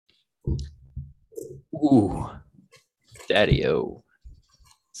Ooh, daddy-o.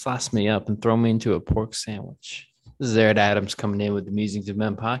 Slice me up and throw me into a pork sandwich. This is Eric Adams coming in with the Musings of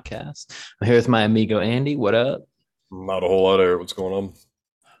Men podcast. I'm here with my amigo Andy. What up? Not a whole lot of what's going on.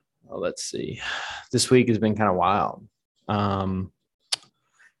 Well, let's see. This week has been kind of wild. Um,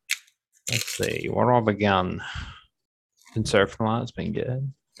 let's see. Where do I begin? Been surfing a lot. It's been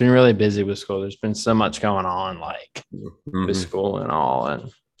good. Been really busy with school. There's been so much going on, like with Mm-hmm. school and all.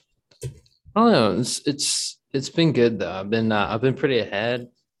 And I don't know. It's been good though. I've been pretty ahead.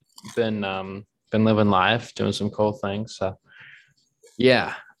 Been living life, doing some cool things. So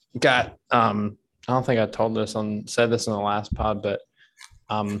yeah, got I don't think I told this on said this in the last pod, but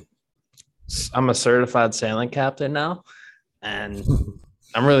um I'm a certified sailing captain now, and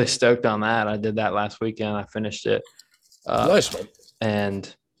I'm really stoked on that. I did that last weekend. I finished it. Nice, man.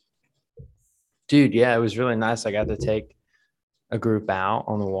 And dude, yeah, it was really nice. I got to take a group out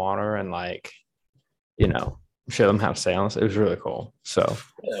on the water and you know, show them how to sail. It was really cool. So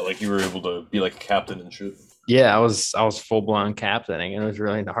Yeah, like you were able to be like a captain and shit. yeah, I was full blown captaining and it was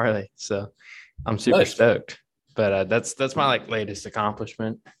really gnarly. So I'm super Nice, man. stoked. But that's my like latest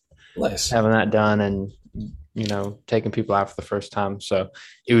accomplishment, Nice. having that done and taking people out for the first time. So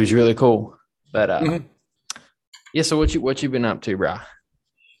it was really cool. But Mm-hmm. yeah. So what you been up to, bro?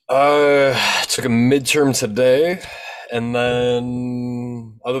 Took a midterm today, and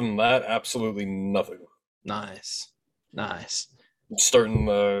then other than that, absolutely nothing. Nice, nice. I'm starting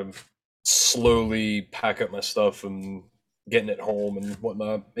to slowly pack up my stuff and getting it home and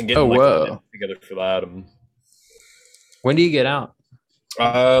whatnot, and Oh getting like the land whoa. together for that. And When do you get out?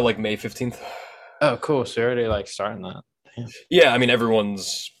 like May 15th. Oh, cool. So you're already like starting that. Damn. Yeah, I mean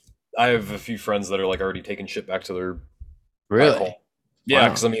everyone's. I have a few friends that are like already taking shit back to their back home. Really? Yeah,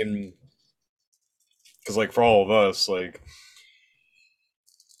 because Wow. I mean, because like for all of us, like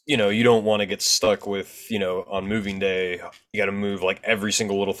you don't want to get stuck with on moving day. You got to move like every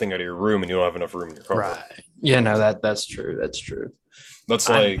single little thing out of your room, and you don't have enough room in your car. Right. Yeah. No, that's true. That's true. That's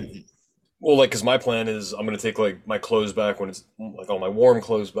I like well, like because my plan is I'm gonna take like my clothes back when it's like all my warm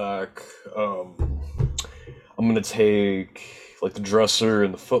clothes back. I'm gonna take like the dresser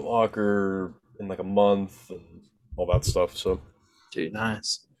and the foot locker in like a month and all that stuff. So dude,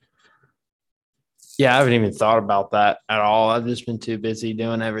 nice. Yeah, I haven't even thought about that at all. I've just been too busy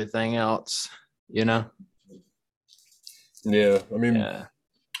doing everything else, you know? yeah, I mean, Yeah.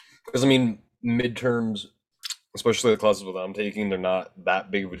 because I mean midterms, especially the classes that I'm taking, they're not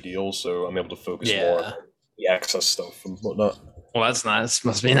that big of a deal, so I'm able to focus more on Yeah. like, the access stuff and whatnot. Well, that's nice.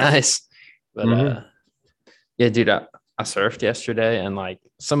 Must be nice. But Hmm. yeah, dude, I surfed yesterday and like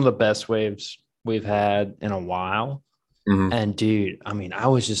some of the best waves we've had in a while. Hmm. And dude, I mean, I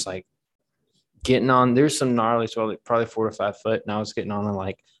was just like getting on. There's some gnarly swell, like probably 4 to 5 foot, and I was getting on and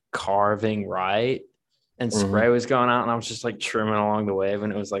like carving right, and Hmm. spray was going out, and I was just like trimming along the wave,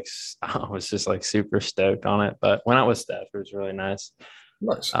 and it was like I was just like super stoked on it. But when I was Steph, it was really nice.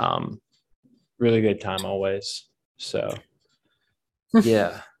 Nice. Um, really good time always. So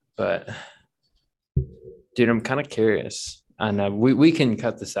yeah, but dude, I'm kind of curious. I know we can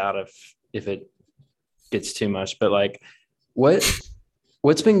cut this out if it gets too much, but like what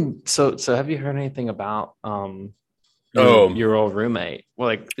what's been so have you heard anything about your Oh, your old roommate? Well,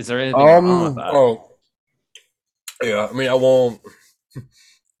 like, is there anything wrong with that? oh, yeah. I mean, I won't.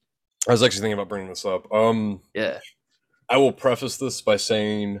 I was actually thinking about bringing this up. Yeah. I will preface this by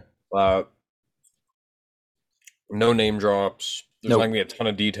saying that no name drops. There's not gonna Nope. be a ton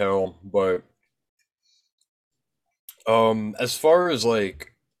of detail, but as far as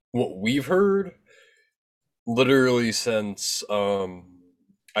like what we've heard, literally since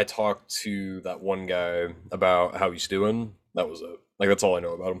I talked to that one guy about how he's doing, that was it. Like that's all I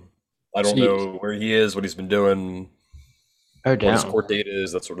know about him. I don't See, know where he is, what he's been doing, oh what his down. court date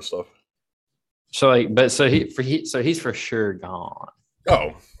is, that sort of stuff. So like, but so he's for sure gone.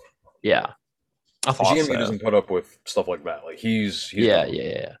 Oh, Yeah, I thought GMU so. doesn't put up with stuff like that. Like he's Yeah, gone. yeah,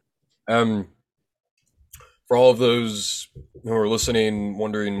 yeah. Um, for all of those who are listening,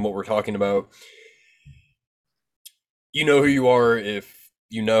 wondering what we're talking about, you know who you are. If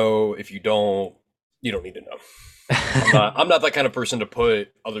you know, if you don't need to know. I'm not that kind of person to put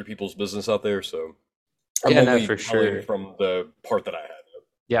other people's business out there, so I'm Yeah, no, only for telling sure. from the part that I had,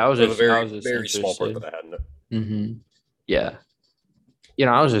 Yeah, or the I very was just very small part interested. that I had in it. Mm-hmm. Yeah,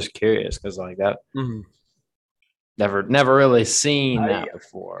 I was just curious because like that Mhm. never really seen I that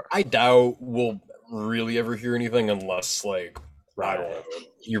before. I doubt we'll really ever hear anything unless like I don't Right. know.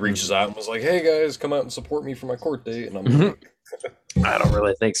 He reaches Mm-hmm. out and was like, "Hey guys, come out and support me for my court date," and I'm like, I don't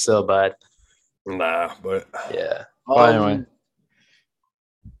really think so, but "Nah." But yeah. Well, anyway, um,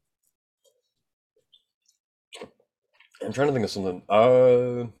 I'm trying to think of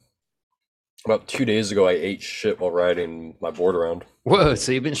something. About 2 days ago, I ate shit while riding my board around. Whoa,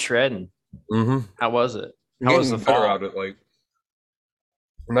 so you've been shredding. Mm-hmm. How was it? I'm How was the getting better at fall? it. Like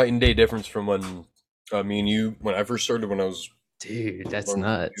night and day difference from when me and you when I first started when I was Dude, that's learning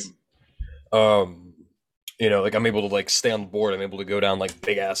from nuts. you. Like I'm able to like stay on the board. I'm able to go down like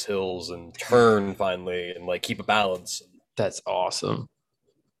big ass hills and turn finally and like keep a balance. That's awesome.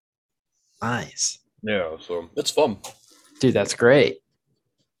 Nice. Yeah, so it's fun. Dude, that's great.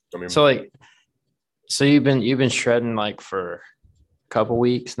 I So mean, like so you've been shredding like for a couple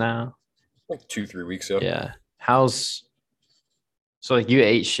weeks now? like 2, 3 weeks, yeah. Yeah. How's so like you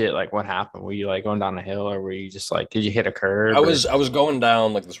ate shit, like what happened? Were you like going down a hill or were you just like did you hit a I curb or was I was going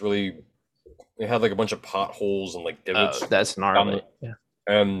down like this really. It had like a bunch of potholes and like oh divots that's down gnarly. Yeah.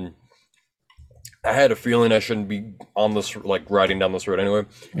 and I had a feeling I shouldn't be on this like riding down this road anyway.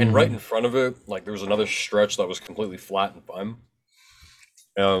 And right in Mhm. front of it, like there was another stretch that was completely flat and fine.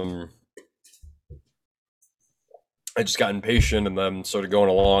 Um, I just got impatient and then started going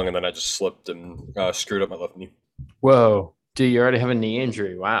along, and then I just slipped and screwed up my left knee. Whoa. Dude, you already have a knee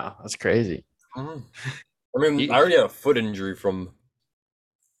injury. Wow, that's crazy. Mhm. I mean, I You, already had a foot injury from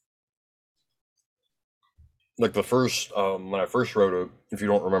like the first when I first rode it. If you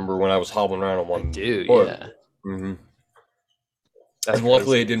don't remember, when I was hobbling around on I one do, foot. yeah. hmm That's And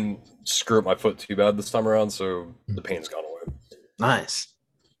luckily, crazy. it didn't screw up my foot too bad this time around, so the pain's gone away. Nice.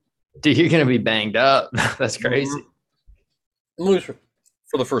 Dude, you're gonna be banged up. That's hmm crazy. At least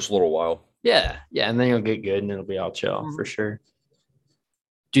for the first little while. Yeah, yeah, and then you'll get good and it'll be all chill for Mhm. sure.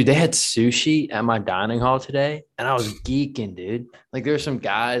 Dude, they had sushi at my dining hall today, and I was geeking, dude. Like there were some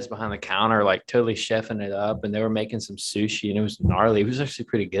guys behind the counter, like totally chefing it up, and they were making some sushi, and it was gnarly. It was actually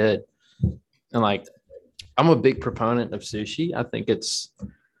pretty good. And like, I'm a big proponent of sushi. I think it's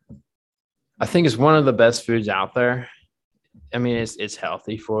one of the best foods out there. I mean, it's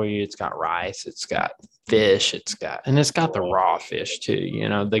healthy for you. It's got rice, it's got fish, it's got the Raw raw fish. fish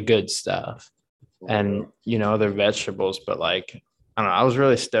too. The good stuff, Yeah. and other vegetables. But like, I don't know. I was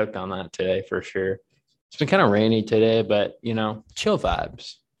really stoked on that today for sure. It's been kind of rainy today, but chill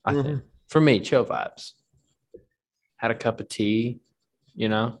vibes. I think hmm for me, chill vibes. Had a cup of tea. You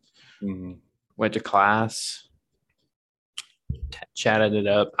know, hmm went to class, chatted it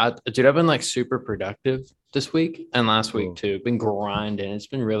up. Dude, I've been like super productive this week and last week Oh, too. Been grinding. It's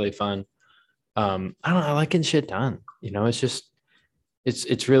been really fun. I don't know, I like getting shit done. It's just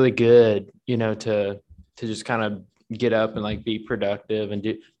it's really good, to just kind of get up and like be productive and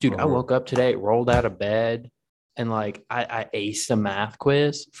dude, I uh-huh. woke up today, rolled out of bed, and like I aced a math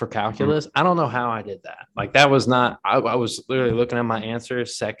quiz for calculus. I don't know how I did that. Like that was not I was literally looking at my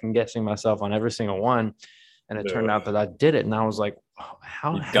answers, second guessing myself on every single one. And it turned Yeah. out that I did it. And I was like, oh,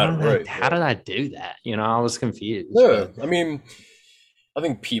 how You how got it did I right. how Yeah. did I do that? I was confused, Yeah. but I mean, I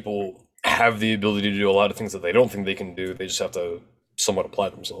think people have the ability to do a lot of things that they don't think they can do. They just have to somewhat apply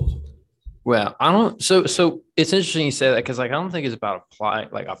themselves. well, I don't. So it's interesting you say that because like I don't think it's about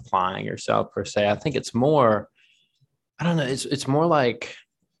applying yourself per se. I think it's more. I don't know. It's more like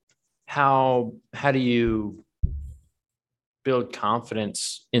how do you build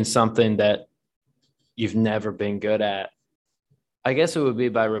confidence in something that you've never been good at? I guess it would be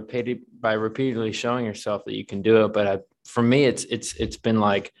by repeatedly showing yourself that you can do it. But for me, it's been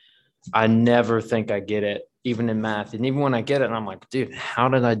like I never think I get it, even in math, and even when I get it, and I'm like, dude, how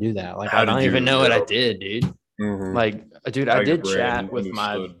did I do that? Like I How don't did even you, know what I yeah. did, dude. hmm Like, dude, I How your did brain chat with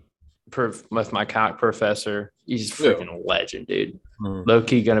my understood. calc professor. He's Yeah. freaking a legend, dude. Mhm. Low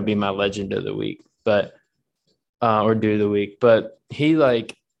key gonna be my legend of the week, but or do of the week. But he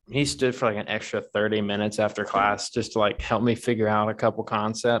stood for like an extra 30 minutes after class just to like help me figure out a couple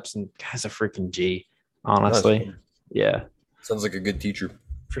concepts. And guy's a freaking G, Nice, honestly. man. Yeah, Sounds like a good teacher.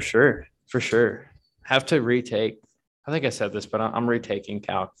 for sure, for sure. Have to retake. I think I said this, but I'm retaking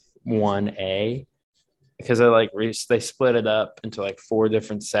Calc 1A because they split it up into like four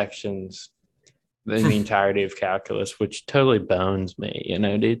different sections in the entirety of calculus, which totally bones me,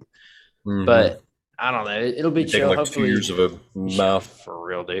 dude. hmm But I don't know. It'll be You're taking chill. like 2 years Hopefully, of a yeah, math. for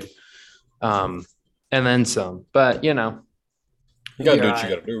real, dude. Um, and then some. But You it'll be gotta all do what you right.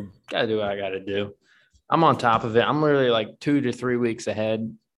 gotta do. Gotta do what I gotta do. I'm on top of it. I'm literally like 2 to 3 weeks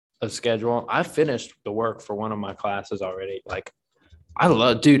ahead of schedule. I finished the work for one of my classes already. Like I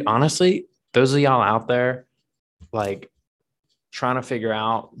love, dude. Honestly, those of y'all out there, like trying to figure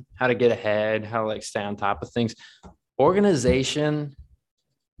out how to get ahead, how to like stay on top of things. Organization,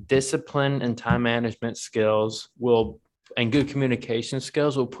 discipline, and time management skills will, and good communication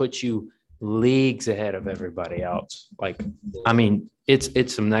skills will put you leagues ahead of everybody else. Like, I mean,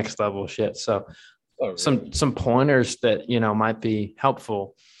 it's some next level shit. So Oh, really? Some pointers that might be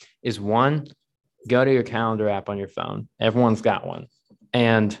helpful is one, go to your calendar app on your phone. Everyone's got one.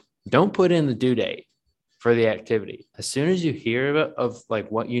 And don't put in the due date for the activity. As soon as you hear of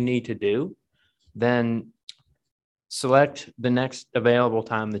like what you need to do, then select the next available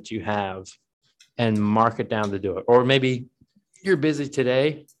time that you have and mark it down to do it. Or maybe you're busy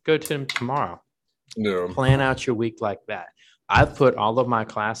today, go to them tomorrow. Yeah. Plan out your week like that. I've put all of my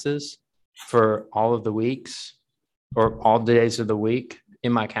classes for all of the weeks or all the days of the week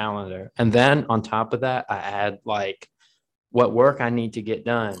in my calendar. And then on top of that, I add like what work I need to get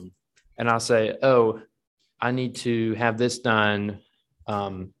done. And I'll say, oh, I need to have this done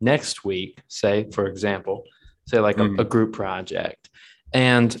next week, say, for example, say like a Mm. group project.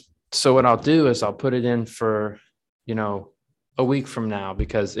 And so what I'll do is I'll put it in for, you know, a week from now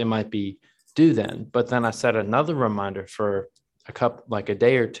because it might be due then. But then I set another reminder for like a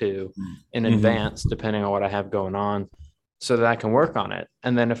day or two in Mm-hmm. advance, depending on what I have going on, so that I can work on it.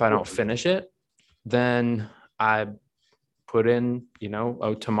 And then if I don't finish it, then I put in,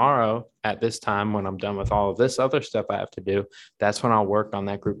 oh, tomorrow at this time when I'm done with all of this other stuff I have to do, that's when I'll work on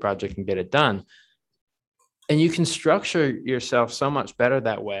that group project and get it done. And you can structure yourself so much better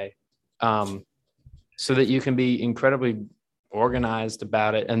that way, so that you can be incredibly organized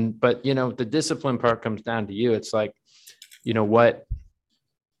about it. But the discipline part comes down to you. It's like, what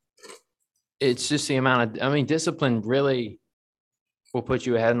it's just the amount of, I mean, discipline really will put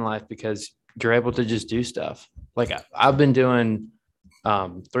you ahead in life because you're able to just do stuff. Like I've been doing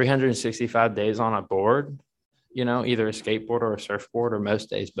 365 days on a board, either a skateboard or a surfboard, or most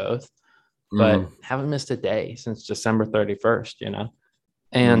days both, Mm-hmm. but haven't missed a day since December 31st,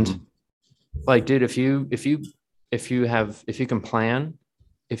 And Mm-hmm. like, dude, if you can plan,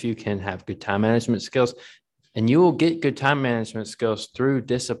 if you can have good time management skills, and you will get good time management skills through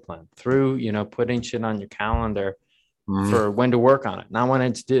discipline, through, putting shit on your calendar Mm-hmm. for when to work on it, not when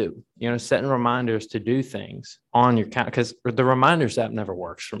it's due. Setting reminders to do things on your calendar, because the reminders app never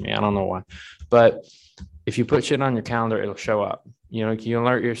works for me. I don't know why, but if you put shit on your calendar, it'll show up. You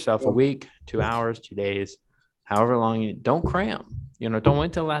alert yourself a week, 2 hours, 2 days, however long you don't cram. Don't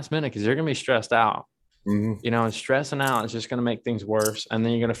wait till the last minute because you're gonna be stressed out. Mm-hmm. And stressing out is just gonna make things worse, and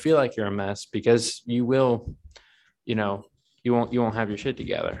then you're gonna feel like you're a mess because you will, you know, you won't have your shit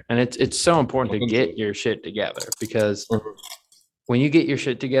together. And it's so important to get your shit together because when you get your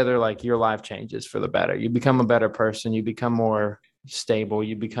shit together, like your life changes for the better. You become a better person. You become more stable.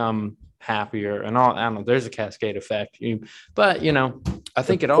 You become happier, and all. I don't know. There's a cascade effect. But I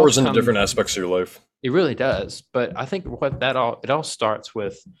think It it all pours into comes. different aspects of your life. It really does. But I think it all starts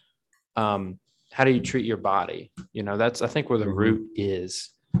with, um, how do you treat your body? That's, I think, where the Mm-hmm. root is.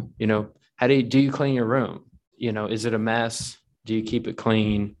 How do you clean your room? Is it a mess? Do you keep it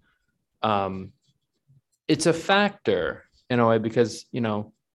clean? Um, it's a factor in a way because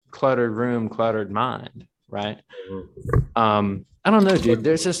cluttered room, cluttered mind, right? I don't know, dude.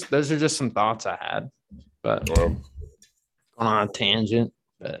 Those are just some thoughts I had, but Well, going on a tangent.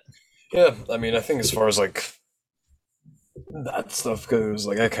 But yeah, I mean, I think as far as like that stuff goes,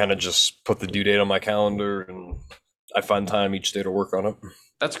 like I kind of just put the due date on my calendar and I find time each day to work on it.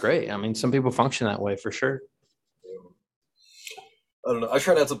 that's great. I mean, some people function that way for sure. I don't know. I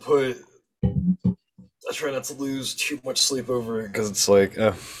try not to lose too much sleep over it because it's like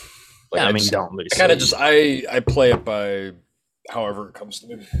Yeah, I I mean, just, don't lose I kind of just, sleep. I play it by however it comes to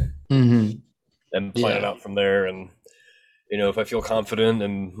me Mm-hmm. and plan it Yeah, out from there. And if I feel confident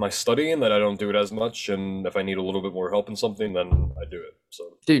in my studying, then I don't do it as much. And if I need a little bit more help in something, then I do it.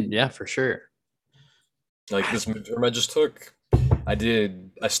 So, dude. Yeah, for sure. like this midterm I just took,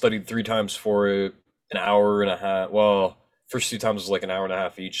 I studied 3 times for it, an hour and a half. Well, first 2 times was like an hour and a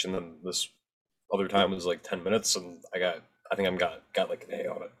half each, and then this other time was like 10 minutes, and I think I'm got like an A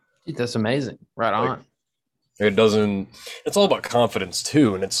on it. Dude, that's amazing. Right Like on. it doesn't. It's all about confidence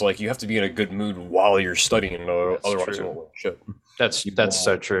too, and it's like you have to be in a good mood while you're studying, That's otherwise you won't true. learn shit. You That's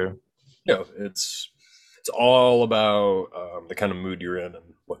so want, true. it's all about the kind of mood you're in and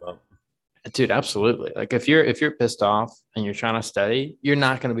whatnot. Dude, absolutely. Like if you're pissed off and you're trying to study, you're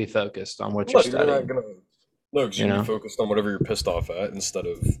not going to be focused on what you're No, you're not studying, gonna. No, because you you're gonna be know? focused on whatever you're pissed off at instead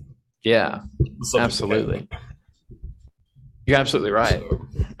of Yeah, the subject at hand. absolutely. You're absolutely right. So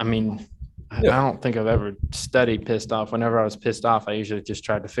I mean, I yeah. don't think I've ever studied pissed off. Whenever I was pissed off, I usually just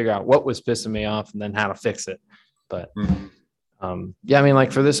tried to figure out what was pissing me off and then how to fix it. But Mhm. yeah, I mean,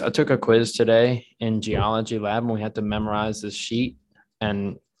 like for this, I took a quiz today in geology lab and we had to memorize this sheet.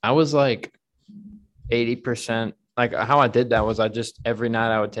 And I was like 80%. Like how I did that was every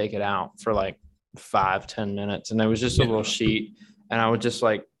night I would take it out for like 5, 10 minutes. And there was just a little Yeah. sheet. and I would just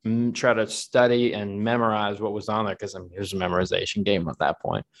like try to study and memorize what was on there because I mean, it was a memorization game at that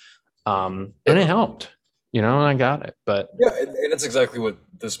point. And it Yeah. helped, and I got it. But Yeah, and that's exactly what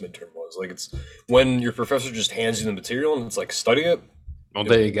this midterm was. Like it's when your professor just hands you the material and it's like study it. well, It's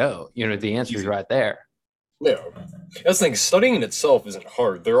there you go. The answer is easy. right there. Yeah, that's the thing. Studying in itself isn't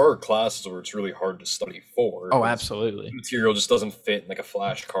hard. There are classes where it's really hard to study for Oh, because absolutely. the material just doesn't fit in like a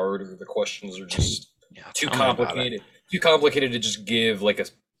flashcard, or the questions are just Yeah, too tell me about it. complicated. Too complicated to just give like a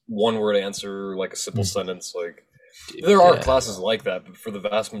one word answer, like a simple Mm. sentence. Like Dude, there are yeah. classes like that, but for the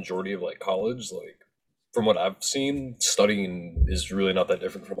vast majority of like college, like from what I've seen, studying is really not that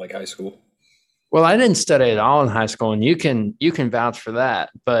different from like high school. Well, I didn't study at all in high school, and you can vouch for that.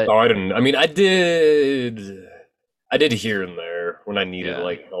 But Oh, I didn't. I mean, I did. I did here and there when I needed yeah,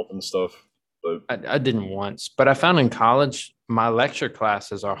 like help and stuff. But I didn't once. But I found in college my lecture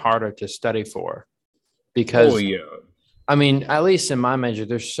classes are harder to study for oh because yeah, I mean, at least in my major,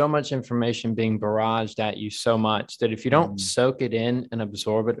 there's so much information being barraged at you so much that if you don't mhm. soak it in and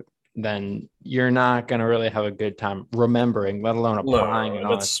absorb it, then you're not going to really have a good time remembering, let alone applying No, it and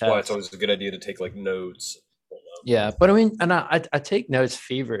on a that's why it's test. always a good idea to take like notes. Yeah, but I mean, and I take notes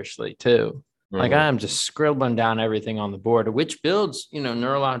feverishly too. Like Mm-hmm. I'm just scribbling down everything on the board, which builds,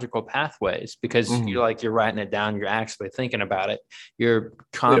 neurological pathways because Hmm. you're writing it down, you're actually thinking about it, you're Yeah.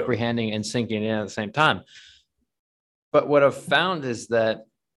 comprehending and sinking in at the same time. But what I've found is that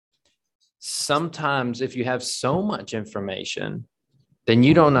sometimes if you have so much information, then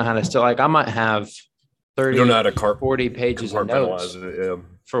you don't know how to still like I might have You don't know 30, how to 40 pages of compartmentalize notes it.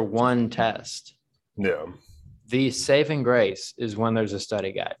 for one test. Yeah. Yeah. The saving grace is when there's a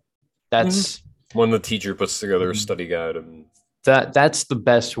study guide. Hmm. That's When the teacher puts together a study guide and that's the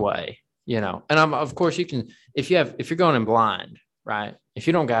best way. And I'm of course you can if you're going in blind, right? If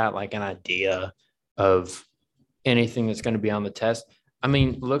you don't got like an idea of anything that's going to be on the test, I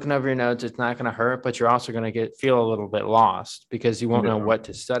mean, looking over your notes, it's not going to hurt, but you're also going to feel a little bit lost because you won't know yeah. what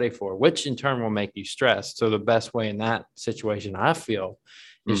to study for, which in turn will make you stressed. So the best way in that situation, I feel,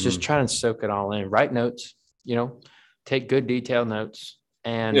 is just Hmm. try and soak it all in. Write notes, you know, take good detailed notes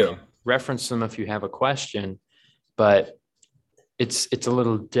and Yeah. reference them if you have a question. But it's a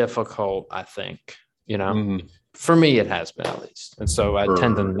little difficult, I think. Hmm. For me, it has been at least, and so I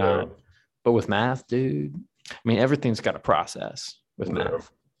tend to Yeah. not. But with math, dude, I mean, everything's got a process with Yeah.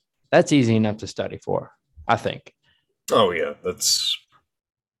 math. That's easy enough to study for, I think. Oh yeah. That's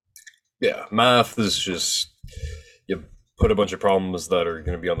yeah. Math is just you put a bunch of problems that are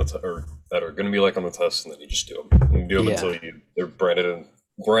going to be on the or that are going to be like on the test, and then you just do them. And you do them Yeah, until they're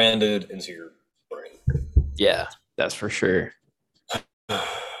branded into your brain. yeah, that's for sure.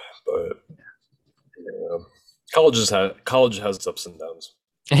 But yeah, college has its ups and downs.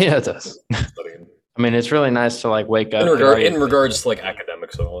 Yeah, it does. Studying I mean, it's really nice to like wake up, get all your in things regards done. to like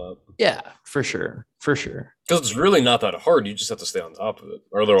academics and all that, Yeah, for sure, for sure. because it's really not that hard. You just have to stay on top of it,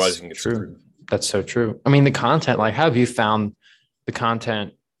 or otherwise you That's can get true. screwed. That's so true. I mean, the content, like, how have you found the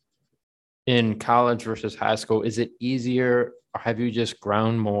content in college versus high school? Is it easier, or have you just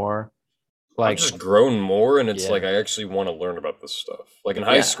grown more? I've Like, just grown more, and it's like yeah, I actually want to learn about this stuff. Like in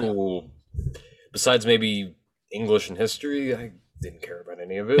high yeah. school, besides maybe English and history, I didn't care about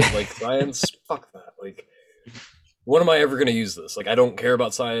any of it. Like science, fuck that. Like, when am I ever going to use this? Like, I don't care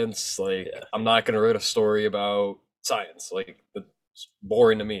about science. Like, Yeah. I'm not going to write a story about science. Like, it's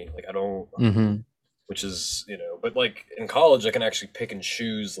boring to me. Like, I don't, Mm-hmm. which is, but like in college, I can actually pick and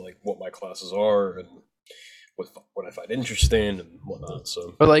choose like what my classes are and what I find interesting and whatnot.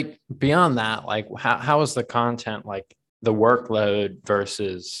 So But like beyond that, like how is the content like the workload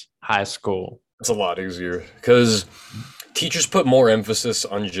versus high school? it's a lot easier because teachers put more emphasis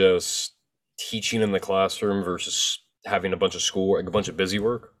on just teaching in the classroom versus having a bunch of schoolwork, a bunch of busy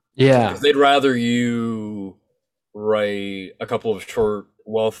work. Because Yeah. they'd rather you write a couple of short,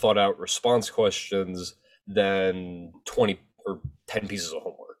 well thought out response questions than 20 or 10 pieces of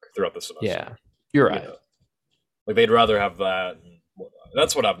homework throughout the semester. Yeah. You're You right. know, like they'd rather have that. And whatnot.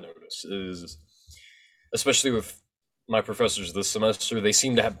 That's what I've noticed is, especially with my professors this semester, they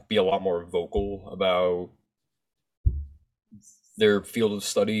seem to be a lot more vocal about their field of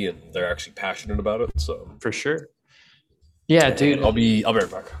study and they're actually passionate about it. So, For sure. Yeah, hang on, dude. I'll be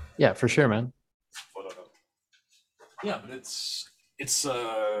right back. Yeah, for sure, man. Yeah, but it's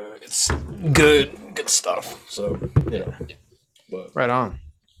good stuff. So yeah, Yeah. but Right on.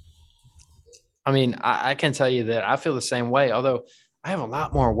 I mean, I can tell you that I feel the same way, although I have a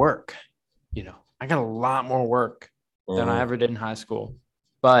lot more work. I got a lot more work than I uh, ever did in high school.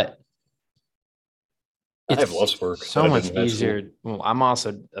 But I have It's less work that so I did much in high school. easier. Well, I'm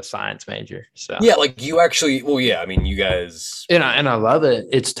also a science major, so Yeah, like you actually. Well, yeah. I mean, you guys. and I love it.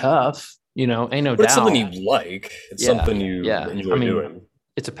 It's tough, ain't no But it's something doubt. you like. It's Yeah, something you yeah. I enjoy mean, doing.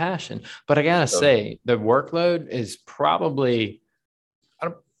 it's a passion, but I gotta So say, the workload is probably I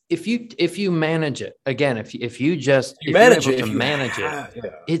don't- if you manage it again, you if you're manage able it to if you manage it, have. Yeah.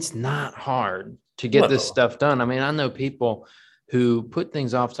 it's not hard to get this No. stuff done. I mean, I know people who put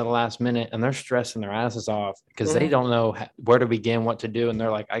things off to the last minute and they're stressing their asses off because they Mhm. don't know where to begin, what to do, and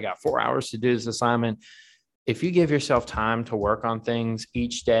they're like, I got 4 hours to do this assignment. If you give yourself time to work on things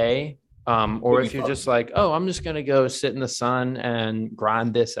each day, or It'll be if you're fun. just like, oh, I'm just going to go sit in the sun and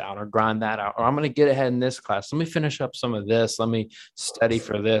grind this out or grind that out, or I'm going to get ahead in this class. Let me finish up some of this. Let me study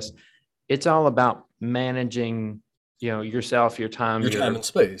for this. It's all about managing, yourself, your time, Your time and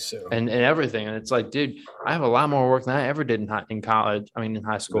space. Yeah. and everything. And it's like, dude, I have a lot more work than I ever did in college. I mean, in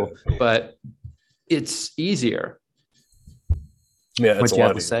high school, Yeah. but it's easier. Yeah, it's a What you have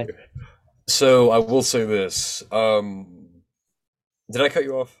lot to say? easier. So I will say this. Did I cut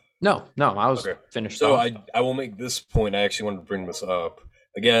you off? No, no, I was Okay. finished So off. I will make this point. I actually wanted to bring this up.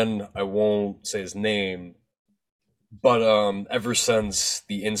 Again, I won't say his name, but ever since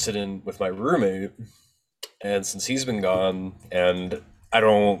the incident with my roommate, and since he's been gone, and I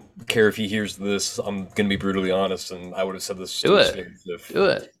don't care if he hears this, I'm gonna be brutally honest, and I would have said this to Do his it. face if Do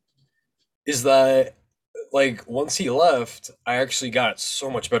it. is that like once he left, I actually got so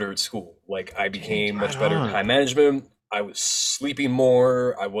much better at school. Like I Dude, became right much better at on. time management. I was sleeping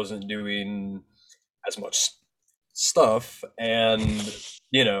more. I wasn't doing as much stuff and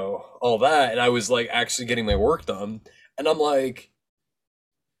all that, and I was like actually getting my work done. And I'm like,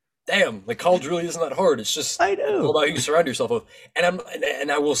 damn, like college really isn't that hard. It's just I it's all know. about who you surround yourself with.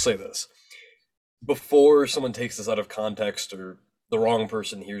 And I will say this before someone takes this out of context or the wrong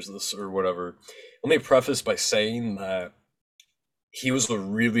person hears this or whatever. Let me preface by saying that he was a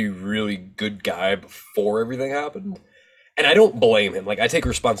really, really good guy before everything happened. And I don't blame him. Like, I take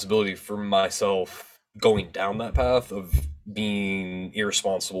responsibility for myself going down that path of being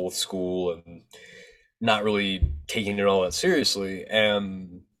irresponsible with school and not really taking it all that seriously.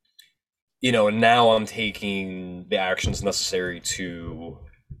 And now I'm taking the actions necessary to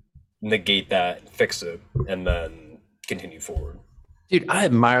negate that, fix it, and then continue forward. Dude, I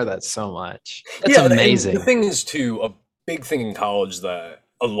admire that so much. That's Yeah, and the amazing. thing is too, a big thing in college that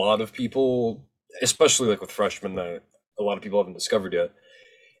a lot of people, especially like with freshmen, that a lot of people haven't discovered yet,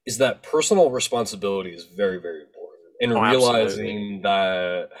 is that personal responsibility is very, very important. And Oh, absolutely. realizing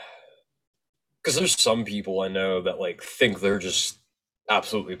that, because there's some people I know that like think they're just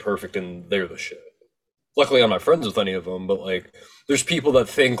absolutely perfect and they're the shit. Luckily, I'm not friends with any of them, but like, there's people that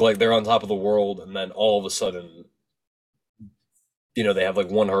think like they're on top of the world, and then all of a sudden, they have like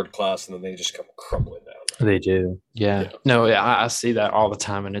one hard class, and then they just come crumbling down. They do. Yeah. Yeah. No, yeah, I see that all the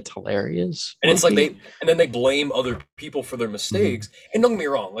time and it's hilarious. And it's like Loki. and then they blame other people for their Mhm. mistakes. And don't get me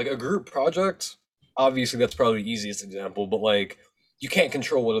wrong, like a group project, obviously that's probably the easiest example, but like you can't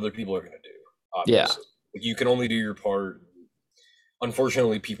control what other people are going to do, Yeah. obviously. Like you can only do your part.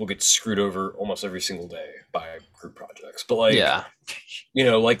 Unfortunately, people get screwed over almost every single day by group projects. But like, Yeah.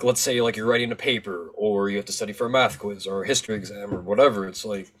 like let's say like you're writing a paper or you have to study for a math quiz or a history exam or whatever, it's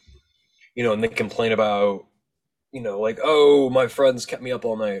like, and they complain about like, oh, my friends kept me up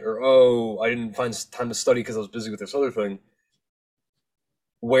all night, or oh, I didn't find time to study because I was busy with this other thing.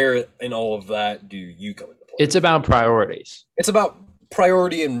 Where in all of that do you come into play? It's about priorities. It's about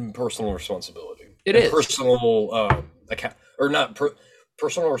priority and personal responsibility, It and is. personal account, or not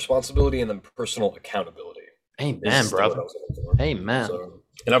personal responsibility, and then personal accountability Amen, is the word I brother. was looking for. Amen.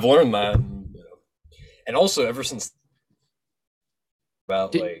 And I've learned that, and also ever since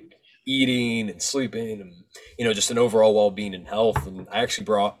about Dude, like eating and sleeping and just an overall well-being and health. And I actually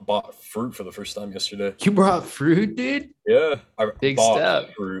bought fruit for the first time yesterday. you brought fruit, dude? Yeah, I Big bought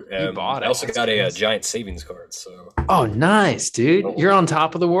step. fruit, You and bought I it. also That's got a, crazy. giant savings card. So Oh, nice, dude. You're on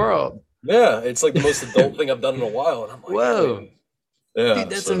top of the world. yeah, it's like the most adult thing I've done in a while, and I'm like, hell yeah, Whoa. Dude, yeah.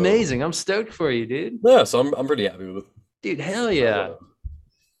 that's So amazing. I'm stoked for you, dude. yeah, so I'm pretty happy with it. Dude, hell So, yeah.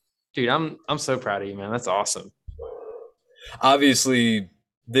 Dude, I'm so proud of you, man. That's awesome. obviously,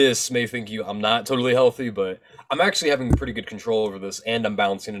 this may think I'm not totally healthy, but I'm actually having pretty good control over this, and I'm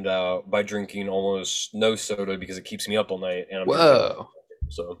balancing it out by drinking almost no soda because it keeps me up all night, and I'm drinking a lot of Whoa. water.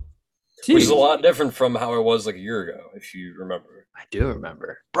 So, which is a Dude, lot different from how I was like a year ago, if you remember. I do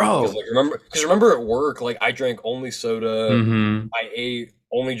remember. Because Bro. like remember at work, like I drank only soda, Mm-hmm. I ate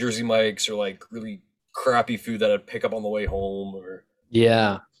only Jersey Mike's or like really crappy food that I'd pick up on the way home, or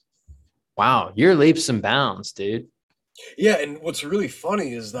Yeah. Wow. You're leaps and bounds, dude. yeah. And what's really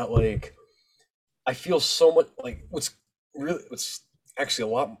funny is that like I feel so much like what's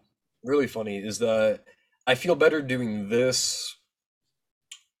actually a lot really funny is that I feel better doing this,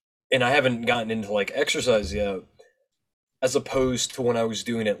 and I haven't gotten into like exercise yet, as opposed to when I was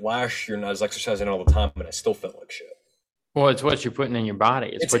doing it last year and I was exercising all the time and I still felt like shit. Well, it's what you're putting in your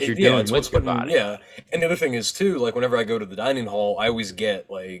body. It's what you're Yeah, doing it's what's with your putting, body. yeah. And the other thing is too, like whenever I go to the dining hall, I always get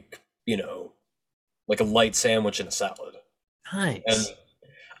like, like a light sandwich and a salad. And Nice.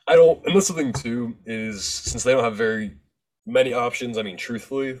 I don't, and that's the thing too, is since they don't have very many options, I mean,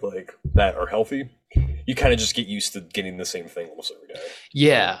 truthfully, like that are healthy, you kind of just get used to getting the same thing almost every day.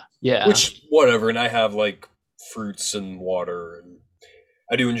 Yeah, yeah. Which, whatever, and I have like fruits and water, and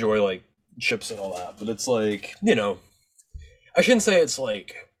I do enjoy like chips and all that, but it's like, I shouldn't say it's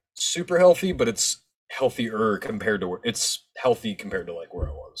like super healthy, but it's healthier compared to where it's healthy compared to like where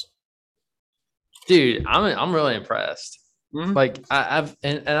I was. Dude, I'm really impressed. Hmm. Like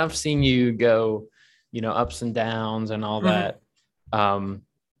and I've seen you go, ups and downs and all Hmm. that.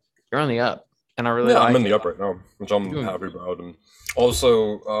 You're on the up, and I really Yeah, I'm like in the it. up right now, which You're I'm doing happy about. And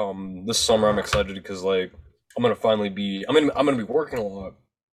also, this summer I'm excited because like I'm gonna finally be I'm gonna be working a lot,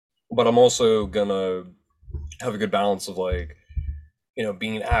 but I'm also gonna have a good balance of like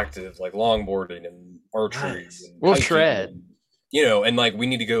being active, like longboarding and archery nice. and We'll hiking, shred, and and like we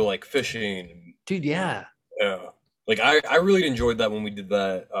need to go like fishing and dude. Yeah, yeah, like I really enjoyed that when we did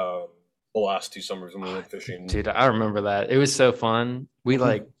that the last 2 summers when we went fishing. dude. I remember that. It was so fun. We Mhm.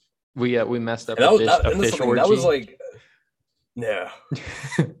 like we messed up And that was a and that's fish something that was orgy. like yeah.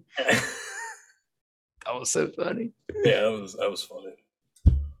 That was so funny. Yeah, that was funny.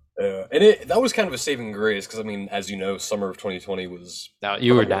 Yeah, and that was kind of a saving grace because I mean, as you know, summer of 2020 was Now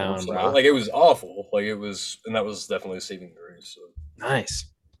you were probably the down, worst summer. bro. Like it was awful. Like it was, and that was definitely a saving grace. So Nice,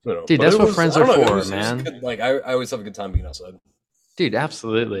 dude. but That's it what was friends I are don't know. for, It was man. good. Like I always have a good time being outside. Dude,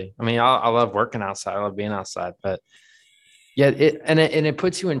 absolutely. I mean, I love working outside. I love being outside, but yeah, it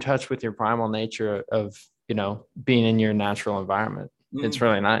puts you in touch with your primal nature of being in your natural environment. It's Mm.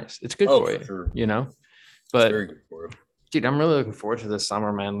 really nice. It's good Oh, for for you, sure, it's But very good for you. dude, I'm really looking forward to this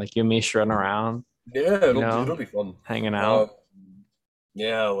summer, man. Like you and me shredding around, Yeah, it'll be fun. hanging Uh, out.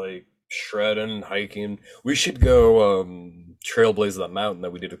 yeah, like shredding, hiking. We should go trailblaze that mountain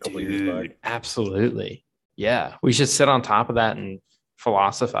that we did a couple of years back. Dude, absolutely. Yeah, we should sit on top of that and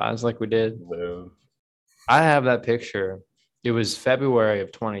philosophize like we did. Yeah. I have that picture. It was February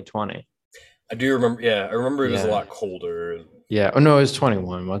of 2020. I do remember. Yeah, I remember it was a Yeah. lot colder. Yeah. Oh no, it was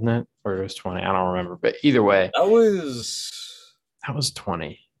 21, wasn't it? Or it was 20. I don't remember. But either way, That was that was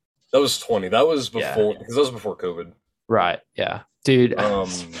 20. 20. That was Yeah. before because that was before COVID. Right. Yeah. Dude. Um,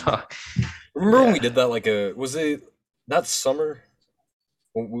 Fuck. remember when we Yeah. did that? Like a was it that summer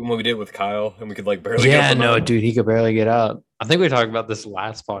when we did it with Kyle and we could like barely get up Yeah, the no, mountain? dude, he could barely get up. I think we talked about this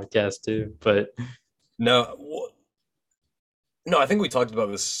last podcast too, but No, no, I think we talked about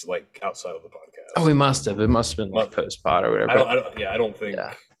this like outside of the oh, we podcast. must have. It must have been like Not, post pod or whatever. I don't. But I don't. Yeah, I don't think.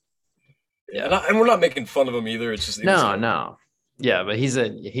 yeah, Yeah, yeah. and we're not making fun of him either. It's just it was No, kind of. no. Yeah, but he's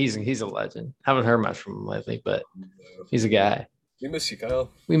a legend. Haven't heard much from him lately, but he's a guy. We miss you,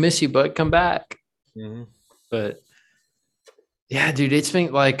 Kyle. We miss you, bud. Come back. Hmm. But yeah, dude, it's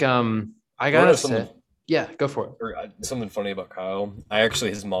been like I You want to gotta know something? say, yeah, go for it. Or something funny about Kyle? I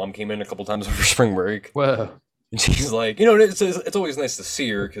actually his mom came in a couple times over spring break. Whoa. And she's like, it's always nice to see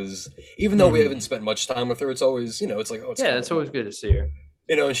her because even though we Mhm. haven't spent much time with her, it's always, it's like, oh, it's Yeah, Kyle's it's always mom. good to see her.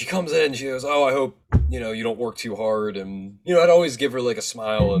 And she comes in and she goes, oh, I hope, you don't work too hard. And, I'd always give her like a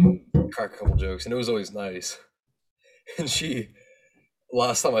smile and crack a couple jokes. And it was always nice. And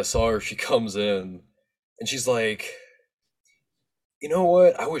last time I saw her, she comes in and she's like, you know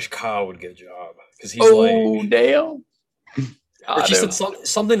what? I wish Kyle would get a job because he's like, Oh, damn. or Got she said him.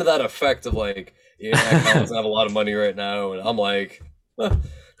 something to that effect of like, yeah, Kyle doesn't have a lot of money right now. And I'm like, "Huh,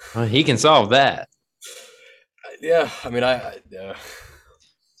 Well, he can solve that. yeah, I mean, yeah.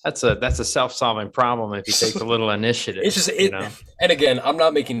 That's a self-solving problem if he takes a little initiative, It's just you it, know. and again, I'm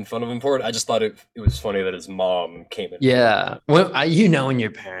not making fun of him for it. I just thought it was funny that his mom came in and told him. Yeah. Well, when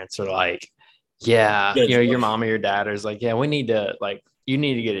your parents are like, yeah, Yeah, your mom or your dad is like, yeah, we need to like, you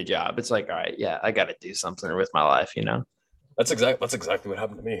need to get a job. It's like, all right, yeah, I got to do something with my life. that's exactly what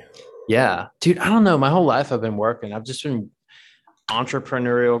happened to me. Yeah, dude, I don't know. My whole life I've been working. I've just been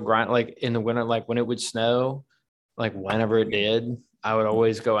entrepreneurial grind. Like in the winter, like when it would snow, like whenever it did, I would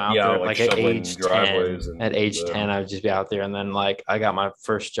always go out Yeah, there. like Like at shoveling age 10, driveways at and age 10, I would just be out there. And then like I got my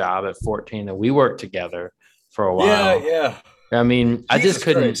first job at 14 and we worked together for a yeah, while. yeah. I mean, I just Jesus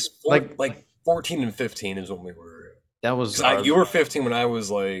couldn't Christ, like, like 14 and 15 is when we were. That was Because our you were 15 when I was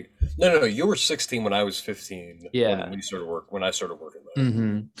like, no, you were 16 when I was 15 when yeah. we started when I started working there.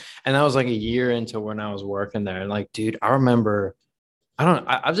 hmm And that was like a year into when I was working there. And like, dude, I remember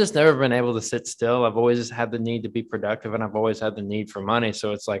I've just never been able to sit still. I've always just had the need to be productive and I've always had the need for money.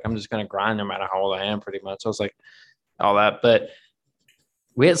 So it's like I'm just gonna grind no matter how old I am, pretty much. So I was like all that. But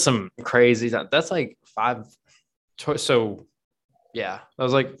we had some crazy that's like so yeah, that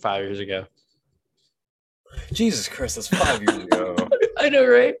was like 5 years ago. Jesus Christ, that's 5 years ago. I know,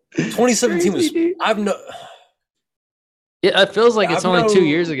 right? It's 2017 crazy, was dude. I've no Yeah, it feels like it's I've only 2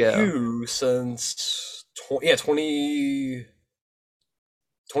 years known ago. you since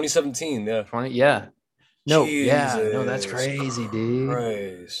 2017. Yeah. 20, yeah. No, yeah, no, that's Jesus crazy, dude.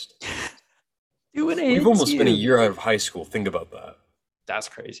 Christ. Doing We've hits almost been a you. year out of high school. Think about that. That's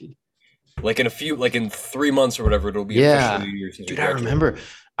crazy. Like in 3 months or whatever, it'll be officially a Yeah. year since we Dude, I graduated. remember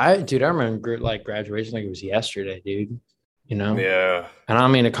I remember like graduation like it was yesterday, dude. You know? Yeah. And I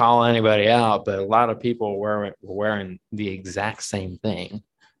don't mean to call anybody out, but a lot of people were wearing the exact same thing,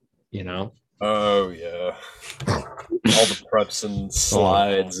 you know? Oh yeah. All the preps and Oh,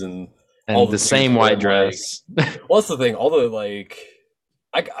 slides and all and the the dudes same white wearing like dress. well that's the thing, all the like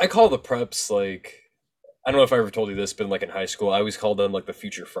I call the preps like I don't know if I ever told you this, but like in high school, I always called them like the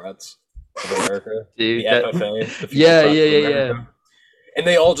future frats of America. The Dude, that FFA, the future yeah, frats yeah, of yeah, yeah. America. And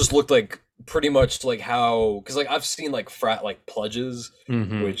they all just looked like pretty much like how because like I've seen like frat like pledges,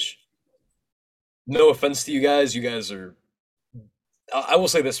 hmm which no offense to you guys are I will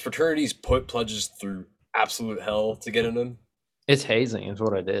say this, fraternities put pledges through absolute hell to get in them. It's hazing, is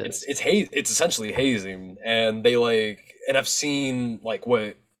what it is. It's essentially hazing, and they like and I've seen like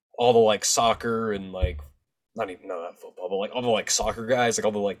what all the like soccer and like not even no not football, but like all the like soccer guys, like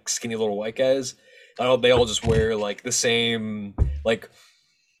all the like skinny little white guys, they all just wear like the same like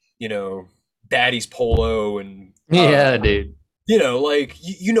you know daddy's polo and Yeah, dude. like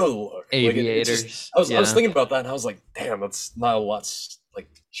you know the look. Like it's just Aviators. I was Yeah. thinking about that and I was like, damn, that's not a lot's like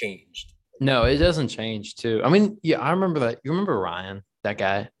changed. No, it doesn't change too. I mean, yeah, I remember that. You remember Ryan, that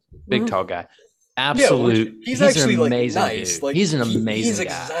guy, big Mhm. tall guy. Yeah, which Absolute. he's He's an actually like amazing nice. dude. Like He's an he's amazing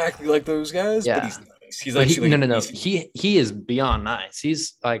guy. exactly like those guys, but Yeah. he's nice. He's But he actually no like no a no. decent dude. He is beyond nice.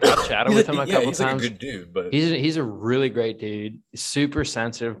 He's like I've chatted with him a couple He's like a times. good dude, but He's a really great dude. Super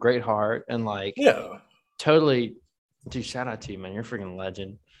sensitive, great heart, and like yeah. totally dude, shout out to you, man. You're a freaking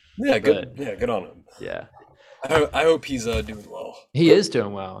legend. But Yeah, good on him. yeah. I hope he's doing well. He is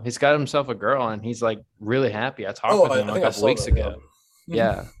doing well. He's got himself a girl and he's like really happy. I talked Oh, with him I a think I couple saw weeks that. ago. Yeah. Mhm.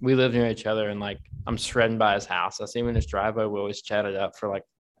 Yeah, we live near each other and like I'm shredding by his house. I see him in his driveway. We always chatted up for like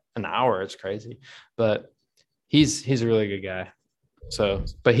an hour. It's crazy. But he's a really good guy. So,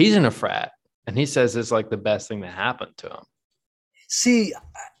 but he's in a frat and he says it's like the best thing that happened to him. See,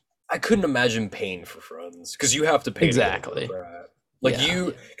 I couldn't imagine paying for friends because you have to pay to get into a Exactly. frat. Like Yeah. you,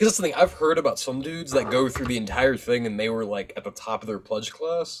 because that's the thing. I've heard about some dudes that go through the entire thing and they were like at the top of their pledge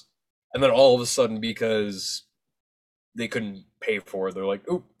class, and then all of a sudden because they couldn't pay for it, they're like,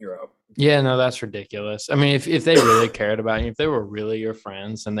 "Oop, you're out." Yeah, no, that's ridiculous. I mean, if they really cared about you, if they were really your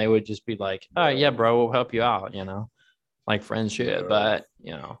friends, and they would just be like, "Oh yeah, Yeah, bro, we'll help you out," like friendship. yeah. But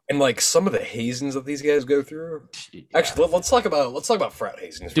And like some of the hazings that these guys go through. yeah, Actually, let's talk about frat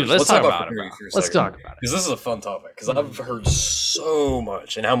hazings dude, first. let's Let's talk talk about about it, bro. fraternity for a Let's second talk about because this is a fun topic. Because it. I've heard so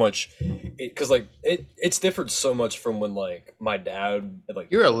much and how much because like it's differed so much from when like my dad like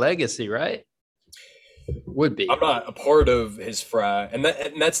You're a legacy, right? Would I'm be not a part of his frat and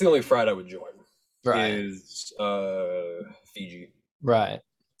that's the only frat I would join right, is Fiji. right.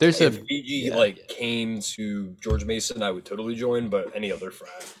 There's If a Fiji yeah, like came to George Mason, I would totally join, but any other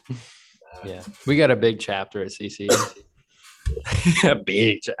frat. yeah. We got a big chapter at CC, a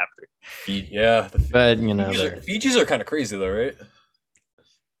big chapter. Yeah, But Fiji's are kind of crazy though, right?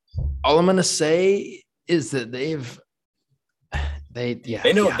 all I'm gonna say is that They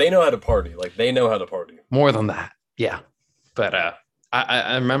know how to party. Like they know how to party. more than that, yeah. But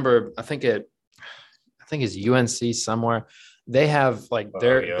I remember I think it's UNC somewhere. They have like Oh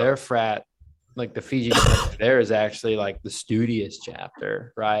yeah. their frat, like the Fiji chapter there is actually like the studious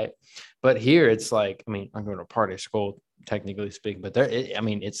chapter, right? But here it's like, I mean, I'm going to party school, technically speaking, but I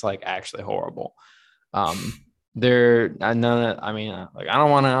mean, it's like actually horrible. There, I know. I mean, like I don't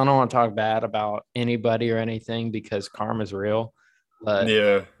want to talk bad about anybody or anything because karma's real. But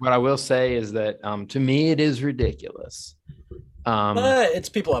Yeah. what I will say is that to me, it is ridiculous. Um, It's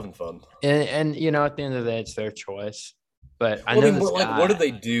people having fun. and at the end of the day, it's their choice. But I Well, I know mean, this what do guy.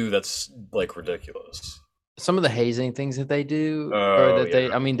 they do that's like ridiculous? Some of the hazing things that they do, or Oh that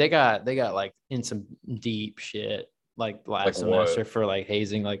yeah. I mean, they got like in some deep shit like Like last what? semester for like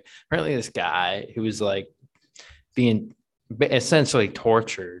hazing. Like apparently, this guy who was like being essentially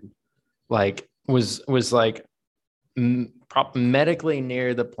tortured, like was like medically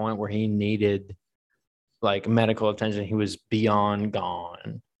near the point where he needed like medical attention. He was beyond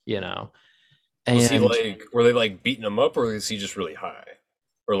gone, Was he and like, were they like beating him up, or is he just really high?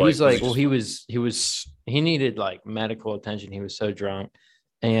 Or he was like, was he like, well, just, he needed like medical attention. He was so drunk,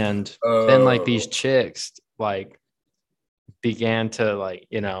 and then like these oh, chicks like began to like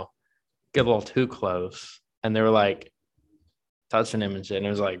get a little too close, and they were like touching him and shit, and it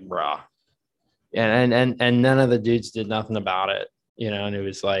was like, bruh. And none of the dudes did nothing about it, and it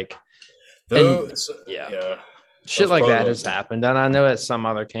was like, though, and yeah, yeah, shit that's like probably that has like, happened. And I know at some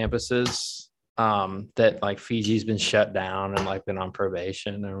other campuses, that like Fiji's been shut down and like been on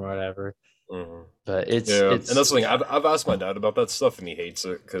probation or whatever. mhm. But it's Yeah, and it's that's the thing. yeah. I've asked my dad about that stuff, and he hates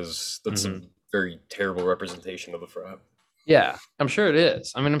it because that's a Mhm. very terrible representation of the frat. Yeah, I'm sure it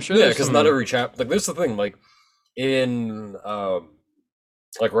is. I mean, I'm sure Yeah, there's because not some. every chap like there's the thing like in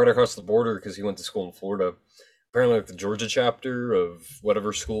like right across the border because he went to school in Florida. Apparently, like the Georgia chapter of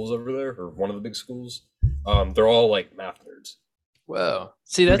whatever schools over there or one of the big schools, they're all like math nerds Whoa,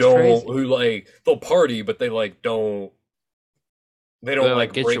 see, who that's don't crazy. who like they'll party but they like don't they don't Well, like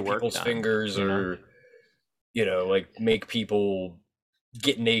like get your break work people's done, fingers or like make people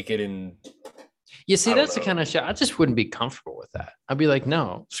get naked and You see, I don't that's the know. kind of shit I just wouldn't be comfortable with that. I'd be like,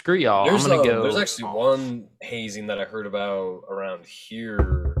 no, screw y'all. I'm gonna There's go actually off. one hazing that I heard about around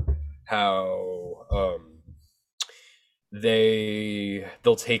here how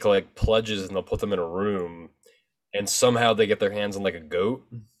they'll take like pledges and they'll put them in a room and somehow they get their hands on like a goat.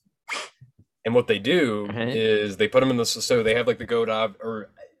 And what they do Right? is they put them in the so they have like the goat or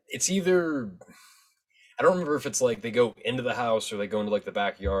it's either I don't remember if it's like they go into the house or they go into like the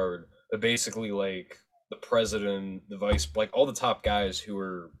backyard, but basically like the president, the vice, like all the top guys who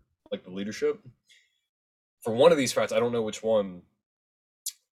are like the leadership for one of these frats, I don't know which one,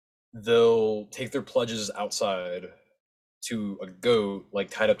 they'll take their pledges outside to a goat like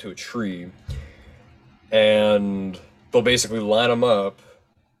tied up to a tree and they'll basically line them up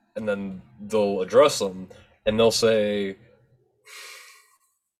and then they'll address them and they'll say,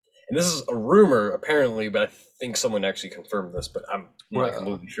 and this is a rumor apparently, but I think someone actually confirmed this, but I'm not Well,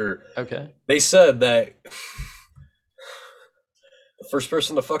 completely sure. okay. They said that the first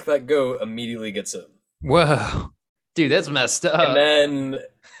person to fuck that goat immediately gets in. Whoa, dude, that's messed And up. then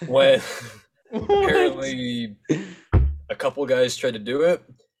when What? apparently a couple guys tried to do it,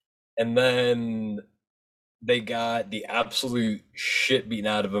 and then they got the absolute shit beaten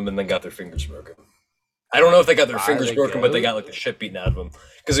out of them and then got their fingers broken. I don't know if they got their By fingers the broken, but they got goat? like the shit beaten out of them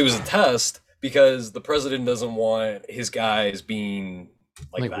because it was a test because the president doesn't want his guys being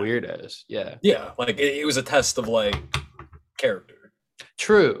like Like that. weirdos. Yeah. Yeah, like it was a test of like character.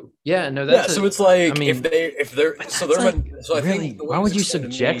 True. Yeah. No, Yeah, that's so a. it's I like mean, if they're but so that's they're like so I think really. the way Why it was would you explained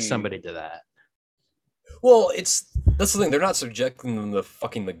to subject me, somebody to that? well, it's that's the thing. They're not subjecting them to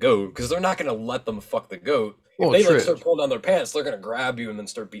fucking the goat because they're not gonna let them fuck the goat. If Well, they like true. start pulling down their pants, they're gonna grab you and then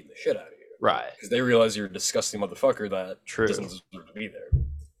start beating the shit out of you Right. because they realize you're a disgusting motherfucker that doesn't True. deserve to be there.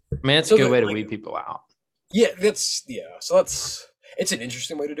 I mean, that's a So good that way to like weed people out. yeah, that's yeah. So that's it's an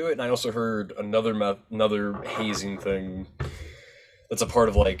interesting way to do it. And I also heard another hazing thing that's a part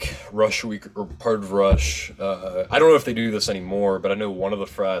of like Rush Week or part of Rush. I don't know if they do this anymore, but I know one of the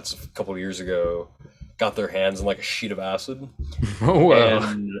frats a couple of years ago got their hands on like a sheet of acid, Whoa.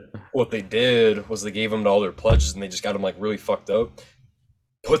 and what they did was they gave them to all their pledges, and they just got them like really fucked up.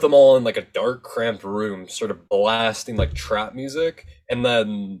 Put them all in like a dark, cramped room, sort of blasting like trap music, and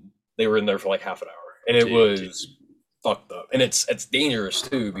then they were in there for like half an hour, and it Dude. was fucked up, and it's dangerous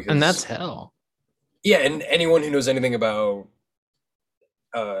too And that's because hell. yeah, and anyone who knows anything about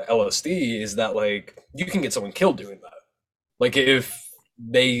LSD is that like you can get someone killed doing that. Like if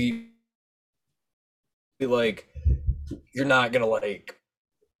they like you're not gonna like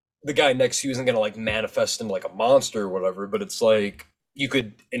the guy next to you isn't gonna like manifest into like a monster or whatever, but it's like you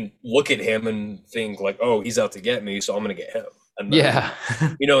could and look at him and think like, oh, he's out to get me, so I'm gonna get him. And then Yeah.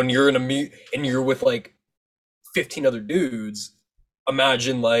 and you're in a meet and you're with like 15 other dudes.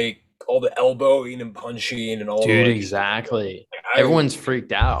 Imagine like all the elbowing and punching and all the Dude, like shit. exactly. Like, Everyone's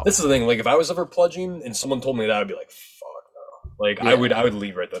freaked out. this is the thing. Like if I was ever pledging and someone told me that, I'd be like, fuck no. Like I Yeah. would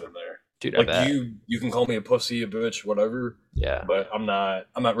leave right then and there. Dude, I Like bet. you can call me a pussy, a bitch, whatever, Yeah. but I'm not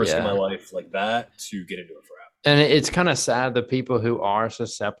risking my Yeah. life like that to get into a frat. And it's kind of sad the people who are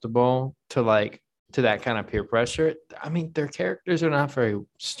susceptible to like to that kind of peer pressure. I mean, their characters are not very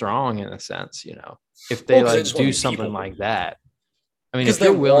strong in a sense, if Well, they because they like just want do to be people something like pleasers. that. I mean, Because they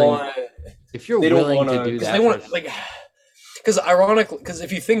want if you're they don't willing want to to do because they that for, want like because ironically because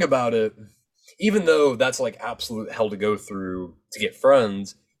if you think about it, even though that's like absolute hell to go through to get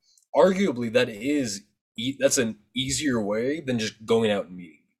friends, arguably that's an easier way than just going out and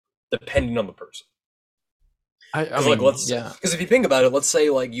meeting, depending on the person. I Because like mean, let's yeah. because if you think about it, let's say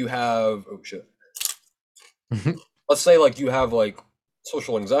like you have oh shit, let's say like you have like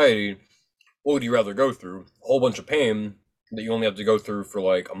social anxiety. What would you rather go through? A whole bunch of pain that you only have to go through for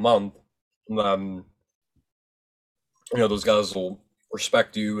like a month, and then those guys will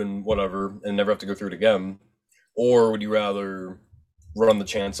respect you and whatever, and never have to go through it again. Or would you rather run the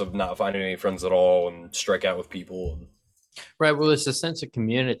chance of not finding any friends at all and strike out with people? Right. Well, it's a sense of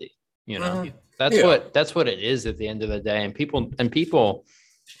community, you know. Mhm. That's Yeah. what it is at the end of the day. And people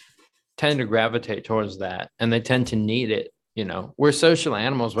tend to gravitate towards that and they tend to need it, you know. We're social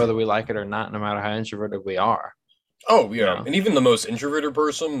animals, whether we like it or not, no matter how introverted we are, Oh you yeah, know. and even the most introverted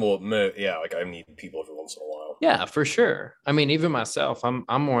person will admit, yeah, like I need people every once in a while. Yeah, for sure. I mean, even myself, I'm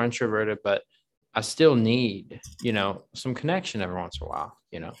more introverted, but I still need, you know, some connection every once in a while,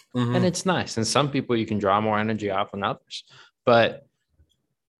 you know. And Hmm. it's nice. And some people you can draw more energy off than others. But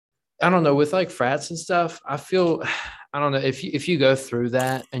I don't know, with like frats and stuff, I feel I don't know if you go through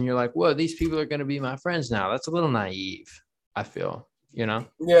that and you're like, whoa, these people are gonna be my friends now. That's a little naive, I feel, you know?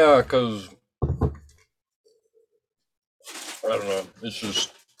 Yeah, because I don't know. It's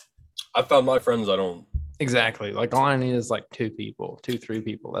just I found my friends. I don't. Exactly. Like all I need is like two people, two, three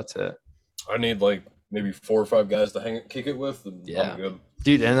people. That's it. I need like maybe 4 or 5 guys to kick it with, and I'm Yeah. good.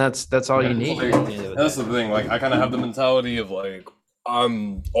 Dude, and that's all you And it's need like at the end of the that's day. the thing. Like I kind of have the mentality of like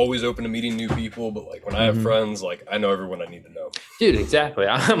I'm always open to meeting new people, but like when I have Hmm. friends, like I know everyone I need to know. Dude, exactly.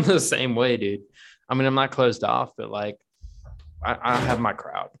 I'm the same way, dude. I mean, I'm not closed off, but like I have my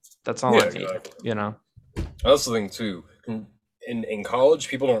crowd. That's all I Yeah, need, exactly. you know? That's the thing too. In college,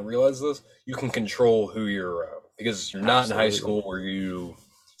 people don't realize this. You can control who you're around because you're not in high Absolutely. school where you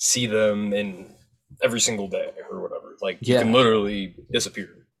see them in every single day or whatever. Like you can Yeah. literally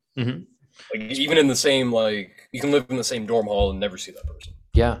disappear. Hmm. Like even in the same like you can live in the same dorm hall and never see that person.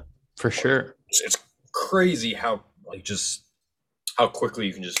 Yeah, for Like sure. it's crazy how like just how quickly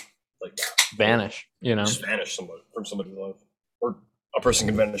you can just like Vanish, you know? just vanish somebody from somebody's life, or a person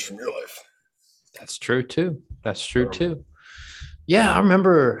can vanish from your life. That's true too. That's true Um, too. Yeah, I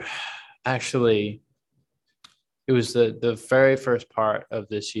remember actually it was the very first part of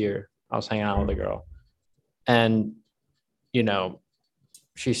this year. I was hanging out with a girl and you know,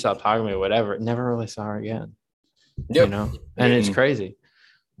 she stopped talking to me or whatever. Never really saw her again, you yep. know? I And it's mean, crazy. and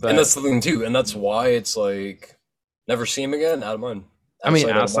But that's the thing too, and that's why it's like never see him again, out of mind, I out of mean,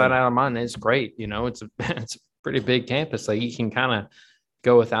 sight, out of outside mind. out of mind, it's great. You know, it's a it's a pretty big campus. Like you can kind of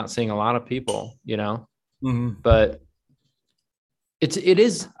go without seeing a lot of people, you know. Hmm. But it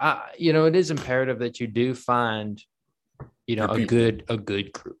is you know, it is imperative that you do find, you know, Your people. a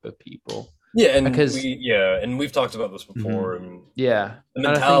good group of people Yeah, and because we've talked about this mhm, before, and yeah, the and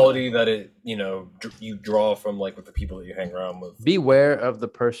I think mentality that you draw from like with the people that you hang around with. beware of the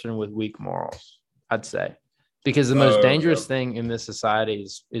person with weak morals. I'd say because the most Oh, dangerous okay. thing in this society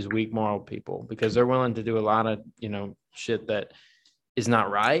is weak moral people because they're willing to do a lot of you know shit that is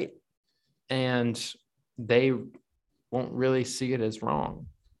not right and they won't really see it as wrong,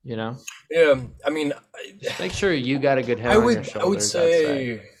 you know? Yeah, I mean, Just make sure you got a good head I on your would shoulders, I'd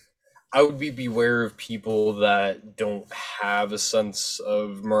say. say I would be beware of people that don't have a sense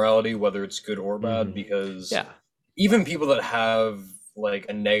of morality, whether it's good or bad, Hmm. because Yeah, even people that have like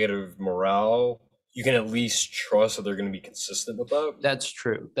a negative morale, you can at least trust that they're going to be consistent with that. that's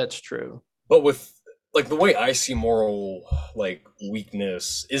true. That's true. But with like the way I see moral like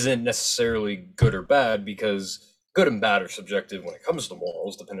weakness isn't necessarily good or bad because good and bad are subjective when it comes to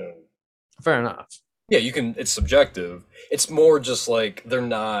morals, depending on Fair enough. yeah, you can. It's subjective. It's more just like they're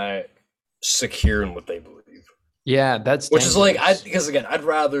not secure in what they believe, Yeah, that's which is like I dangerous. because again, I'd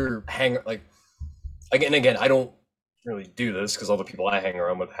rather hang like again. I don't really do this because all the people I hang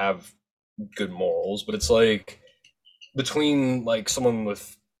around with have good morals, but it's like between like someone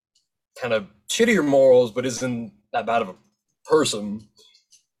with kind of shittier morals but isn't that bad of a person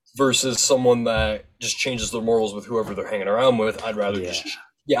versus someone that just changes their morals with whoever they're hanging around with.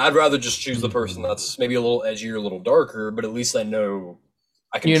 Yeah. I'd rather just choose the person Mhm. that's maybe a little edgier, a little darker, but at least I know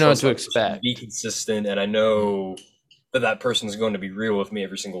I can You know what trust to that person to be expect. consistent, and I know that that person is going to be real with me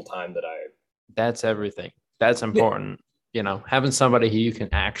every single time that I. That's everything. That's Yeah. important. You know, having somebody who you can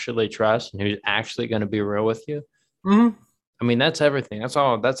actually trust and who's actually going to be real with you. Hmm. I mean, that's everything. That's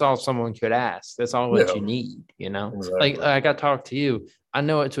all someone could ask. That's all that Yeah. you need, you know? Like Exactly. I got to talk to you. I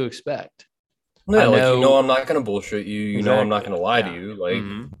know what to expect. I Yeah, like you know, know I'm not gonna bullshit you. You know, I'm not exactly. gonna lie to Yeah. you.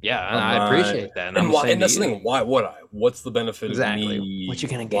 Like Yeah, and I'm I not. appreciate that, and I'm And the why? same And to that's the you. thing. Why would I? What's the benefit of Exactly. What you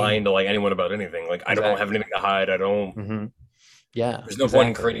me gonna lying gain? to like anyone about anything? Like I don't have Exactly. anything to hide. I don't. hmm Yeah, There's no point in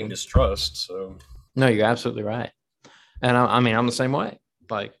exactly, creating dude. distrust. So No, you're absolutely right. And I mean, I'm the same way.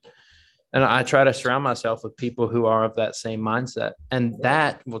 Like, and I try to surround myself with people who are of that same mindset, and yeah,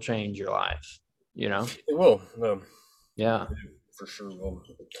 that will change your life. You know? it will. No, Yeah. for sure will.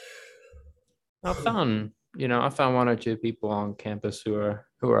 I found one or two people on campus who are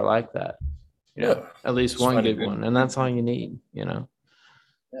like that. Yeah, At least just one find a good good, one, and good, that's all you need. yeah,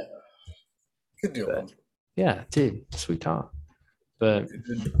 good deal, But man. yeah, dude, sweet talk. But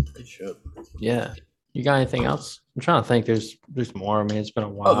Good shit. yeah, you got anything else? I'm trying to think. There's more. I mean, it's been a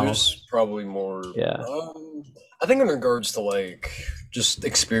Oh, while. there's probably more. Yeah. I think in regards to like just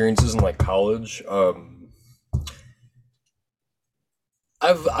experiences in like college,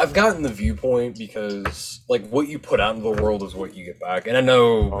 I've gotten the viewpoint because like what you put out into the world is what you get back. And I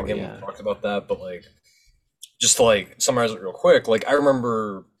know Oh again we yeah. talked about that, but like just to like summarize it real quick, like I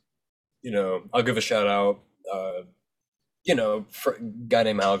remember, I'll give a shout out, uh, guy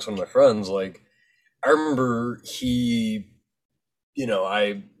named Alex, one of my friends, like I remember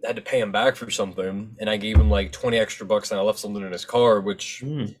I had to pay him back for something, and I gave him like 20 extra bucks, and I left something in his car, which,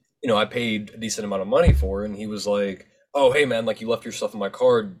 Mm. I paid a decent amount of money for, and he was like, "Oh, hey man, like you left your stuff in my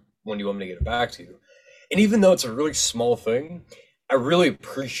car. When do you want me to get it back to you?" And even though it's a really small thing, I really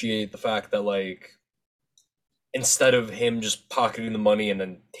appreciate the fact that like instead of him just pocketing the money and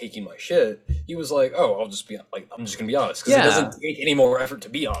then taking my shit, he was like, "Oh, I'm just gonna be honest," because it doesn't Yeah. take any more effort to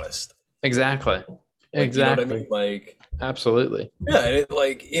be honest. Exactly. Like, you know what I mean? Exactly. Like, Absolutely. yeah, and it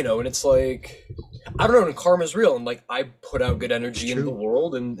like, and it's like I don't know, and karma's real, and like I put out good It's energy into the true.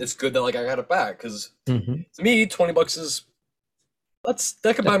 world, and it's good that like I got it back because hmm to me, $20 is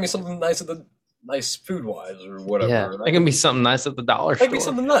that could buy me something nice at the nice food wise or Yeah, whatever, and it can be something nice at the dollar that could be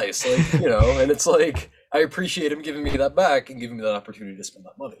store. something nice, like and it's like I appreciate him giving me that back and giving me that opportunity to spend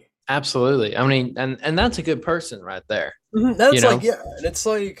that money. Absolutely. I mean, and that's a good person right there. You That's like know. yeah, and it's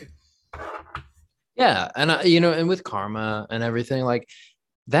like Yeah, and and with karma and everything, like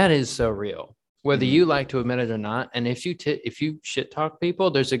that is so real. Whether mhm. you like to admit it or not, and if you shit talk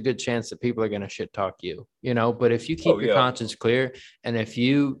people, there's a good chance that people are going to shit talk you. But if you Oh keep your yeah, conscience clear, and if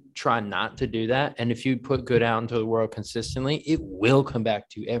you try not to do that, and if you put good out into the world consistently, it will come back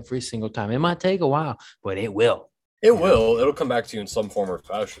to you every single time. It might take a while, but it will. it You know, will. It'll come back to you in some form or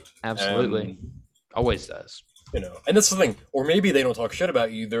fashion, absolutely, and always does. and that's the thing. Or maybe they don't talk shit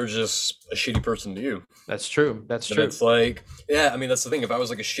about you. They're just a shitty person to you. That's true. That's And true. it's like, yeah, I mean, that's the thing. If I was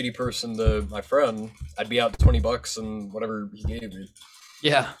like a shitty person to my friend, I'd be out $20 and whatever he gave me.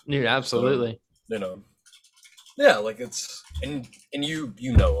 Yeah, dude, So, absolutely. you know, yeah, like it's and you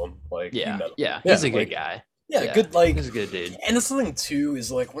know him, like you Yeah, met him, yeah, he's yeah, a good like guy. yeah, Yeah, good, like, he's a good dude. and that's the thing too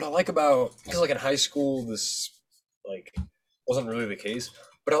is like what I like about because like in high school this like wasn't really the case,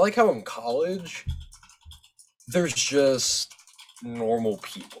 but I like how in college there's just normal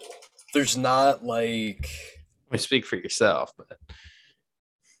people. There's not We speak for yourself, but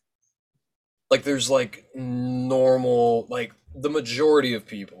there's like normal like the majority of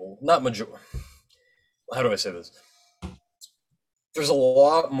people not major how do I say this, there's a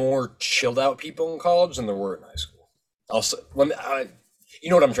lot more chilled out people in college than there were in high school. I'll say you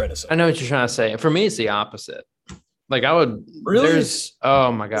know what I'm trying to say. I know what you're trying to say. For me, it's the opposite. Like I would, Really,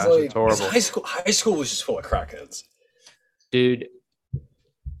 oh my it's gosh, it's like because horrible, high school was just full of crackheads. dude.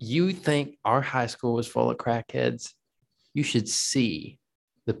 You think our high school was full of crackheads? You should see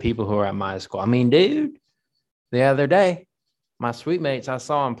the people who are at my school. I mean, dude, the other day, my sweet mates, I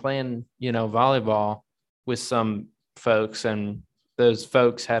saw them playing, volleyball with some folks, and those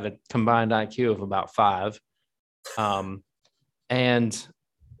folks had a combined IQ of about five. Um, and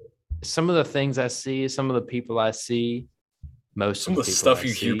some of the things I see, some of the people I see, most Some of of the the people I stuff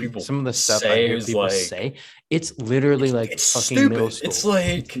you hear see, people some of the stuff I say hear is people like say, it's literally like it's fucking middle stupid. It's school.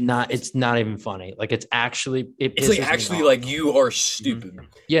 It's like not, it's not even funny. Like it it's like pisses me actually off. like you are Mhm. stupid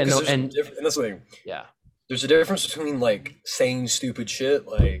Yeah, because no, there's a and difference. And that's the thing. yeah, There's a difference between like saying stupid shit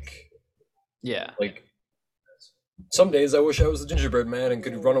yeah. like some days I wish I was the gingerbread man and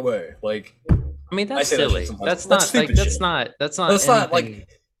could run away. Like I mean, I that's say that shit silly. sometimes. That's That's not like stupid shit. that's not That's not like anything.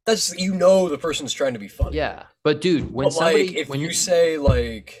 that's the person's trying to be funny. Yeah. But dude, when But like somebody if when you you're say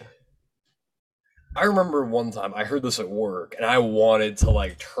like I remember one time I heard this at work and I wanted to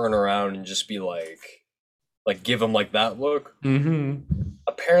like turn around and just be like give him like that look. Mhm.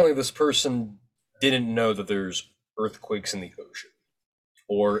 Apparently this person didn't know that there's earthquakes in the ocean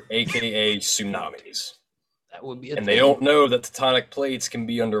or aka Dude, tsunamis. that would be a And they thing. don't know that tectonic plates can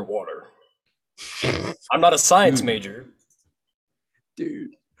be underwater. I'm not a science Dude, major.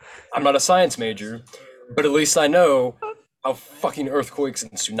 dude, I'm not a science major, but at least I know how fucking earthquakes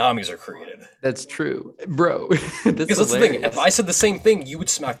and tsunamis are created. that's true, bro. That's Because that's the thing. If I hilarious. said the same thing, you would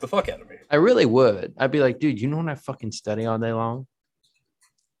smack the fuck out of me. I really would. I'd be like, dude, you know what I fucking study all day long?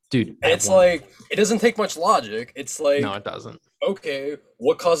 Dude, And I it's won't. like, it doesn't take much logic. It's No, like, it doesn't. okay,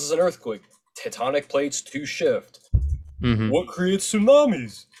 what causes an earthquake? Tectonic plates to shift. Hmm. What creates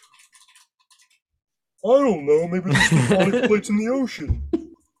tsunamis? I don't know. Maybe there's tectonic plates in the ocean.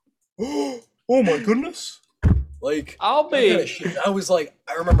 Oh my goodness. Like, I'll that kind of be. shit. I was like,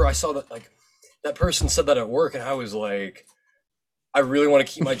 I remember I saw that, like, that person said that at work, and I was like, I really want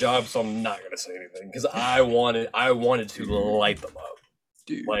to keep my job, so I'm not gonna say anything because I wanted to Dude, light them up.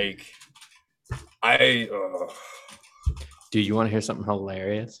 dude. Like, I, Dude, you want to hear something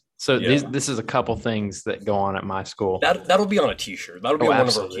hilarious? So yeah, this is a couple things that go on at my school. that'll be on a T-shirt. That'll be Oh, on one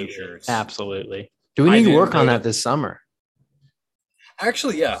of our absolutely. T-shirts. Absolutely. Do we I need to didn't work on know that that. this summer?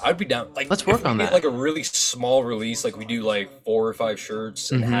 Actually, yeah, I'd be down. Like, Let's if work we on get that. like a really small release, like we do like 4 or 5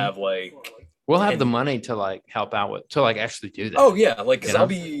 shirts and Hmm. have like, We'll have the and money to like help out with to like actually do that. oh yeah, like You because I'll know?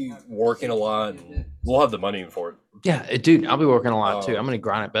 be working a lot, and we'll have the money for it. Yeah, dude. I'll be working a lot too. I'm Um, gonna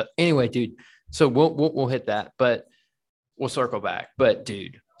grind it. But anyway, dude. So we'll hit that, but we'll circle back. But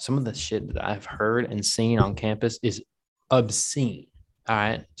dude, some of the shit that I've heard and seen on campus is obscene. All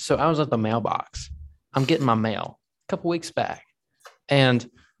right. So I was at the mailbox. I'm getting my mail a couple weeks back, and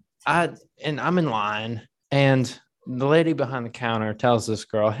I I'm in line, and the lady behind the counter tells this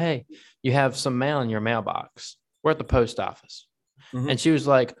girl, "Hey, you have some mail in your mailbox. We're at the post office." mhm. And she was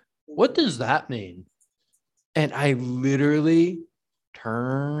like, "What does that mean?" And I literally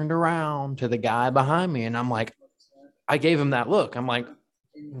turned around to the guy behind me, and I'm like, I gave him that look. I'm like,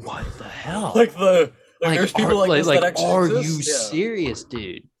 what the hell? Like the like, Like, there's people like this that actually are you exist. Yeah, serious,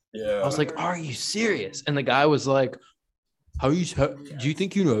 dude? I was yeah. like, are you serious? And the guy was like, do you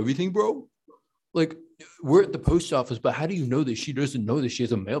think you know everything, bro? Like, we're at the post office, but how do you know that she doesn't know that she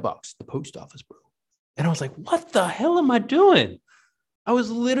has a mailbox at the post office, bro? And I was like, what the hell am I doing? I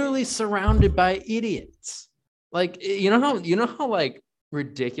was literally surrounded by idiots. Like, you know how like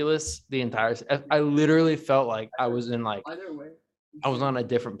ridiculous the entire I literally felt like I was in like I was on a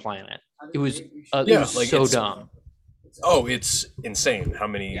different planet. It Yeah, was like so it's dumb. it's insane how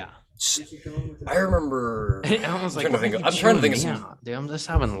many. Yeah. I remember. And I was I'm like, trying to why are think. you I'm trying to chewing think of me some. out, dude? I'm just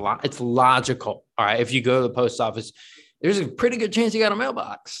having it's logical. All right. If you go to the post office, there's a pretty good chance you got a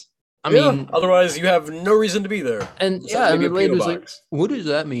mailbox. I Yeah. mean, Otherwise, you have no reason to be there. and Just yeah, and maybe the a lady PO was like, box. what does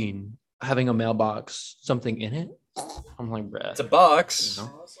that mean? Having a mailbox, something in it? I'm like, bruh, It's a you box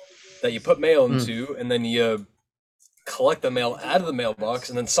know? that you put mail Mm. into, and then you collect the mail out of the mailbox,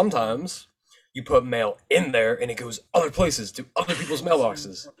 and then sometimes you put mail in there, and it goes other places to other people's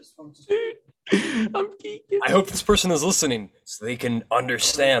mailboxes. I'm geeking. I hope this person is listening so they can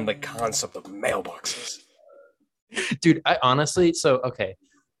understand the concept of mailboxes. Dude, I honestly, so okay,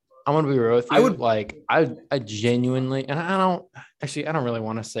 I'm gonna be real with I you. would. Like, I genuinely, and I don't really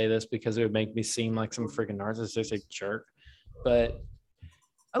want to say this because it would make me seem like some freaking narcissistic jerk. But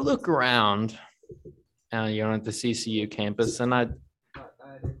I look around, at the CCU campus, and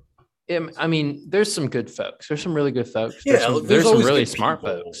I mean, there's some good folks. There's some really good folks. Yeah, there's There's some always really good smart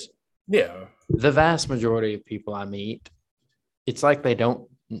people. folks. Yeah. The vast majority of people I meet, it's like they don't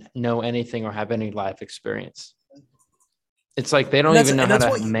know anything or have any life experience. It's like they And don't that's even know and how that's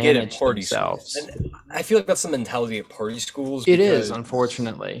to what you get at manage party schools. themselves. And I feel like that's the mentality at party schools It is, because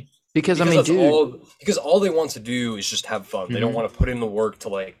unfortunately, because I because mean, that's dude, all they want to do is just have fun. They don't mhm, want to put in the work to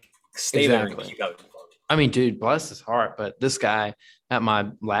like stay there and exactly. keep having fun. I mean, dude, bless his heart, but this guy at my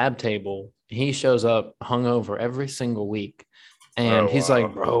lab table, he shows up hungover every single week. And Oh he's like,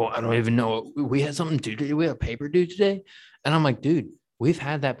 wow. bro, I don't even know. We had something due today. We had a paper due today. And I'm like, dude, we've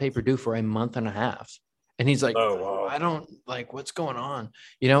had that paper due for a month and a half. And he's like, Oh bro, wow. I don't like what's going on,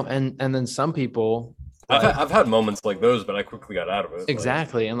 and then some people I've like had moments like those, but I quickly got out of it. Like,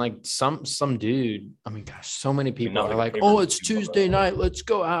 exactly. And like some dude, I mean, gosh, so many I mean, people not are like a like, paper oh, due it's but Tuesday night. Let's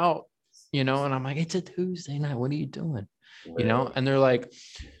go out, and I'm like, it's a Tuesday night. What are you doing? yeah. And they're like,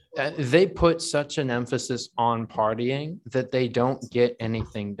 they put such an emphasis on partying that they don't get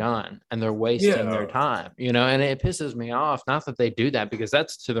anything done and they're wasting their Yeah. time, and it pisses me off. Not that they do that because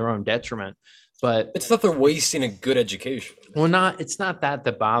that's to their own detriment, but It's not they're wasting a good education. it's not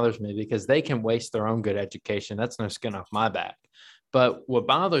that bothers me because they can waste their own good education. That's no skin off my back. But what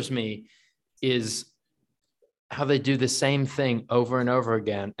bothers me is how they do the same thing over and over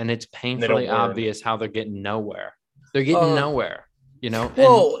again. And it's And they painfully don't learn. obvious how they're getting nowhere. They're getting Uh nowhere, and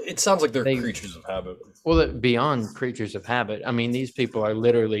well, it sounds like they're they, creatures of habit. well, beyond creatures of habit. I mean, these people are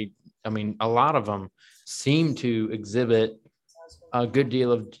literally I mean, a lot of them seem to exhibit a good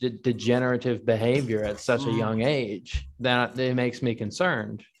deal of degenerative behavior at such a young age that it makes me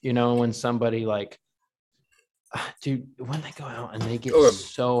concerned. When somebody like, dude, when they go out and they get Okay.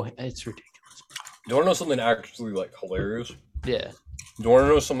 so, it's ridiculous. Do you want to know something actually like hilarious? Yeah. Do you want to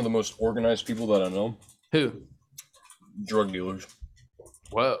know some of the most organized people that I know? Who? Drug dealers.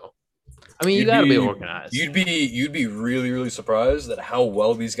 Whoa. I mean, you You'd got to be be organized. you'd be really really surprised at how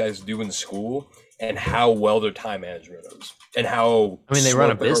well these guys do in school and how well their time management is and how I mean, they run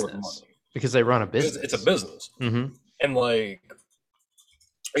a smart they are with business money. because they run a Because it's a business. business. Mm-hmm. And like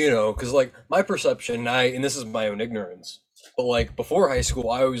because like my perception, and this is my own ignorance, but like before high school,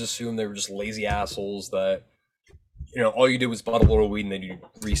 I always assumed they were just lazy assholes that all you did was bought a little weed and then you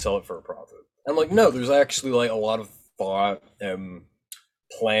resell it for a profit. I'm like, no, there's actually like a lot of thought and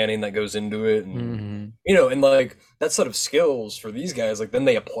planning that goes into it, and Mm-hmm. and like that set of skills for these guys, like then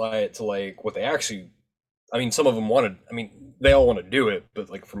they apply it to like what they actually. I mean, some of them wanted. I mean, they all want to do it, but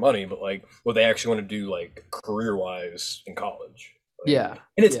like for money. But like what they actually want to do, like career wise in college. Like, Yeah.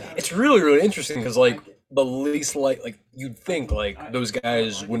 and it's Yeah. it's really really interesting because like the least like you'd think like those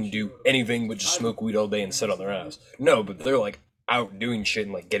guys wouldn't do anything but just smoke weed all day and sit on their ass. No, but they're like out doing shit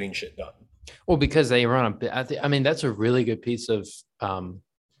and like getting shit done. Well, because they run a bit. I mean, that's a really good piece of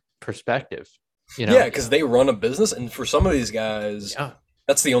perspective. You Yeah, know. because they run a business, and for some of these guys, Yeah.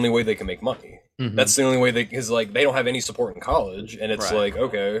 that's the only way they can make money. Mm-hmm. That's the only way because like they don't have any support in college, and it's Right. like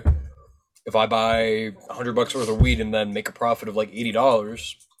okay, if I buy $100 worth of weed and then make a profit of like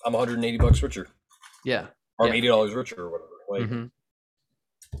 $80, I'm $180 richer, Yeah. or I'm Yeah. $80 richer or whatever. Like, Mm-hmm.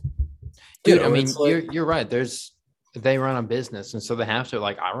 Dude, I mean, it's like you're right. They run a business, and so they have to,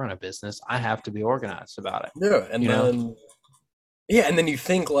 like, I run a business. I have to be organized about it. yeah, and You know. then yeah, and then you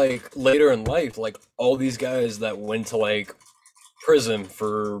think like later in life, like all these guys that went to like prison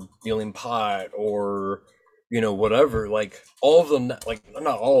for dealing pot or whatever, like all of them, like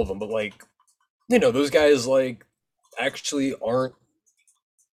not all of them, but like those guys like actually aren't.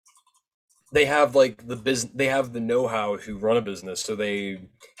 They have like the business, they have the know-how to run a business, so they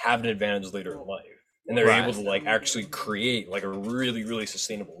have an advantage later in life, and they're able Right. to like actually create like a really really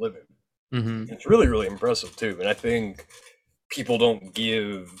sustainable living. Mm-hmm. It's really really impressive too, and I think people don't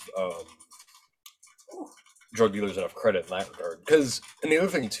give drug dealers enough credit in that regard. Because, and the other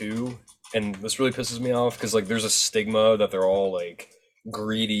thing too, and this really pisses me off, because like there's a stigma that they're all like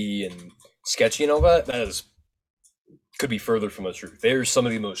greedy and sketchy and all that. That is could be further from the truth. They're some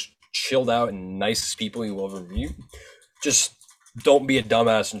of the most chilled out and nicest people you will ever meet. Just don't be a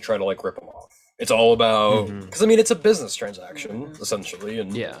dumbass and try to like rip them off. It's all about Mm-hmm. because I mean it's a business transaction essentially,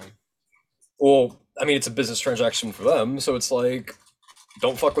 and Yeah. well, I mean it's a business transaction for them, so it's like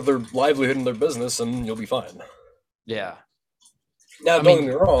don't fuck with their livelihood and their business, and you'll be fine. Yeah. Now, I don't get me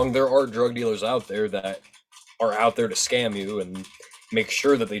mean, wrong, there are drug dealers out there that are out there to scam you and make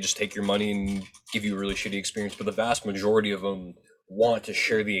sure that they just take your money and give you a really shitty experience, but the vast majority of them want to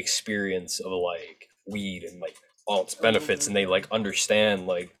share the experience of like weed and like all its benefits, and they like understand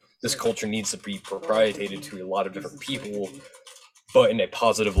like this culture needs to be proprietated to a lot of different people, but in a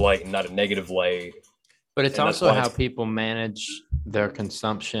positive light and not a negative light. but it's And that's also why how it's people manage their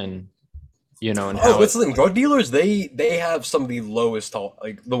consumption, and oh, how that's it. the thing. Drug dealers, they have some of the lowest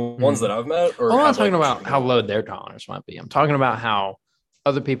like the ones Mhm. that I've met, or I'm not have talking like about how low their tolerance might be. I'm talking about how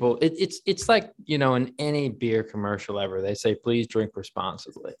other people. It's like in any beer commercial ever, they say please drink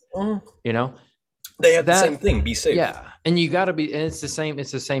responsibly. Mhm. You know They have the same that. thing. Be safe. Yeah, and you got to be, and it's the same.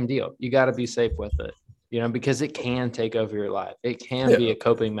 It's the same deal. You got to be safe with it. Because it can take over your life. It can be Yeah. a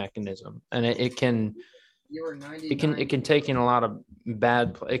coping mechanism, and it can take you in a lot of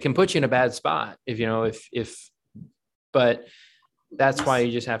bad. It can put you in a bad spot if but that's why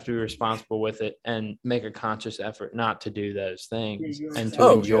you just have to be responsible with it and make a conscious effort not to do those things and to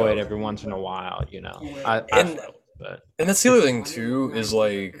Oh enjoy yeah. it every once in a while. I And felt, but and that's the other thing too is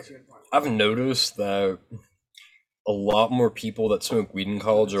like I've noticed that a lot more people that smoke weed in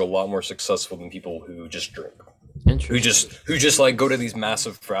college are a lot more successful than people who just drink. Who interesting. just like go to these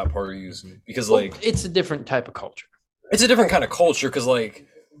massive frat parties because Well, like it's a different type of culture. it's a different kind of culture because like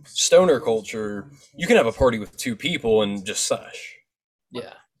stoner culture, you can have a party with two people and just sesh.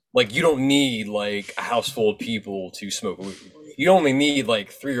 Yeah. Like you don't need like a house full of people to smoke weed. You only need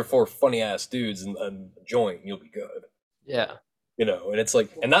like three or four funny ass dudes and a joint, and you'll be good. Yeah. And it's like,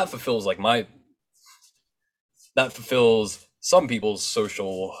 and that fulfills some people's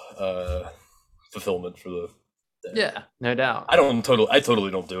social fulfillment for the day. Yeah. No doubt. I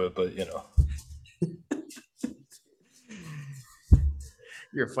totally don't do it, but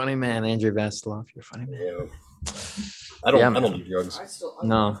You're a funny man, Andrew Vestloff. You're a funny man. you know. Yeah, I don't man. do drugs.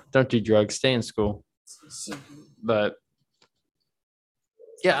 No, don't do drugs. Stay in school. But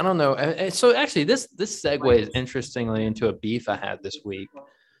yeah, I don't know. So actually, this segues interestingly into a beef I had this week,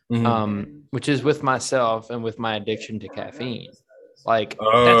 Hmm. which is with myself and with my addiction to caffeine. Like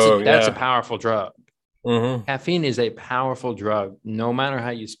Oh that's a yeah. powerful drug. Hmm. Caffeine is a powerful drug, no matter how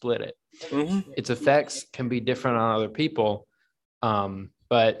you split it. Hmm. Its effects can be different on other people.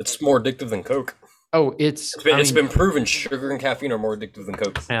 But It's more addictive than Coke. oh, I It's mean, been proven sugar and caffeine are more addictive than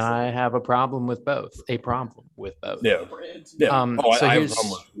Coke. and I have a problem with both. A problem with both. Yeah. Yeah. Oh, So I have a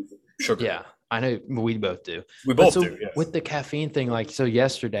problem here's with sugar. yeah, I know we both do. We But both so do. Yes. with the caffeine thing, like so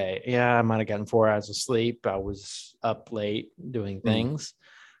yesterday, yeah, I might have gotten 4 hours of sleep. I was up late doing Mm. things.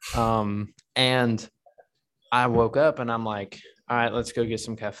 And I woke up and I'm like, all right, let's go get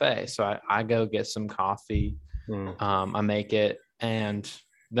some cafe. So I go get some coffee. Mm. I make it. And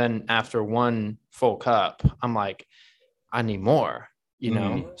then after one full cup, I'm like, I need more,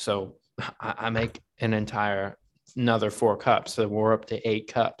 Mm. So I make another 4 cups. So we're up to 8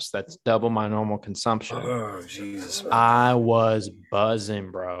 cups. That's double my normal consumption. Oh Jesus, man. I was buzzing,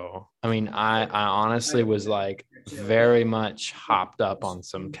 bro. I mean, I honestly was like very much hopped up on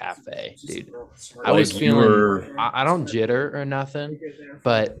some cafe, dude. I was Like you feeling were. I don't jitter or nothing,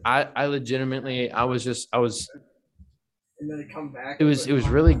 but I legitimately I was it was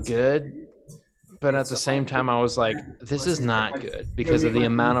really good, but at the same time I was like, this is not good because of the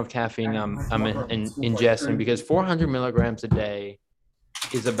amount of caffeine I'm ingesting, because 400 milligrams a day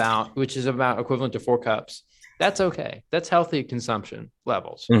which is about equivalent to 4 cups. That's okay. That's healthy consumption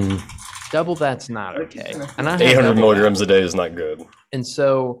levels. Mhm. Double that's not okay. And I had 800 double that. milligrams a day is not good. And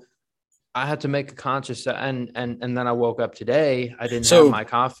so I had to make a conscious and then I woke up today. I didn't have So, my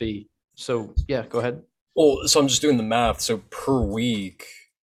coffee. So yeah, go ahead. well, so I'm just doing the math. So per week,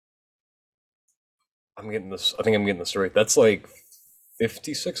 I'm getting this. I think I'm getting this right. That's like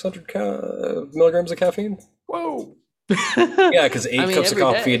 5,600 milligrams of caffeine. Whoa. Yeah, because I eight mean, cups of every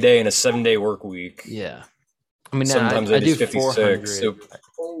coffee a day. day in a 7 day work week. Yeah. I mean, Sometimes I it is do 56. 400. So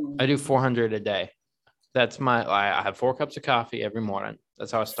I do 400 a day. That's I have 4 cups of coffee every morning.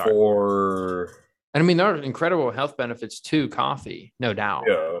 That's how I start. for And I mean, there are incredible health benefits to coffee, no doubt.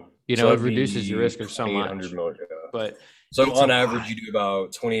 yeah, You so know, it that'd reduces your be risk of so 2,800 much, milligrams. Yeah. but So it's a on average, lot. you do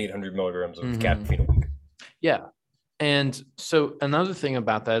about 2,800 milligrams of Hmm. caffeine a week. Yeah. And so another thing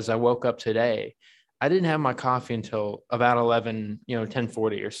about that is I woke up today. I didn't have my coffee until about 11,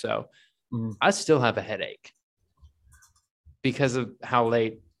 10:40 or so. Mhm. I still have a headache because of how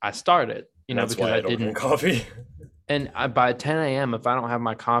late I started, And that's because why I I don't drink didn't. coffee. And by 10 a.m., if I don't have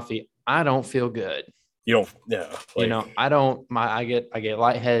my coffee, I don't feel good. You don't, yeah, like I don't I get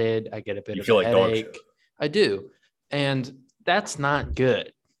lightheaded, I get a bit you of a feel like dog shit. headache. I do. And that's not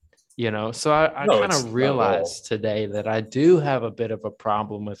good. So I No, kind it's of not at all. realized today that I do have a bit of a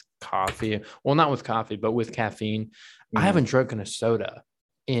problem with coffee. Well, not with coffee, but with caffeine. I Mhm. haven't drunken a soda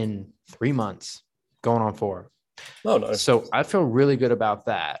in 3 months, going on 4. Oh, nice. So I feel really good about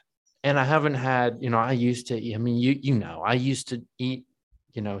that. And I haven't had, I used to, I mean, I used to eat,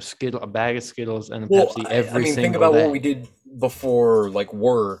 a bag of Skittles and a Well, Pepsi I every mean, think single about what we day. did before, like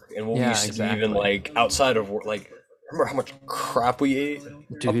work, and what we Yeah, used to do, even exactly. like outside of work. Like, remember how much crap we ate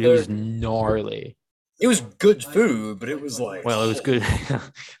up Dude, it there? was gnarly. It was good food, but it was like Well, it was good.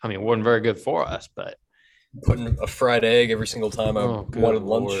 I mean, it wasn't very good for us, but putting a fried egg every single time I oh, good wanted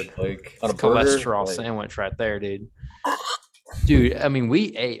lunch, Lord. like on It's a burger. cholesterol Like, sandwich right there, dude. Dude, I mean,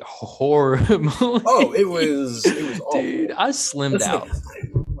 we ate oh, horribly. it was Dude, awful. I slimmed That's the out.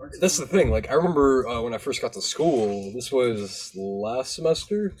 thing. That's the thing. Like, I remember when I first got to school. This was last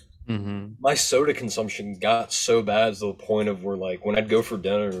semester. Hmm. My soda consumption got so bad to the point of where, like, when I'd go for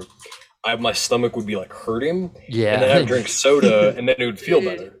dinner, my stomach would be like hurting, and then I Yeah. would drink soda, and then it would feel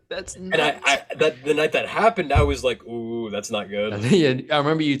Dude, better. that's And nuts. that the night that happened, I was like, "Ooh, that's not good." Yeah, I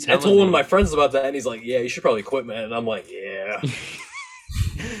remember you I telling told one of my me. friends about that, and he's like, "Yeah, you should probably quit, man." And I'm like, "Yeah."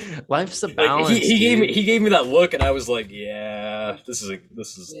 Life's a Like balance, he dude. gave me that look, and I was like, "Yeah, this is like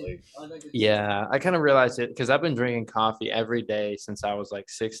Yeah, I kind of realized it because I've been drinking coffee every day since I was like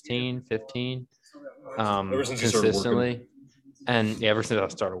 16, 15, ever since you started working." consistently. And yeah, ever since I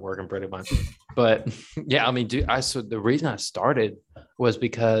started working pretty much. But yeah, I mean, dude, so the reason I started was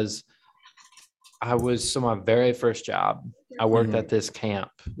because my very first job, I worked Hmm. at this camp,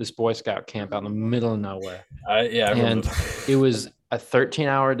 this Boy Scout camp out in the middle of nowhere. I remember And it that. was a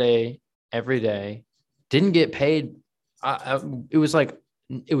 13-hour day every day, didn't get paid. It was like,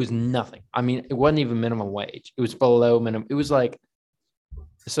 it was nothing. I mean, it wasn't even minimum wage. It was below minimum. It was like,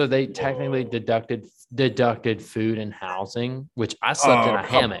 so they technically Whoa. deducted food and housing, which I slept in Oh, a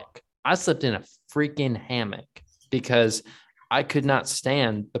come on. hammock. I slept in a freaking hammock. because I could not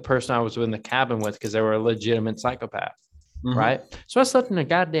stand the person I was in the cabin with because they were a legitimate psychopath. Mm-hmm. Right. So I slept in a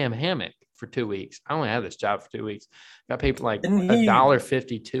goddamn hammock for 2 weeks. I only had this job for 2 weeks. Got paid like Didn't a he? dollar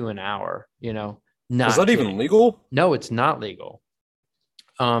 52 an hour, Was not that even kidding. legal? No, it's not legal.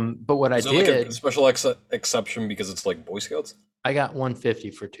 But what I Is there like a did, special exception because it's like Boy Scouts? I got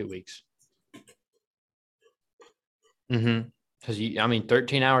 150 for 2 weeks. Because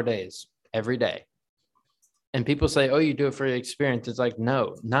 13-hour days every day. And people say, "Oh, you do it for the experience." It's like,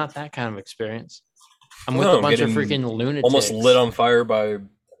 no, not that kind of experience. I'm with No, a I'm bunch of getting freaking almost lit lunatics. on fire by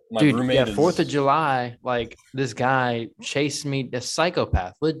my Dude, yeah, roommate. 4th of Is July, like this guy chased me, a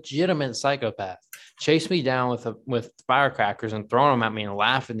psychopath, legitimate psychopath, chased me down with firecrackers and throwing them at me and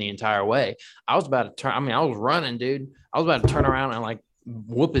laughing the entire way. I was about to turn, I was running, dude. I was about to turn around and like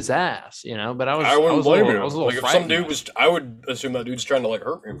whoop his ass, but I I was I wouldn't was a blame little I you. was a little Like if some frightened. dude was, I would assume that dude's trying to like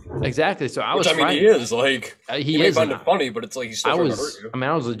hurt me. Exactly. So I Which was I mean, he frightened. is. Like you He may is, find and it funny, but it's like he's still trying to hurt you.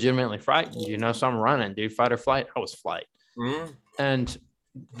 I was legitimately frightened, so I'm running, dude. Fight or flight. I was flight. Mm-hmm. And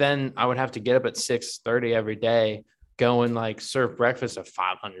then I would have to get up at 6:30 every day, go and like serve breakfast to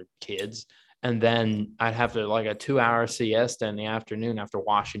 500 kids. And then I'd have to like a 2-hour siesta in the afternoon after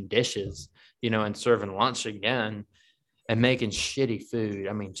washing dishes, and serving lunch again and making shitty food.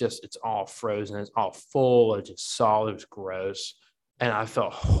 I mean, just it's all frozen. It's all full of just salt. It was gross. And I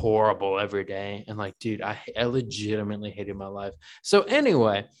felt horrible every day. And like, dude, I legitimately hated my life. So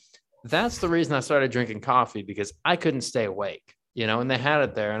anyway, that's the reason I started drinking coffee, because I couldn't stay awake, and they had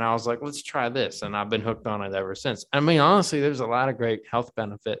it there. And I was like, let's try this. And I've been hooked on it ever since. I mean, honestly, there's a lot of great health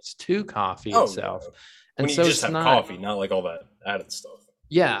benefits to coffee Oh yeah. itself. And When you so just it's have not, coffee, not like all that added stuff.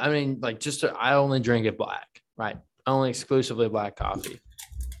 yeah, I mean, like I only drink it black, right? Only exclusively black coffee.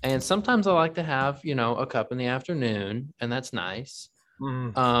 And sometimes I like to have, a cup in the afternoon, and that's nice.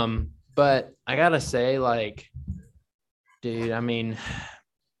 Mm. But I gotta say, like, dude, I mean,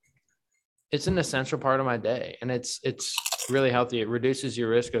 it's an essential part of my day, and it's really healthy. It reduces your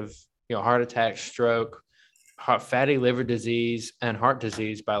risk of heart attack, stroke, fatty liver disease, and heart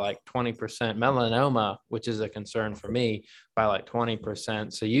disease by like 20%. Melanoma, which is a concern for me, by like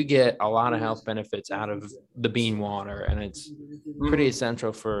 20%. So you get a lot of health benefits out of the bean water, and it's pretty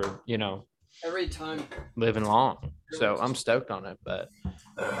essential for every time living long. So I'm stoked on it, but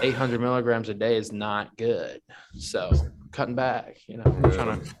 800 milligrams a day is not good. So cutting back, I'm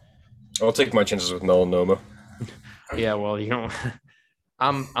trying to. I'll take my chances with melanoma. Yeah, well,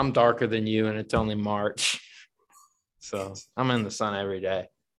 I'm darker than you, and it's only March, so I'm in the sun every day.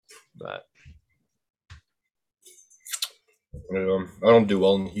 But I don't do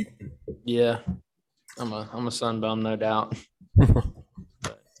well in the heat. yeah, I'm a sunbum, no doubt.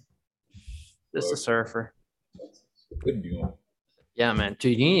 But just a surfer. Good deal. Yeah, man,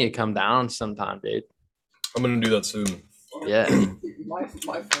 dude, you need to come down sometime, dude. I'm gonna do that soon. Yeah, my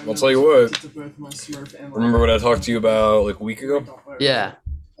I'll tell you what. to both my Smurf and Remember what I talked to you about like a week ago? yeah.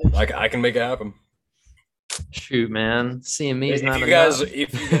 I can make it happen. Shoot, man, seeing me is If not you enough. guys,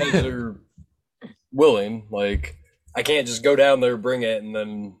 if you guys are willing, like I can't just go down there, bring it, and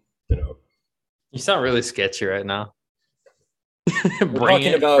then You sound really sketchy right now. we're Bring talking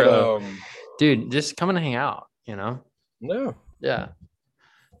it, about bro. Dude, just come and hang out, no. Yeah.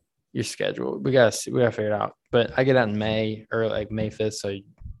 Your schedule. We gotta figure it out. But I get out in May, or like May 5th. So,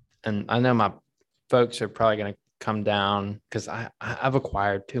 and I know my folks are probably gonna come down because I've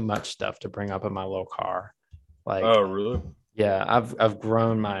acquired too much stuff to bring up in my little car. Like, Oh really? yeah, I've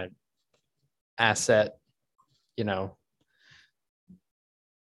grown my asset,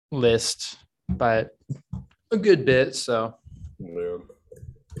 list by a good bit. So, Yeah.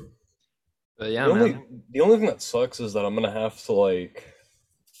 but yeah, The only man. the only thing that sucks is that I'm gonna have to like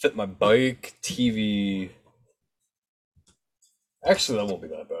fit my bike, TV. Actually, that won't be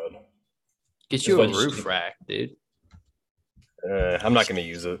that bad. Get you If a I just- roof rack, dude. I'm not gonna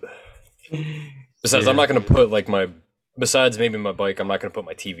use it. Besides, Yeah. I'm not gonna put like my. Besides maybe my bike, I'm not gonna put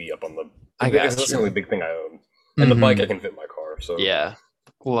my TV up on the. I Because got that's you. the only big thing I own. And the bike Mhm. I can fit in my car. So Yeah.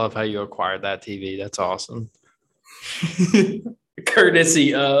 Love how you acquired that TV. That's awesome.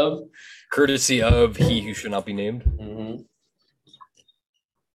 Courtesy of. courtesy of he who should not be named.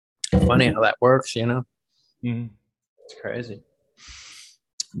 Funny how that works, Mm-hmm. It's crazy.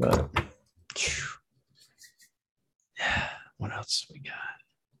 But what else we got?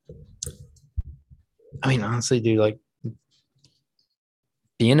 I mean, honestly, dude, like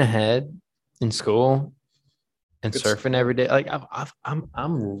being ahead in school and Good surfing every day. Like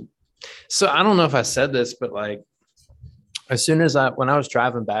I'm. So I don't know if I said this, but like as soon as when I was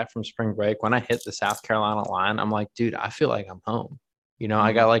driving back from spring break, when I hit the South Carolina line, I'm like, dude, I feel like I'm home.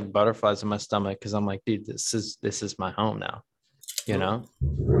 I got like butterflies in my stomach because I'm like, dude, this is my home now. You know,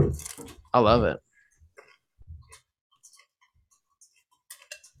 I love it.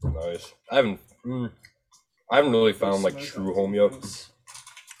 Nice. I haven't really found like true home yet.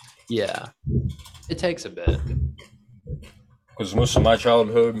 Yeah, it takes a bit. Because most of my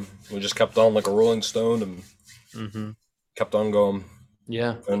childhood, we just kept on like a rolling stone and Hmm. kept on going.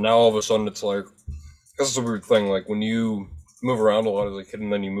 Yeah. And now all of a sudden it's like, this is a weird thing. Like when you move around a lot as a kid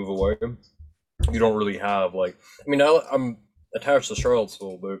and then you move away, you don't really have like, I mean, I'm attached to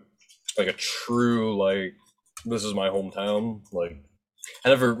Charlottesville, but like a true, like, this is my hometown. Like, I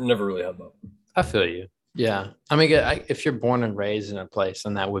never really had that. I feel you. Yeah. I mean, if you're born and raised in a place,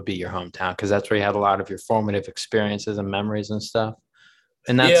 then that would be your hometown because that's where you had a lot of your formative experiences and memories and stuff.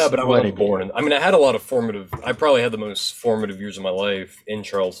 And Yeah, that's but I what wasn't it is. born in. I mean, I had a lot of formative. I probably had the most formative years of my life in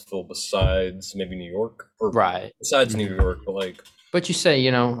Charlottesville, besides maybe New York, or Right. besides New Mhm. York. But like, But you say,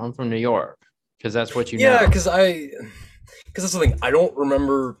 I'm from New York because that's what you yeah, know. because that's the thing. I don't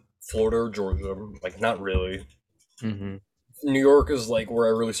remember Florida or Georgia. Like, not really. Hmm. New York is like where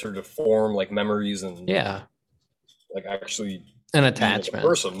I really started to form like memories and Yeah. like actually An being like a attachment.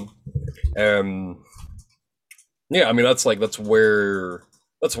 person. Um, yeah, I mean that's where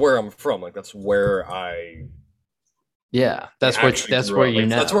I'm from. Like that's where I Yeah. like That's what actually that's grew where up. Like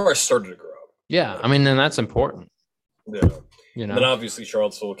that's where I started to grow up. Yeah. I mean, then that's important, Yeah. you And then know? obviously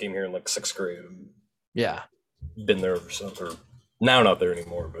Charlottesville came here in like sixth grade. And Yeah. been there ever since. Or now not there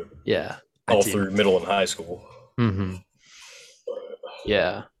anymore, but Yeah. I all do. through middle and high school. Hmm.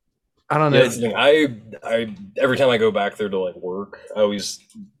 Yeah. I don't Yeah, know. that's the thing. I every time I go back there to like work, I always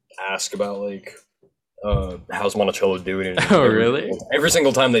ask about like how's Monticello doing, and Oh, every really? every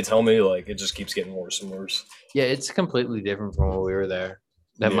single time they tell me, like it just keeps getting worse and worse. Yeah. It's completely different from when we were there.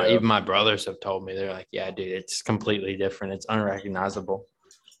 That Yeah, even my brothers have told me. They're like, yeah, dude, it's completely different. It's unrecognizable.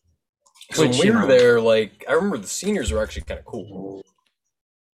 because when Which, we were there, like I remember the seniors were actually kind of cool.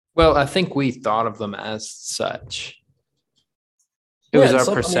 well, I think we thought of them as such. It Yeah, was and our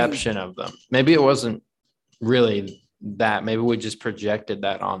some. I mean, perception of them. Maybe it wasn't really that. Maybe we just projected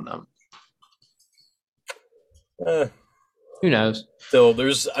that on them. eh, Who knows? still,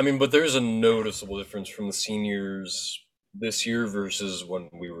 but there's a noticeable difference from the seniors this year versus when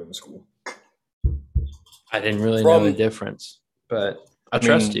we were in school. I didn't really know the From, difference, but I I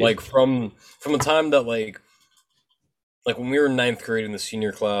trust mean, you. like from the time that like when we were in ninth grade in the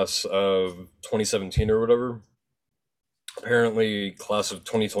senior class of 2017 or whatever, apparently class of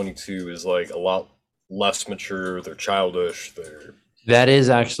 2022 is like a lot less mature. They're childish. They're That is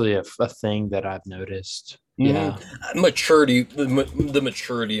actually a thing that I've noticed. Mhm. Yeah. Maturity. The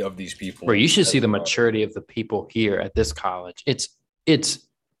maturity of these Where people you should see has the not. maturity of the people here at this college. It's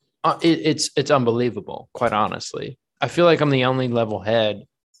unbelievable, quite honestly. I feel like I'm the only level head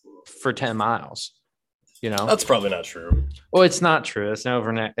for 10 miles, you know? That's probably not true. Well, it's not true. It's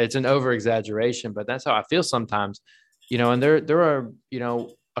an over exaggeration, but that's how I feel sometimes, and there are,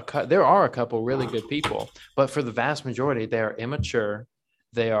 there are a couple really good people, but for the vast majority, they are immature.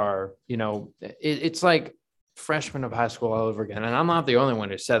 They are, it's like freshmen of high school all over again. And I'm not the only one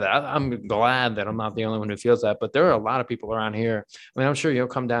who said that. I'm glad that I'm not the only one who feels that, but there are a lot of people around here. I mean, I'm sure you'll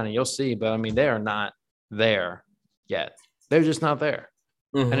come down and you'll see, but I mean, they are not there yet. They're just not there.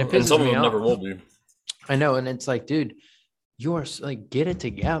 And it And pisses some of me them never off. will be. I know. And it's like, dude, you are like, get it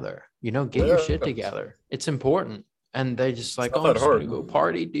together, get your Yeah, shit together. It's important. And they just it's like, not oh, I'm that just going hard. to go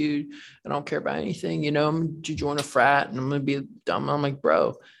party, dude. I don't care about anything. I'm going to join a frat and I'm going to be dumb. I'm like,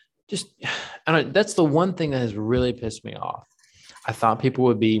 bro, just, that's the one thing that has really pissed me off. I thought people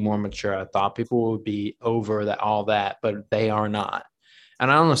would be more mature. I thought people would be over that, all that, but they are not.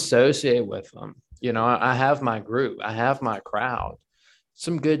 And I don't associate with them. I have my group, I have my crowd,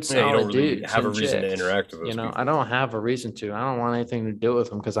 some good Yeah, you don't solid really dudes have a and reason to chicks. interact with those I people. don't have a reason to. I don't want anything to do with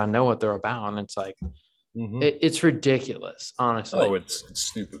them because I know what they're about. And it's like, Hmm. it's ridiculous, honestly. Oh, it's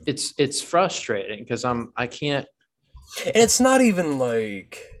stupid. It's frustrating because I can't. And it's not even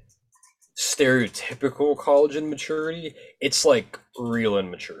like stereotypical college immaturity. It's like real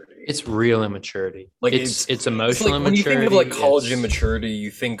immaturity. It's real immaturity. Like It's it's emotional like when you think of immaturity. like college It's immaturity, you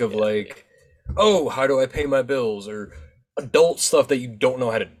think of Yeah. like, oh, how do I pay my bills, or adult stuff that you don't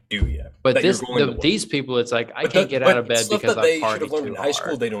know how to do yet, But that you're going to learn. these people, it's like I But can't get out of but bed stuff because that I've they should have partied learned in too high school,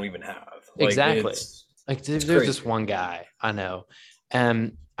 hard. they don't even have. Like Exactly. Like it's there's crazy. this one guy I know,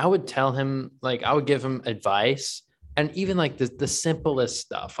 and I would tell him, like, I would give him advice, and even like the simplest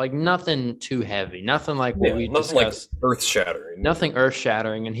stuff, like nothing too heavy, nothing like what Yeah, we nothing like discussed, earth shattering. nothing earth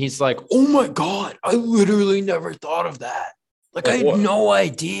shattering. And he's like, oh my God, I literally never thought of that. Like I Like had what? no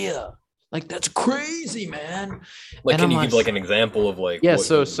idea. Like, that's crazy, man. Like, And can I'm you like, give like an example of like yeah, what he?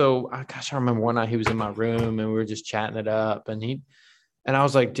 gosh, I remember one night he was in my room and we were just chatting it up, and I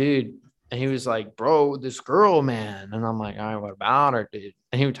was like, dude, and he was like, bro, this girl, man. And I'm like, all right, what about her, dude?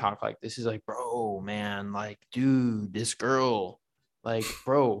 And he would talk like this. He's like, bro, man, like, dude, this girl, like,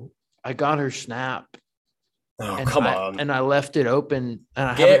 bro, I got her snap Oh, and come I on. and I left it open and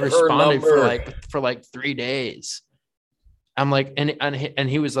I haven't Get her responded number. for like 3 days. I'm like, and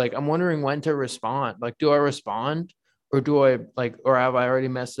he was like, I'm wondering when to respond. Like, do I respond or do I like, or have I already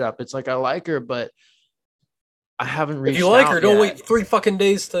messed it up? It's like I like her, but I haven't If you reached like her, out don't yet. wait 3 fucking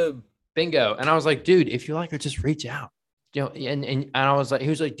days to. Bingo. And I was like, dude, if you like her, just reach out. You know, and I was like, he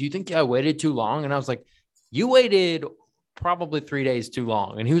was like, do you think I waited too long? And I was like, you waited probably 3 days too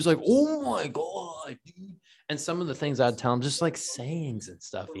long. And he was like, oh my God, dude. And some of the things I'd tell him, just like sayings and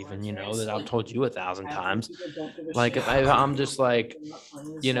stuff, even, that I've told you 1,000 times. Like if I'm just like,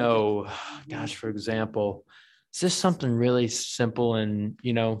 gosh, for example, it's just something really simple and,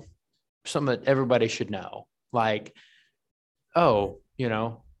 something that everybody should know. Like, oh,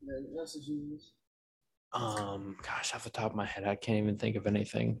 gosh, off the top of my head, I can't even think of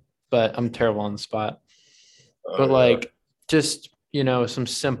anything, but I'm terrible on the spot. Oh But yeah. like, just, some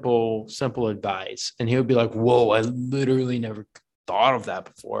simple advice. And he would be like, whoa, I literally never thought of that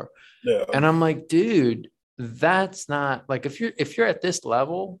before. Yeah. And I'm like, dude, that's not like, if you're at this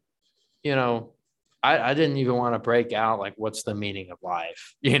level, you know, I didn't even want to break out like what's the meaning of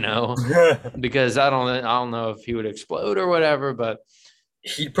life, because I don't know if he would explode or whatever, but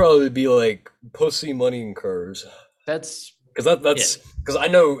He'd probably be like pussy, money, and cars. that's Because that's it. because I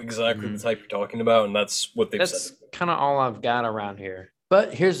know exactly the Mhm. type you're talking about, and that's what they've said. That's kind of all I've got around here.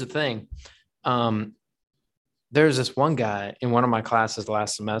 But here's the thing. Um, there's this one guy in one of my classes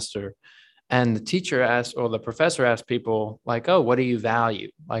last semester, and the professor asked people like, "Oh, what do you value?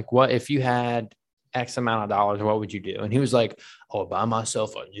 Like, what if you had X amount of dollars, what would you do?" And he was like, "I would buy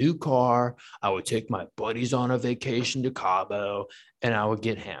myself a new car. I would take my buddies on a vacation to Cabo, and I would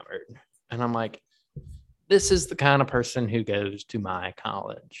get hammered." And I'm like, "This is the kind of person who goes to my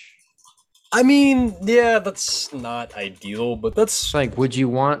college." I mean, yeah, that's not ideal, but It's that's. like, would you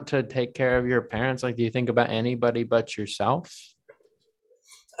want to take care of your parents? Like, do you think about anybody but yourself?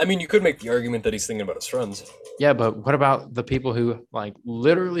 I mean, you could make the argument that he's thinking about his friends. Yeah, but what about the people who like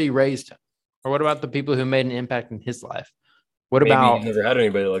literally raised him? Or what about the people who made an impact in his life? What Maybe he about, never had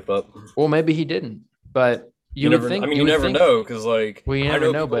anybody like that. well, maybe he didn't, but You never. I mean, you you would never think, know because, like, well, you I never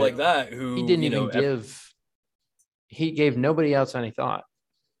know know, people but like that he who didn't even he gave nobody else any thought.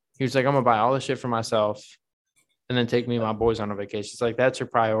 He was like, I'm gonna buy all this shit for myself and then take me and my boys on a vacation. It's like, that's your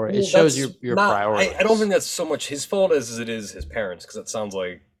priority. It Well, shows that's your not. I don't priorities. think that's so much his fault as it is his parents because that sounds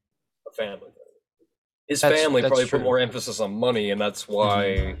like a family. His family That's probably put true. more emphasis on money, and that's Hmm. why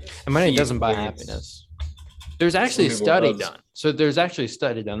And money he doesn't buy equates. happiness. There's actually Some a people it study does. done. So there's actually a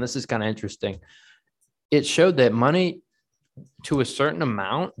study done. This is kind of interesting. It showed that money to a certain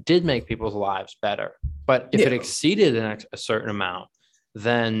amount did make people's lives better. But if it Yeah, exceeded a certain amount,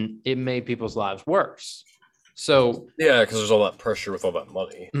 then it made people's lives worse. So, yeah, because there's all that pressure with all that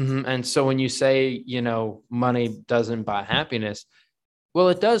money. and so when you say, money doesn't buy happiness, well,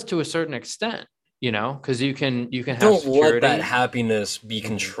 it does to a certain extent, because you can have Don't let that security. happiness be Mhm.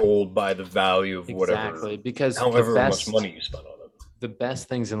 controlled by the value of whatever, Exactly, because the however much best money you spend on it. the best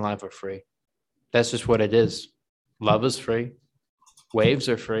things in life are free. That's just what it is. Love is free. Waves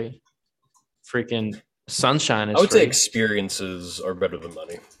are free. Freaking sunshine I is would say free. experiences are better than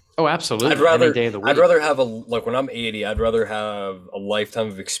money. Oh, I'd absolutely. Any rather day of the I'd week. rather have a like when I'm 80, I'd rather have a lifetime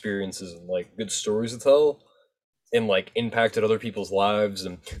of experiences and like good stories to tell and like impacted other people's lives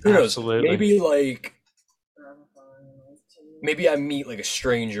and who knows, Absolutely. maybe I meet like a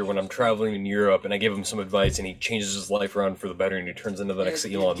stranger when I'm traveling in Europe and I give him some advice and he changes his life around for the better and he turns into the next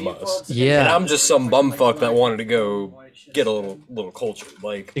Elon Musk. And Yeah, I'm just some bumfuck that wanted to go get a little culture.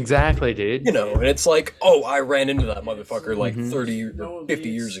 Like, exactly, dude. and it's like, oh, I ran into that motherfucker like Hmm. 30 or 50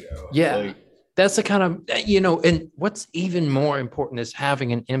 years ago. Yeah. Like, That's the kind of, and what's even more important is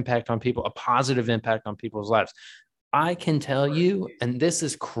having an impact on people, a positive impact on people's lives. I can tell you, and this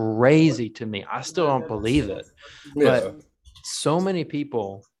is crazy to me. I still don't believe it, yeah. but so many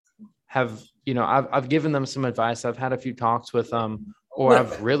people have, I've given them some advice. I've had a few talks with them, or Yeah.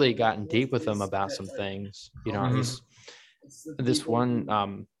 I've really gotten deep with them about some things. Mhm. This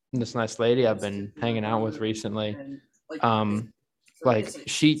one, this nice lady I've been hanging out with recently, um, like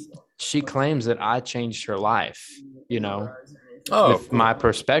she claims that I changed her life, you know, Oh, with cool. my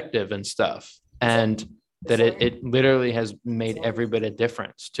perspective and stuff. And that it literally has made every bit of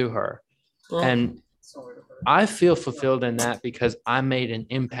difference to her. Well, And Sorry to hurt. I feel fulfilled in that because I made an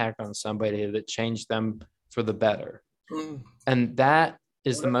impact on somebody that changed them for the better. Mm. And that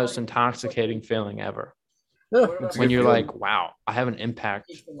is the most intoxicating feeling ever. Yeah, it's a When good you're feeling. like, wow, I have an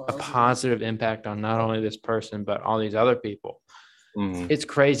impact, a positive impact on not only this person, but all these other people. Mm. It's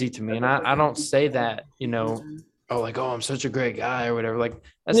crazy to me. And I don't say that, oh, like, oh, I'm such a great guy or whatever. Like,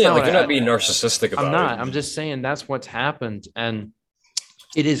 that's Yeah, not like what you're not being narcissistic I'm about not. it. I'm just saying that's what's happened. And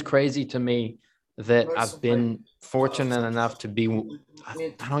it is crazy to me that I've been fortunate enough to be,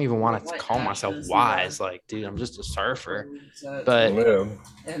 I don't even want to call myself wise. Like, dude, I'm just a surfer. But Yeah.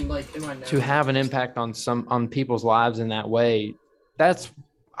 And like in my to have an impact on people's lives in that way, that's,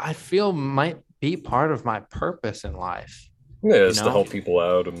 I feel might be part of my purpose in life. Yeah, You it's to know, help people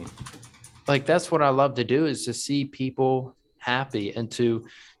out and like that's what I love to do, is to see people happy and to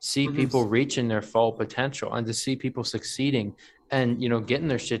see people reaching their full potential and to see people succeeding and getting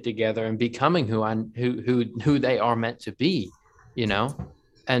their shit together and becoming who they are meant to be, you know,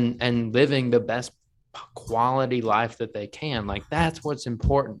 and living the best quality life that they can. Like that's what's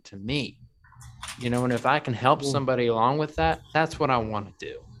important to me. And if I can help somebody along with that, that's what I want to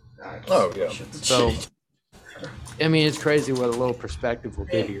do. oh yeah. So, I mean, it's crazy what a little perspective will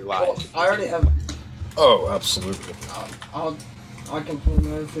do to your Well, life. I already have. Oh, absolutely. I'll. I can pull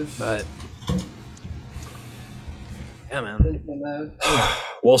move if. But yeah, man.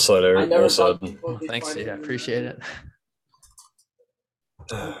 Well said, I Eric. never Well thought said. people would be Thanks, dude. I fighting appreciate it.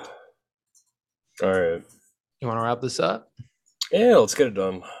 All right. You want to wrap this up? Yeah, let's get it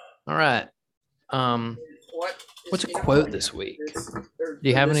done. All right. What? What's a quote this week? Do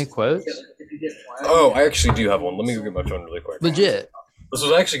you have any quotes? Oh, I actually do have one. Let me go get my phone really quick. Legit. This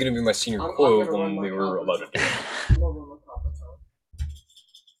was actually going to be my senior quote when we were allowed to do it.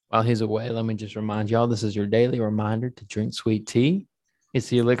 While he's away, let me just remind y'all, this is your daily reminder to drink sweet tea. It's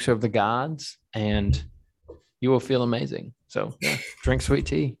the elixir of the gods, and you will feel amazing. So yeah, drink sweet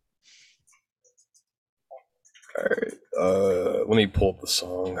tea. All right. Let me pull up the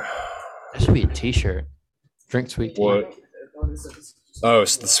song. That should be a t-shirt. Drink sweet tea. What? Oh,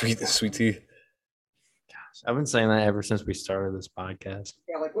 it's the sweet tea. Gosh, I've been saying that ever since we started this podcast.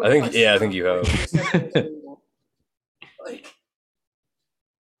 I think you have.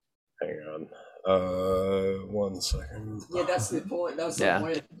 Hang on. 1 second. Yeah, that's the point. That's the Yeah.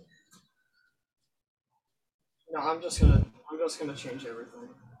 point. No, I'm just gonna change everything.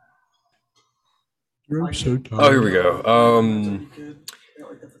 I'm so tired. Oh, here we go.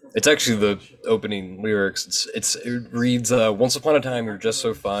 It's actually the opening lyrics. It reads, "Once upon a time, you were just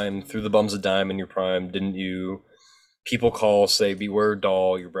so fine. Through the bums of dime in your prime, didn't you? People call, say, beware,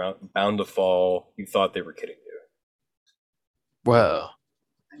 doll. You're bound to fall. You thought they were kidding you." Whoa.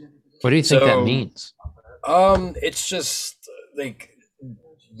 What do you think that means? It's just like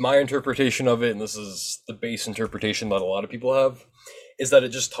my interpretation of it, and this is the base interpretation that a lot of people have, is that it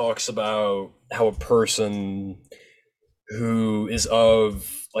just talks about how a person who is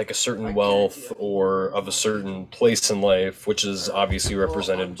of like a certain wealth or of a certain place in life, which is obviously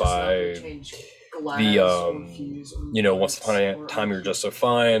represented by the once upon a time you're just so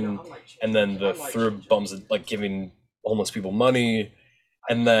fine, and then the through bums like giving homeless people money,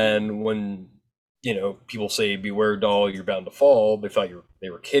 and then when people say beware doll, you're bound to fall, they thought they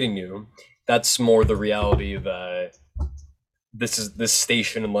were kidding you. That's more the reality that this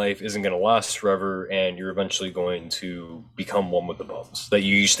station in life isn't going to last forever, and you're eventually going to become one with the bums that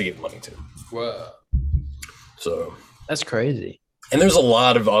you used to give money to. Whoa. So that's crazy. And there's a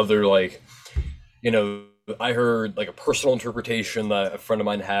lot of other I heard like a personal interpretation that a friend of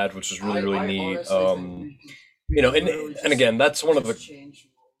mine had, which was really neat. And again, that's one of the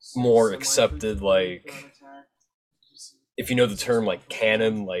more accepted, like, if you know the term like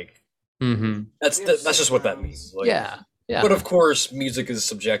canon, like that's just what that means. Like, yeah. But of course, music is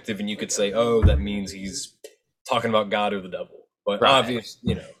subjective, and you could say, "Oh, that means he's talking about God or the devil." But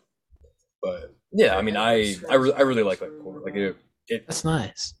obviously, But yeah, I mean, I really like that quote. Like it that's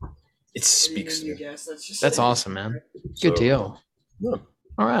nice. It speaks to me. That's awesome, man. Good deal. Yeah.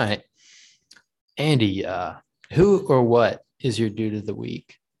 All right, Andy. Who or what is your dude of the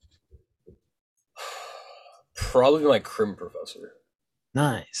week? Probably my crim professor.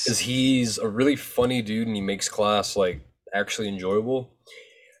 Nice. Because he's a really funny dude, and he makes class like actually enjoyable.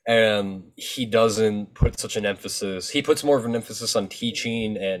 And he doesn't put such an emphasis. He puts more of an emphasis on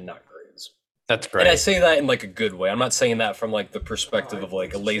teaching and not grades. That's great. And I say that in like a good way. I'm not saying that from like the perspective of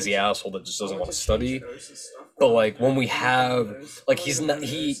like a lazy asshole that just doesn't want to study. But like when we have like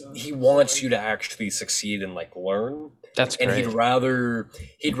he wants you to actually succeed and like learn. That's and great.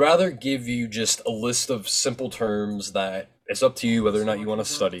 he'd rather give you just a list of simple terms that it's up to you whether or not you want to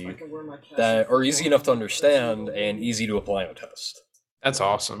study, that are easy enough to understand and easy to apply on a test. That's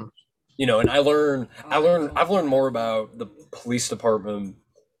awesome. And I've learned more about the police department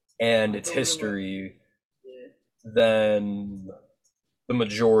and its history than the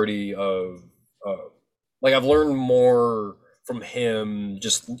majority of uh, like I've learned more from him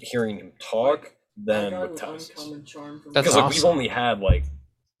just hearing him talk than with tests. That's Because like we've awesome. only had like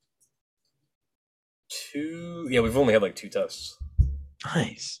we've only had like two tests.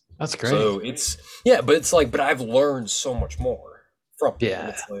 Nice. That's great. So it's yeah, but it's like but I've learned so much more from him. And Yeah.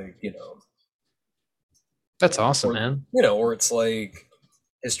 it's like, That's awesome, or man. or it's like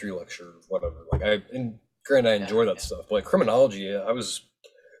history lecture, whatever. Like and granted I Yeah. enjoy that stuff, but like criminology, I was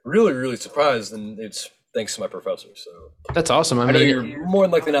really, really surprised, and it's thanks to my professor. So That's awesome. I I know mean, you're more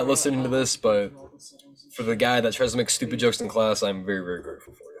than likely not listening to this, but for the guy that tries to make stupid jokes in class, I'm very, very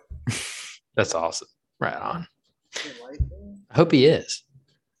grateful for you. that's awesome. Right on. I hope he is.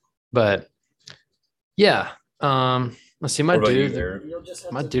 But yeah. Let's see. What about you, Eric?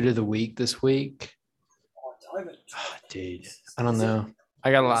 My dude of the week this week. Dude, I don't know.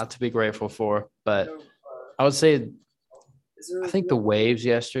 I got a lot to be grateful for, but I would say I think the waves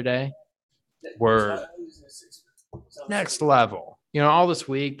yesterday were next level. All this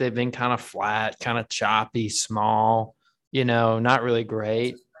week they've been kind of flat, kind of choppy, small, not really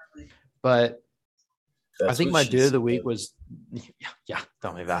great. But I That's think what my she dude of said. the week was, yeah,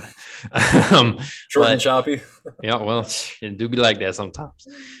 tell me about it. Short and but choppy. yeah, well, it do be like that sometimes.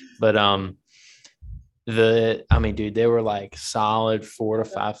 But dude, they were like solid 4 to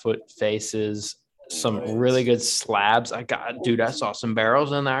 5 foot faces, some really good slabs. I saw some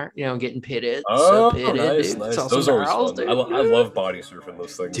barrels in there, getting pitted. So Oh, pitted, nice, dude. nice. Saw some Those are always barrels, fun. dude. I love body surfing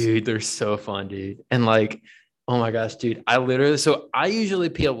those things. Dude, they're so fun, dude. And like, oh my gosh, dude, so I usually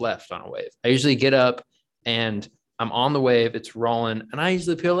peel left on a wave. I usually get up and I'm on the wave, it's rolling, and I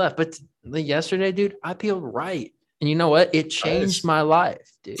usually peel left. But yesterday, dude, I peeled right. And you know what? It changed Nice. my life,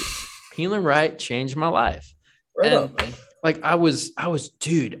 dude. Peeling right changed my life. Right on, And man. like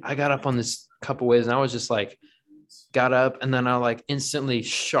dude, I got up on this couple waves and I was just like, got up and then I like instantly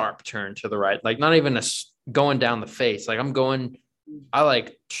sharp turn to the right, like not even going down the face. Like I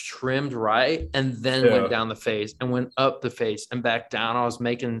like trimmed right and then went Yeah. down the face and went up the face and back down. I was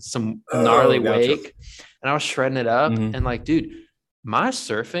making some gnarly Oh, gotcha. wake and I was shredding it up. Mm-hmm. And like, dude, my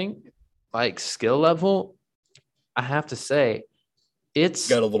surfing like skill level, I have to say,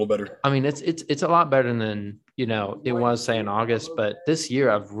 Got a little better. I mean, it's a lot better than it was say in August, but this year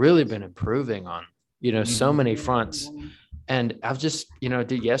I've really been improving on so many fronts, and I've just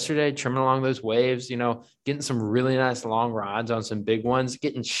did yesterday trimming along those waves, getting some really nice long rides on some big ones,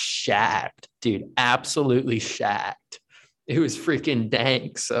 getting shacked, dude, absolutely shacked. It was freaking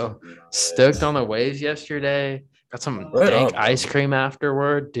dank. So stoked on the waves yesterday. Got some Right dank on, ice man. cream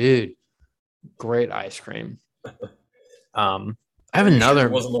afterward, dude. Great ice cream. I have Are you sure it another.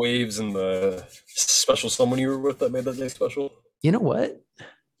 wasn't the waves and the special someone you were with that made that day special? You know what?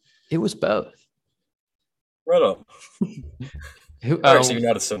 It was both. Right on. Who? All right, so you're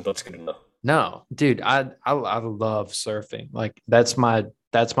not a simp. That's good to know. No, dude. I love surfing. Like that's my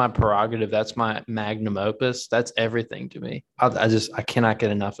prerogative. That's my magnum opus. That's everything to me. I cannot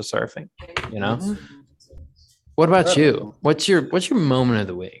get enough of surfing. You know. Mm-hmm. What about Right on. you? What's your moment of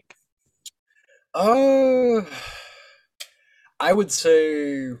the week? Uh, I would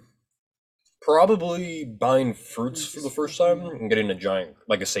say probably buying fruits for the first time and getting a giant,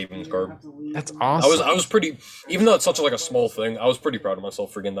 like a savings card. That's I awesome. was pretty, even though it's such like a small thing, I was pretty proud of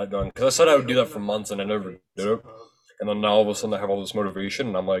myself for getting that done because I said I would do that for months and I never did it. And then now all of a sudden I have all this motivation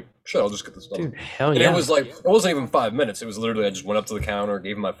and I'm like, shit, I'll just get this done. Dude, hell And it yeah. was like, it wasn't even 5 minutes. It was literally, I just went up to the counter,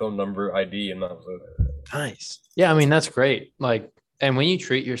 gave him my phone number, ID, and that was it. Nice. Yeah, I mean that's great. Like, and when you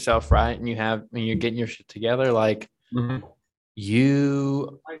treat yourself right and when you're getting your shit together, like Mm-hmm.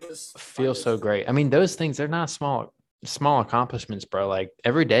 you feel so great. I mean, those things, they're not small accomplishments, bro. Like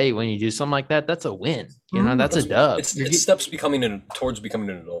every day when you do something like that, that's a win. That's a dub. It's steps towards becoming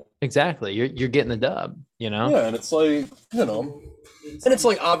an adult. Exactly. You're getting the dub, Yeah, and it's like, and it's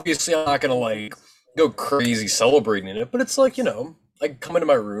like obviously I'm not gonna like go crazy celebrating it, but it's like, I come into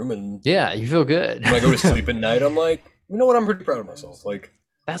my room and Yeah, you feel good. when I go to sleep at night, I'm like, you know what, I'm pretty proud of myself. Like,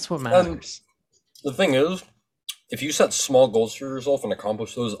 That's what and matters. the thing is, if you set small goals for yourself and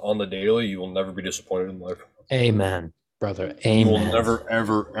accomplish those on the daily, you will never be disappointed in life. Amen, brother. You will Amen. never,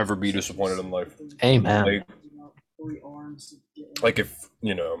 ever, ever be disappointed in life. Amen. Like if,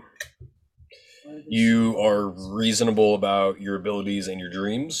 you are reasonable about your abilities and your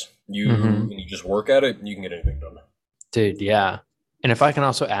dreams, Mhm. and you just work at it, you can get anything done. Dude, yeah. And if I can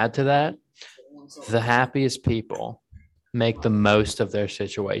also add to that, the happiest people make the most of their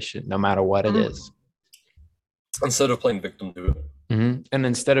situation, no matter what it Mhm. is. Instead of playing victim to it. And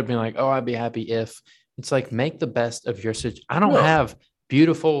instead of being like, oh, I'd be happy if, it's like, make the best of your situation. I don't No. have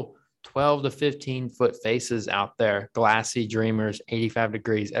beautiful 12 to 15-foot faces out there, glassy dreamers, 85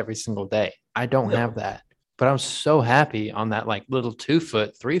 degrees every single day. I don't have No. that. But I'm so happy on that like little 2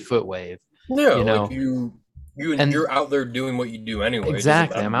 foot, 3 foot wave, Yeah, you like know, you're and out there doing what you do anyway. It doesn't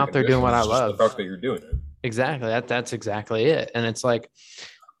exactly. matter I'm the out there doing conditions, what I it's just the love. fact that you're doing it. Exactly. That's exactly it. And it's like,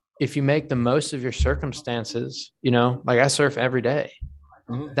 if you make the most of your circumstances, like I surf every day,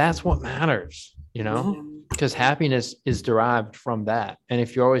 Mhm. that's what matters, Mhm. because happiness is derived from that. And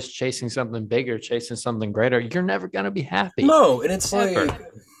if you're always chasing something bigger, chasing something greater, you're never going to be happy. No, and it's Ever. like,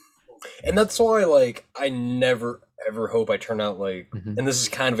 and that's why, like, I never ever hope I turn out like, Mhm. and this is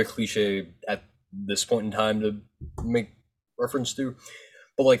kind of a cliche at this point in time to make reference to,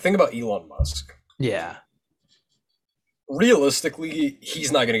 but like, think about Elon Musk. Yeah. Realistically,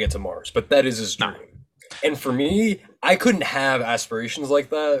 he's not going to get to Mars, but that is his No. dream. And for me, I couldn't have aspirations like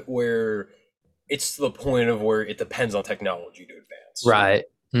that where it's to the point of where it depends on technology to advance. Right.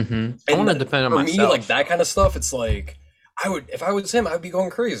 I want And to depend on for me, like myself. that kind of stuff, it's like I would, if I was him, I'd be going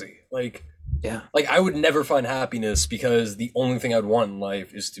crazy. Yeah. Like I would never find happiness because the only thing I'd want in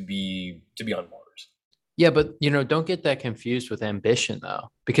life is to be on Mars. Yeah. But, don't get that confused with ambition,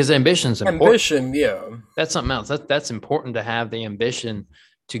 though, because ambition's important. Ambition, yeah. That's something else. That's important to have the ambition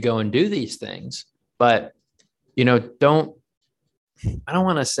to go and do these things. But, don't I don't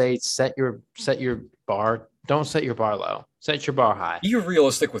want to say set your bar. Don't set your bar low. Set your bar high. Be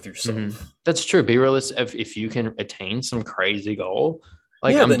realistic with hmm yourself. That's true. Be realistic. If you can attain some crazy goal,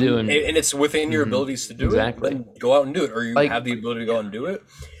 like Yeah, I'm then doing. and it's within your Mhm, abilities to do it, exactly. then go out and do it, or you Like have the ability to go out and do it.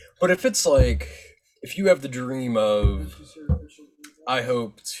 But if it's like if you have the dream of I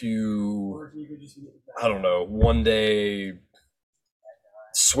hope to I don't know, one day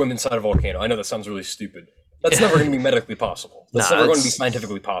swim inside a volcano. I know that sounds really stupid. That's never going to be medically possible. That's nah, never going to be it's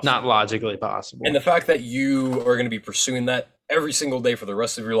scientifically not possible. logically And possible. the fact that you are going to be pursuing that every single day for the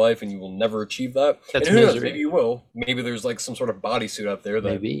rest of your life and you will never achieve that. And That's who knows, maybe misery. you will. Maybe there's like some sort of bodysuit out there that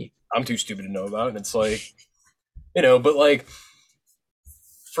Maybe. I'm too stupid to know about. And it's like, but like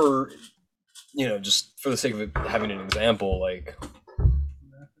for, just for the sake of it, having an example, like,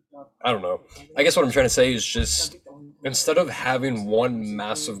 I don't know. I guess what I'm trying to say is just instead of having one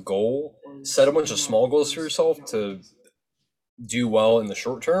massive goal, set a bunch of small goals for yourself to do well in the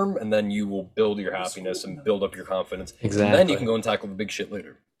short term, and then you will build your happiness and build up your confidence, and then you can Exactly. go and tackle the big shit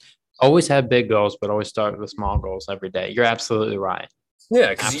later. Always have big goals, but always start with small goals every day. You're absolutely right.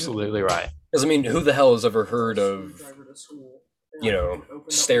 Yeah, Absolutely right. because I mean, who the hell has ever heard of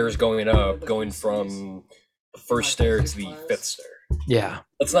stairs going up, going from the first stair to the fifth stair? Yeah.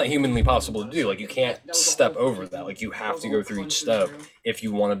 That's not humanly possible to do. Like you can't step over that. Like you have to go through each step if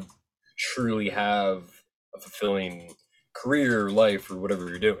you want to truly have a fulfilling career, life, or whatever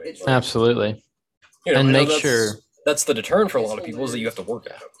you're doing. Like, Absolutely. And I know make sure. that's the deterrent for a lot of people is that you have to work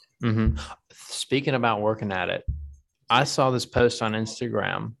at it. Speaking about working at it, I saw this post on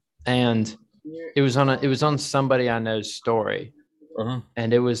Instagram, and it was on somebody I know's story, Uh-huh.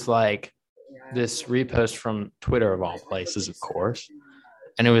 and it was like this repost from Twitter of all places, of course.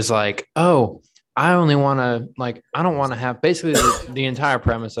 And it was like, oh, I only want to, like, I don't want to have, basically the entire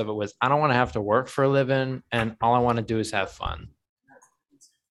premise of it was, I don't want to have to work for a living, and all I want to do is have fun.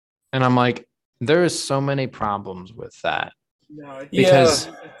 And I'm like, there is so many problems with that, because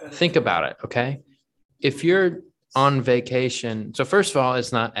think about it. Okay. If you're on vacation, so first of all,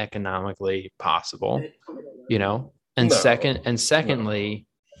 it's not economically possible, and No. secondly,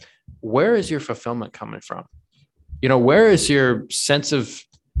 where is your fulfillment coming from? Where is your sense of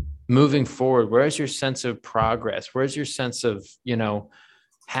moving forward? Where is your sense of progress? Where's your sense of,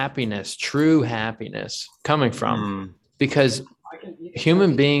 happiness, true happiness coming from? Mm. Because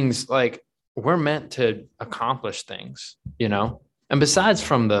human beings, like, we're meant to accomplish things, and besides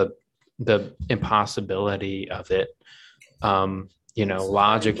from the impossibility of it,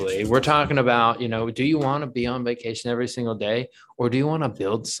 logically, we're talking about, do you want to be on vacation every single day, or do you want to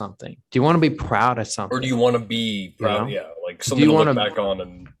build something? Do you want to be proud of Or do something? you want to be proud? know? Yeah, like Do something you to want look to back on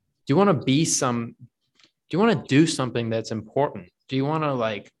and do you want to do you want to do something that's important? Do you want to,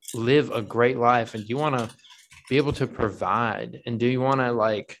 like, live a great life, and do you want to be able to provide, and do you want to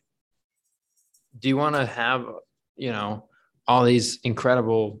have, all these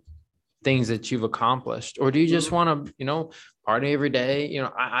incredible things that you've accomplished, or do you just want to, party every day?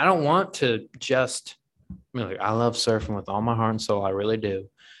 I don't want to just, like, I love surfing with all my heart and soul, I really do.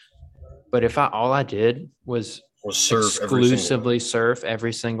 But if all I did was Or surf every single exclusively surf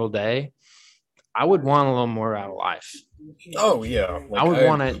every single day, I would want a little more out of life. Oh yeah, I like would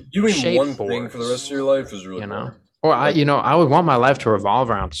want to doing one shape thing for the boards, rest of your life is really you know. boring. Or Like, I would want my life to revolve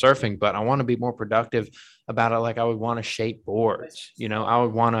around surfing, but I want to be more productive about it. Like I would want to shape boards, I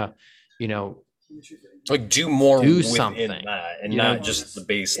would want to, you know, like do more do within something, that, and not just the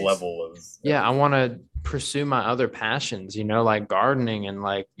base level of yeah, I everything. want to pursue my other passions, like gardening and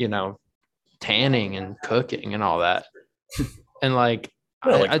like, tanning and cooking and all that. And like,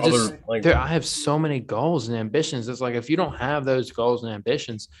 Yeah, like I just, other like I have so many goals and ambitions. It's like, if you don't have those goals and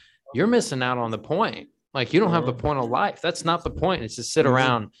ambitions, you're missing out on the point. Like, you don't have the Mhm. point of life. That's not the point. It's to sit Mhm.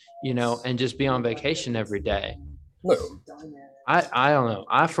 around, and just be on vacation every day. No, I don't know.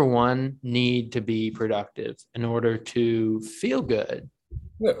 I, for one, need to be productive in order to feel good,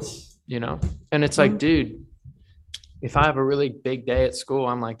 no. you know? And it's like, dude, if I have a really big day at school,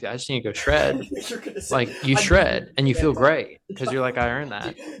 I'm like, I just need to go shred. Like you shred and you feel great because you're like, I earned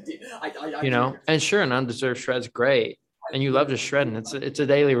that, And sure, an undeserved shred's great, and you love to shred, and it's a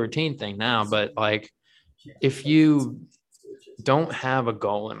daily routine thing now. But like, if you don't have a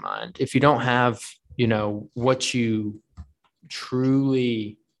goal in mind, if you don't have, what you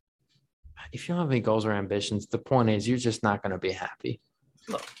truly, if you don't have any goals or ambitions, the point is you're just not going to be happy,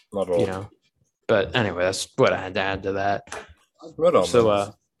 No, not at you all. know. But anyway, that's what I had to add to that. Right on, So,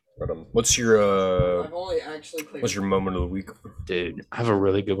 man. Right on. What's your moment of the week? dude, I have a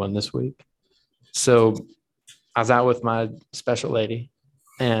really good one this week. So I was out with my special lady,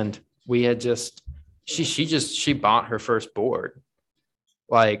 and we had she bought her first board.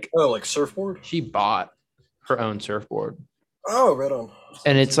 Like Oh, like surfboard? she bought her own surfboard, Oh, right on.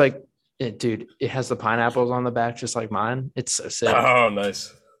 and it's like, dude, it has the pineapples on the back just like mine. It's so sick. Oh,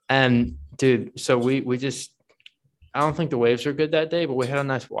 nice. And dude, so we just, I don't think the waves were good that day, but we had a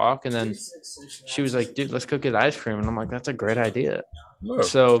nice walk, and then she was like, dude, let's go get ice cream, and I'm like, that's a great idea. No.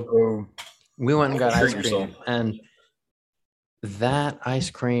 So we went and got treat ice yourself. cream, and that ice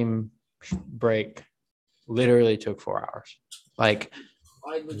cream break literally took 4 hours. Like,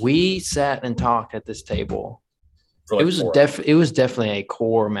 we sat and talked at this table. For like It was definitely a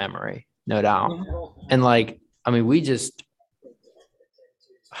core memory, no doubt. And like, I mean, we just,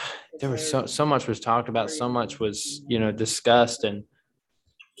 there was so much was talked about, so much was, discussed, and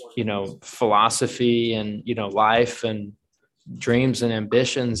philosophy, and life, and dreams and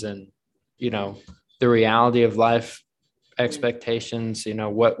ambitions, and the reality of life expectations,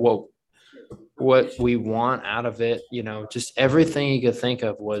 what we want out of it, just everything you could think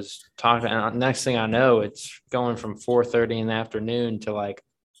of was talking. And next thing I know, it's going from 4:30 in the afternoon to like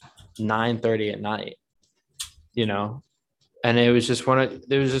 9:30 at night, and it was just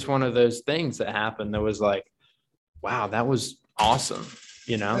one of those things that happened that was like, wow, that was awesome,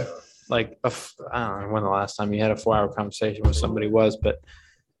 Yeah. like I don't know when the last time you had a 4-hour conversation with somebody was, but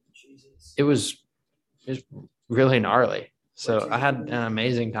it was really gnarly. So I had an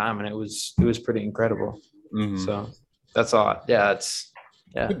amazing time, and it was pretty incredible. Mhm. So that's all. Yeah,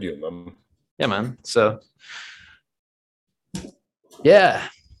 yeah, Good deal, man. yeah, man. So yeah,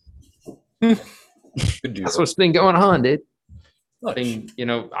 Good deal. that's what's been going on, dude. I Nice.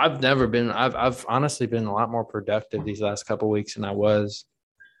 mean, I've honestly been a lot more productive these last couple of weeks than I was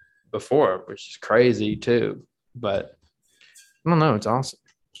before, which is crazy too. But I don't know, it's awesome.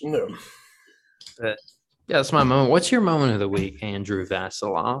 No. But yeah, that's my moment. What's your moment of the week, Andrew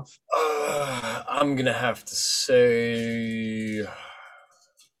Vasilov? I'm gonna have to say,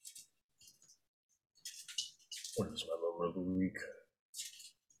 what is my moment of the week?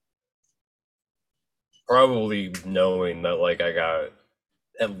 Probably knowing that like I got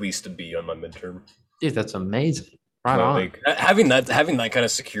at least a B on my midterm. Dude, that's amazing. Right on. Like having that kind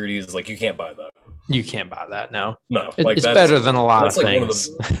of security is like you can't buy that. You can't buy that. No, Like it's better than a lot of like things.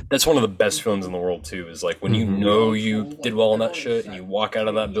 That's one of the best feelings in the world too. Is like when you know you did well on that shit and you walk out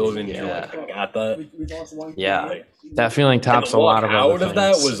of that building and you're like, I got that. Yeah, Like, that feeling tops a lot of other out things. of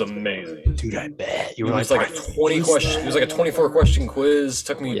that was amazing, dude. I bet you it were was like a 20 question. It was like a 24 question quiz.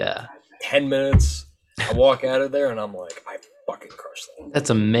 Took me 10 minutes. I walk out of there and I'm like, I fucking crushed that. That's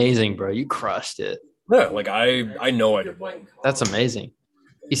amazing, bro. You crushed it. Yeah, like I know I did well. That's amazing.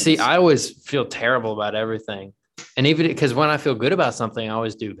 You see, I always feel terrible about everything. And even because when I feel good about something, I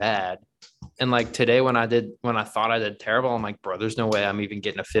always do bad. And like today, when I thought I did terrible, I'm like, bro, there's no way I'm even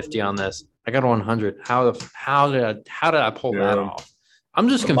getting a 50 on this. I got a 100. How did I pull that off? I'm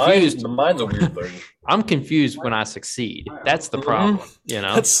just confused. The mind's a weird thing. I'm confused when I succeed. That's the problem,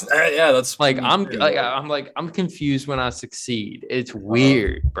 That's that's like I'm confused when I succeed. It's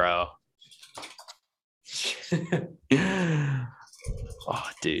weird, bro. Oh,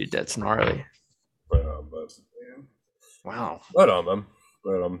 dude, that's gnarly. Wow. Right on, man.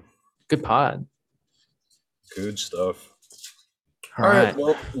 Right on. Good pod. Good stuff. All All right. right.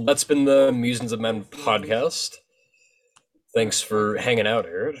 Well, that's been the Musings of Men podcast. Thanks for hanging out,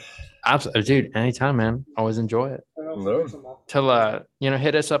 Aaron. Absolutely, dude. Anytime, man. Always enjoy it. No. Till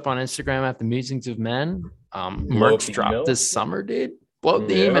hit us up on Instagram at the Musings of Men. Blow up Merch the drop email. this summer, dude. Blow up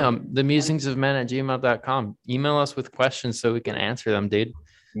the Yeah. email, the musings of men at gmail.com. Email us with questions so we can answer them, dude.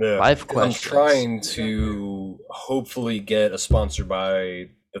 Yeah. Live 'Cause I'm questions. trying to hopefully get a sponsor by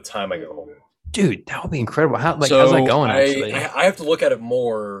the time I go home. Dude, that would be incredible. How's that So going actually? I have to look at it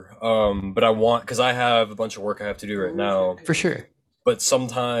more, but I want because I have a bunch of work I have to do right now. For sure. But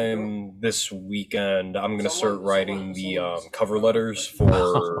sometime this weekend, I'm gonna start writing the cover letters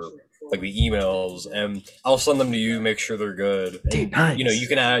for like the emails, and I'll send them to you. Make sure they're good. Dude, And, nice. you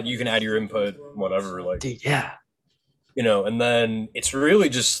can add your input, whatever. Like, Dude, yeah. and then it's really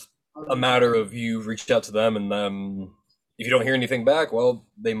just a matter of you reach out to them, and then if you don't hear anything back, well,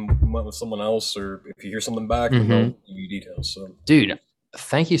 they went with someone else, or if you hear something back, then they'll give you details. So, dude,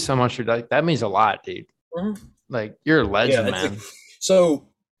 thank you so much for that means a lot, dude. Like, you're a legend, man. So,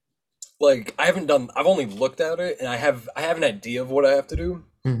 like, I've only looked at it, and I have an idea of what I have to do.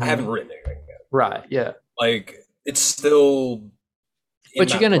 I haven't written anything yet. Right, yeah. Like, it's still. But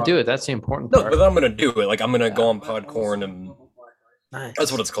you're gonna do it. That's the important part. No, but I'm gonna do it. Like, I'm gonna go on Podcorn, and nice.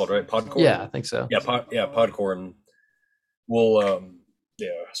 That's what it's called, right? Podcorn. Yeah, I think so. Yeah, Podcorn. We'll yeah.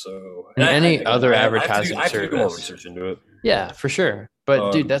 So and any other advertising I have to do more service. research into it. Yeah, for sure.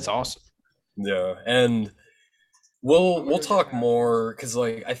 But dude, that's awesome. Yeah, and we'll talk more because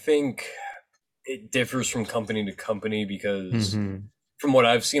like I think it differs from company to company because from what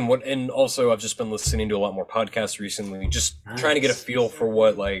I've seen, and also I've just been listening to a lot more podcasts recently, just trying to get a feel for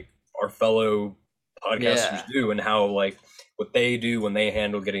what like our fellow podcasters do and how like what they do when they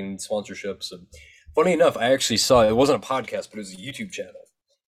handle getting sponsorships. And funny enough, I actually saw it wasn't a podcast, but it was a YouTube channel,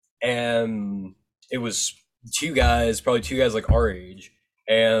 and it was probably two guys like our age,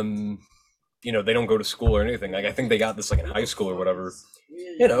 and they don't go to school or anything. Like I think they got this like in high school or whatever.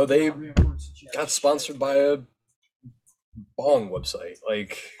 They got sponsored by a bong website,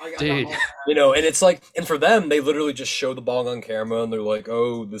 like dude, and it's like, and for them, they literally just show the bong on camera, and they're like,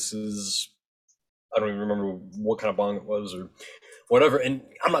 "Oh, this is," I don't even remember what kind of bong it was or whatever. And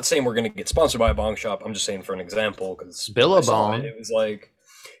I'm not saying we're gonna get sponsored by a bong shop. I'm just saying for an example, because Billabong, it was like,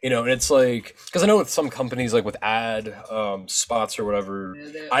 and it's like, because I know with some companies, like with ad spots or whatever,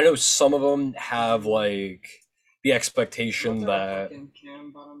 I know some of them have like the expectation that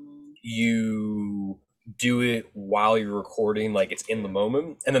you do it while you're recording, like it's in the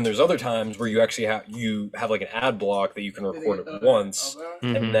moment, and then there's other times where you actually have like an ad block that you can record it once,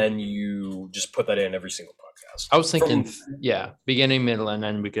 and then you just put that in every single podcast. I was thinking, beginning, middle, and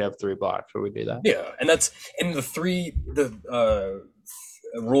then we could have 3 blocks where we do that. Yeah, and that's in the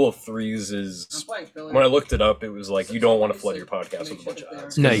rule of threes is when I looked it up, it was like you don't want to flood your podcast with a bunch of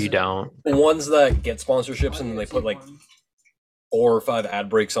ads. No, you don't. The ones that get sponsorships and then they put like 4 or 5 ad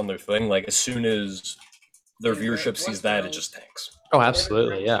breaks on their thing, like as soon as their viewership sees that, it just tanks. Oh,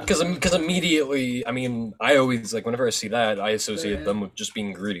 absolutely, yeah. Because immediately, I mean, I always like whenever I see that, I associate them with just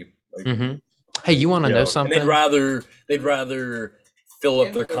being greedy. Like, hey, you want to know something? They'd rather fill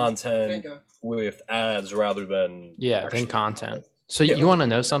up their content with ads rather than than content. So you want to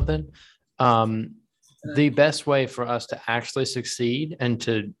know something? The best way for us to actually succeed and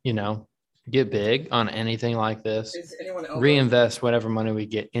to get big on anything like this, reinvest whatever money we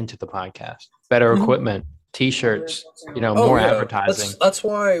get into the podcast, better equipment, t-shirts, more advertising. That's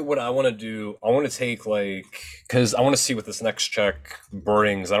why what I want to do, I want to take because I want to see what this next check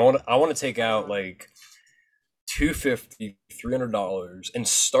brings. I want to take out like $250, $300 and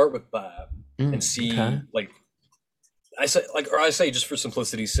start with that and see I say just for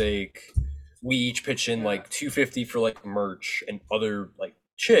simplicity's sake, we each pitch in like $250 for like merch and other like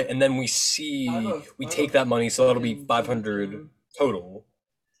shit, and then we take that money, so that'll be $500 total,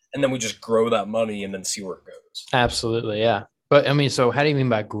 and then we just grow that money and then see where it goes. Absolutely, yeah. But I mean, so how do you mean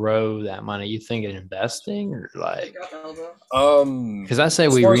by grow that money? You think in investing or like? Because I say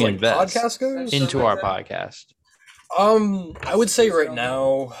we reinvest into our podcast. I would say right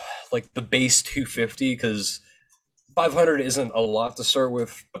now, like the base $250, because $500 isn't a lot to start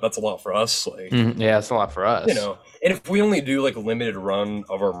with, but that's a lot for us. Like, yeah, it's a lot for us. And if we only do like a limited run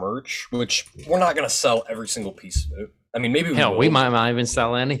of our merch, which we're not gonna sell every single piece of it. I mean, maybe we might not even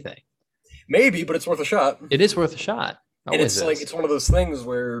sell anything. Maybe, but it's worth a shot. It is worth a shot. Always it's one of those things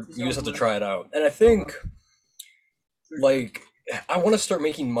where you just have to try it out. And I think, like, I want to start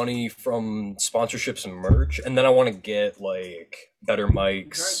making money from sponsorships and merch, and then I want to get like better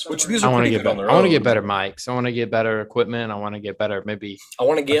mics, which these I are want to pretty get good on better. their I want to own. get better mics. I want to get better equipment. I want to get better, maybe I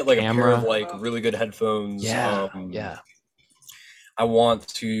want to a get like a pair of camera. like really good headphones. Yeah, yeah. I want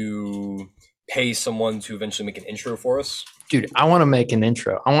to pay someone to eventually make an intro for us. Dude, I want to make an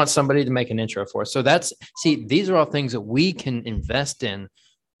intro. I want somebody to make an intro for us. So these are all things that we can invest in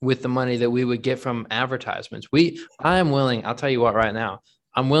with the money that we would get from advertisements. I am willing, I'll tell you what right now,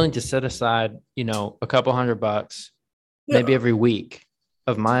 I'm willing to set aside, a couple $100, maybe Yeah, every week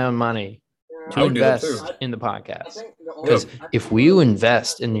of my own money I to would do that too. invest in the podcast. Yeah. Because if we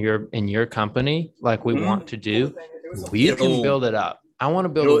invest in your company like we Mhm. want to do, we can It'll build it up. I want to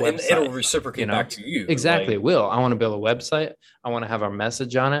build a it'll website. reciprocate back to you. Exactly, Like, it will. I want to build a website. I want to have our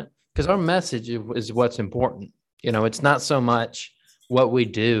message on it because our message is what's important. It's not so much what we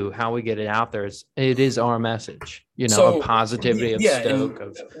do, how we get it out there. It is our message, of so positivity, of yeah, and stoke,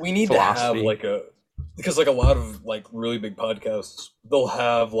 of we need to have philosophy. like because like a lot of like really big podcasts, they'll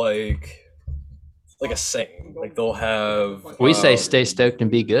have like a saying, like they'll have We say stay stoked and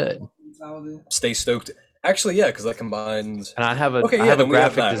be good. stay stoked. Actually, yeah, because that combines. And I have a Okay, I yeah, have a then we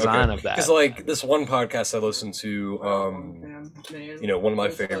have graphic that. design Okay, of because that. like this one podcast I listened to, one of my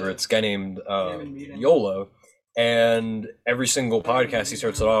favorites, guy named Yola, and every single podcast he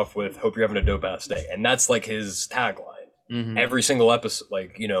starts it off with "Hope you're having a dope ass day," and that's like his tagline. Mhm. Every single episode,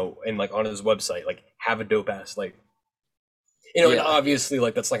 like and like on his website, like have a dope ass, like and Yeah. obviously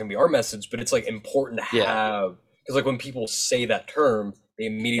like that's not gonna be our message, but it's like important to Yeah. have because like when people say that term, they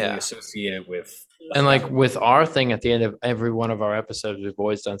immediately Yeah. associate it with. And like with our thing at the end of every one of our episodes, we've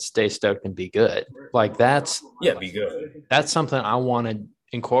always done stay stoked and be good. Like Yeah, be good. that's something I want to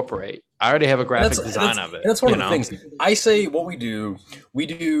incorporate. I already have a graphic design of it. And that's one of the things. I say what we do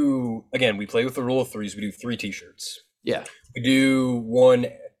again, we play with the rule of threes. We do 3 t-shirts. Yeah. We do 1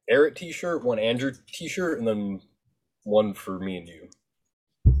 Eric t-shirt, 1 Andrew t-shirt, and then 1 for me and you.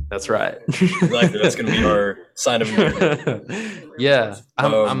 That's right. Exactly. That's gonna be our sign of endearment. Yeah.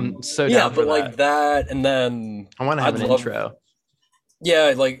 I'm so down but for like that, and then I want to have an intro.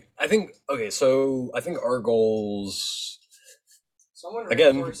 Yeah, like I think so I think our goals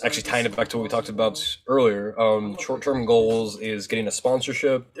again, actually tying it back to what we talked about earlier, short-term goals is getting a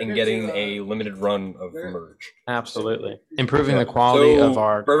sponsorship and getting a limited run of merch. Absolutely. Improving the quality of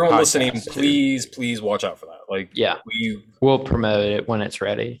our for everyone listening, podcast, please watch out for that. Like we'll promote it when it's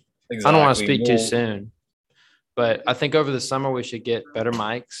ready. Exactly. I don't want to speak too soon, but I think over the summer we should get better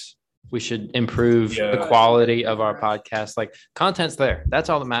mics. We should improve the quality of our podcast. Like content's there. That's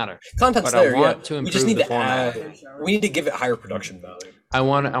all that matters. Content's there. I want to improve we just need the to format. We need to give it higher production value. I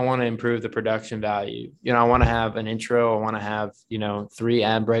want to improve the production value. I want to have an intro. I want to have, 3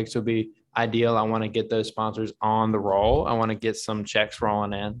 ad breaks would be ideal. I want to get those sponsors on the roll. I want to get some checks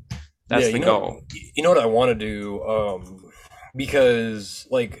rolling in. That's the goal. You know what I want to do? Because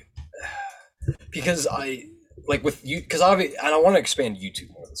I like with you because obviously and I want to expand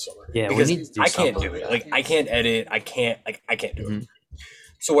YouTube more this summer. Yeah, because we need to do I can't something do it. like Like I can't edit. I can't do it. Mhm.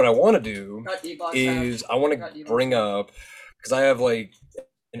 So what I want to do is I want to bring up because I have like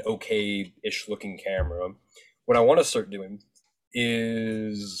an okay-ish looking camera. What I want to start doing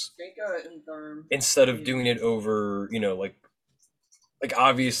is instead of doing it over, like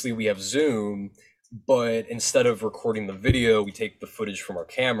obviously we have Zoom, but instead of recording the video, we take the footage from our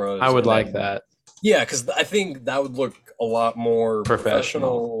cameras. I would like that. Yeah, because I think that would look a lot more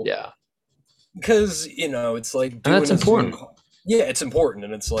professional. Yeah. Because, it's like and that's important. Yeah, it's important.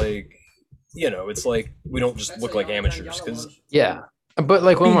 And it's like, it's like we don't just look like amateurs. Because but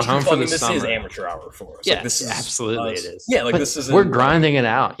like when we're home for the summer. This is amateur hour for us. Yeah, like, this is absolutely it is. Yeah, like but this is we're grinding it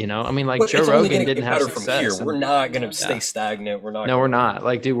out, I mean, like Joe Rogan didn't have success. We're not gonna stay stagnant. We're not.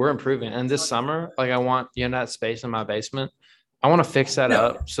 Like, dude, we're improving. And this summer, like I want that space in my basement. I want to fix that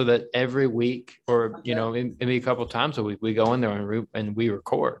up so that every week or maybe a couple of times a week we go in there and we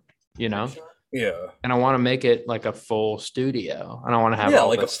record, Yeah. And I want to make it like a full studio. And I want to have all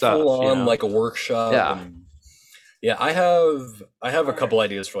like that a stuff, full on like a workshop. Yeah. I have a couple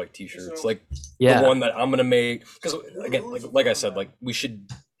ideas for like t-shirts. Like the one that I'm gonna make because again, like I said, like we should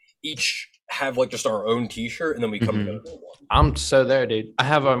each have like just our own t-shirt and then we come together. I'm so there, dude. I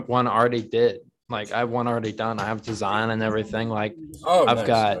have one already did. Like I have one already done. I have design and everything. Like I've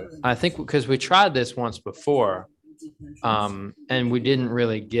got. I think because we tried this once before, and we didn't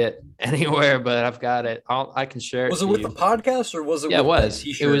really get anywhere. But I've got it. I can share it. Was it with the podcast or was it? Yeah, with it was. The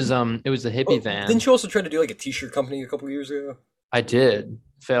t-shirt? It was the hippie van. Didn't you also try to do like a t-shirt company a couple of years ago? I did.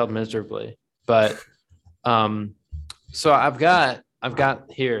 Failed miserably, but so I've got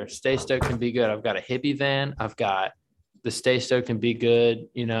here. Stay stoked and be good. I've got a hippie van. I've got the stay stoked and be good,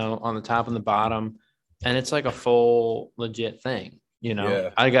 on the top and the bottom, and it's like a full legit thing. Yeah,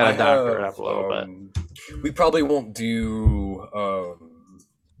 I I gotta doctor it have. up a little bit. We probably won't do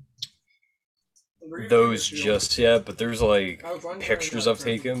those just yet, but there's like I was wondering pictures that I've too.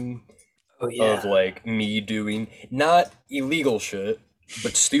 taken Oh of yeah. like me doing not illegal shit,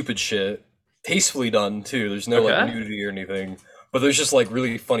 but stupid shit, tastefully done too. There's no like Okay. nudity or anything, but there's just like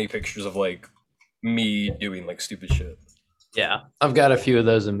really funny pictures of like me doing like stupid shit. Yeah, I've got a few of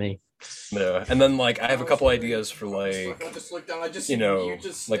those in me. Yeah, and then like I have I a was couple wondering. ideas for I just looked down. I just you seen you know,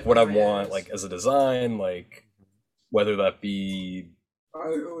 just like sniffing what I my want ass. like as a design, like whether that be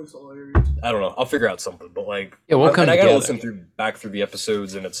It was hilarious. I don't know. I'll figure out something, but like, Yeah, we'll come and I gotta together. listen back through the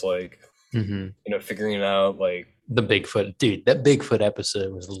episodes, and it's like, Hmm. figuring it out. Like, The Bigfoot, dude. That Bigfoot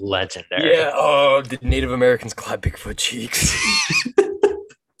episode was legendary. yeah, oh, did Native Americans clap Bigfoot cheeks?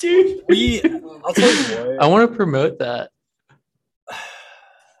 Dude, We, I'll tell you I what. want to promote that.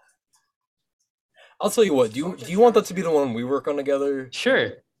 I'll tell you what. Do you want that to be the one we work on together?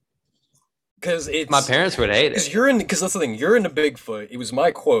 Sure. Because My it's parents would hate because it. you're in. Because that's the thing. You're into Bigfoot. It was my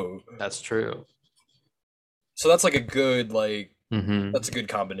quote. That's true. So that's like a good like. Hmm. That's a good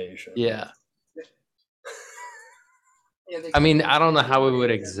combination. Yeah. Yeah, they I kind mean, of I don't know how we would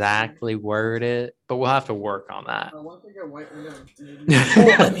yeah. exactly word it, but we'll have to work on that. I want to get white window.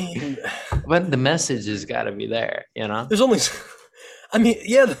 Well, I mean, But the message has got to be there. there's only. I mean,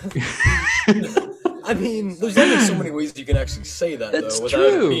 yeah. I mean, there's only so many ways you can actually say that That's though, without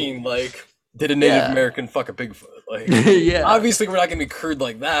it true. being like, did a Native Yeah. American fuck a Bigfoot? Like, Yeah. obviously we're not gonna be crude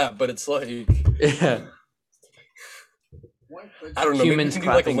like that, but it's like, Yeah. I don't know, maybe we Humans can do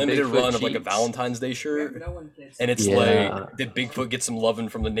like a clapping limited Bigfoot run of like a cheeks. Valentine's Day shirt, No one gets and it's Yeah. like, did Bigfoot get some loving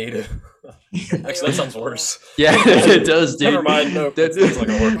from the native? Actually, that sounds worse. Yeah, it does, dude. Never mind. No, that sounds like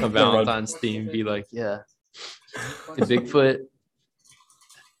a work. A Never mind. Valentine's theme be like, yeah. Did Bigfoot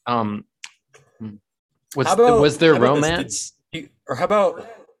How about- was there how about this? romance? Or how about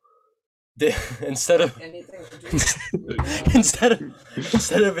instead of anything. instead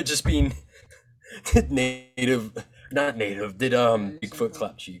of it just being native, not native, did Bigfoot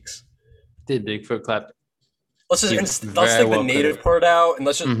clap cheeks? Did Bigfoot clap? Let's You let's very take the well native could've. part out, and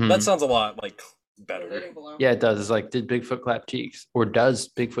let's just Mhm. that sounds a lot like better. Yeah, it does. It's like, did Bigfoot clap cheeks? Or does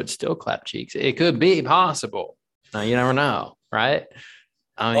Bigfoot still clap cheeks? It could be possible. Now, you never know, right?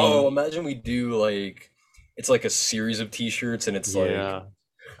 I mean, Oh, imagine we do like it's like a series of T-shirts, and it's like, yeah.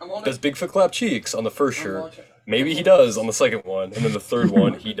 does Bigfoot clap cheeks on the first shirt? Maybe he does on the second one, and then the third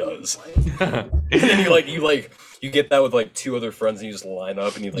one he does. And then you get that with like two other friends, and you just line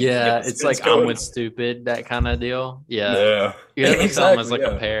up, and you like Yeah, get the it's spins like I'm going. with stupid, that kind of deal. Yeah. Yeah, You have to sell them as like yeah.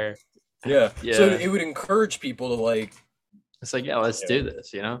 a pair. Yeah. Yeah. So it would encourage people to like. It's like, yeah, let's Yeah. do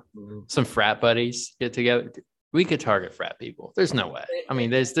this. Some frat buddies get together. We could target frat people. There's no way. I mean,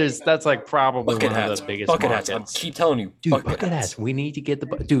 there's that's like probably Bucket one of hats. the biggest Bucket hats. I markets. keep telling you. Dude, bucket hats. We need to get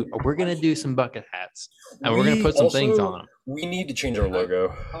dude, we're gonna do some bucket hats. And we're We gonna put some things also- on them. We need to change our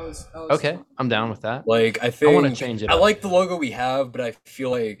logo. Okay, I'm down with that. Like I I think want to change it I up. like the logo we have, but I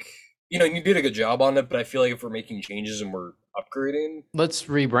feel like you did a good job on it. But I feel like if we're making changes and we're upgrading, Let's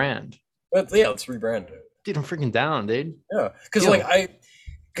rebrand. but yeah, let's rebrand it. Dude, I'm freaking down, dude. Yeah, because Yo.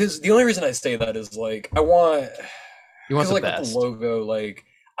 because the only reason I say that is like I want. You want Because the like with best. the logo, like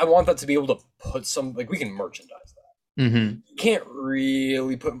I want that to be able to put some like we can merchandise that. Mm-hmm. You can't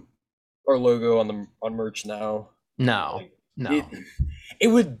really put our logo on merch now. No. No. It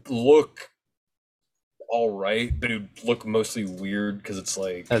would look all right, but it would look mostly weird because it's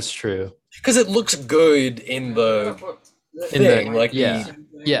like That's true. because it looks good in the In the- thing, like yeah.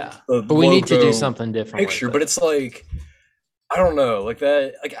 Yeah. the But we need to do logo something different. picture. with But it. it's like I don't know, like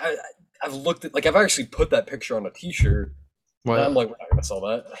that. Like I've looked at like I've actually put that picture on a T-shirt. And I'm like, we're not gonna sell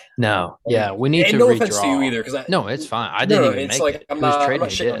that. no. Yeah, we need And to no redraw. offense to you either, because No, it's fine. I no, didn't no, even it's make like it. I'm It was not Traden who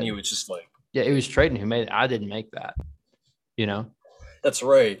shitting on did. you. It's just like Yeah, it was Traden who made it. I didn't make that. that's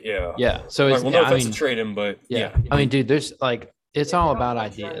right. Yeah. Yeah. So All it's right, well, no I offense mean, to trade him, but yeah. yeah. I mean, dude, there's like it's all about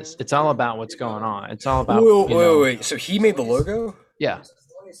ideas. It's all about what's going on. It's all about Wait. So he made the logo? Yeah,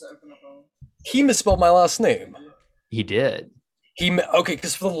 He misspelled my last name. he did. Okay,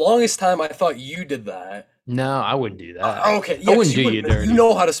 because for the longest time I thought you did that. No, I wouldn't do that. Okay, yeah, I wouldn't 'cause do you dirty. You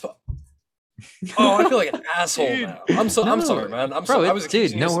know how to spell. Oh, I feel like an asshole Dude, now. I'm no. sorry, man. I'm Bro, sorry. I it- was dude,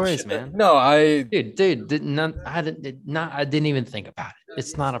 accusing you no of some worries, shit. man. No, I I didn't even think about it.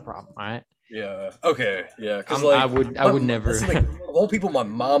 It's not a problem. All right. yeah. Okay, yeah. Because I like would never. that's the thing. Of all people, my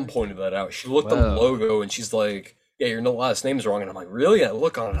mom pointed that out. She looked on the Whoa. logo and she's like, "Yeah, your last name's wrong." And I'm like, "Really?" I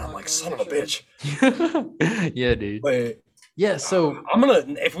look on it. And I'm like, "Son of a bitch." Yeah, dude. Wait. Yeah. So I'm gonna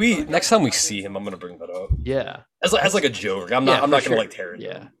if we next time we see him, I'm gonna bring that up yeah. as like a joke. Yeah, I'm for not gonna sure. like tear it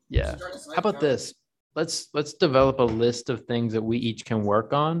Yeah. down. Yeah. How about this? Let's develop a list of things that we each can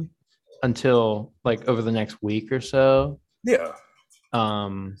work on until like over the next week or so. Yeah,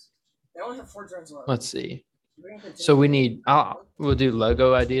 Um, They only have 4 turns left. let's see. We can So we continue. need we'll do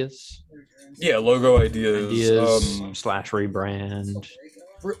logo ideas, yeah. Logo ideas. slash rebrand.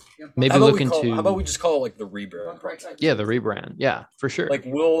 Re- Maybe look how about into we just call it like the rebrand project? yeah, the rebrand. Yeah, for sure. Like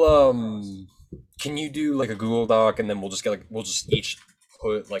we'll can you do like a Google Doc and then we'll just each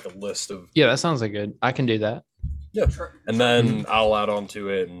put like a list of Yeah, that sounds like good. I can do that. yeah, and then I'll add on to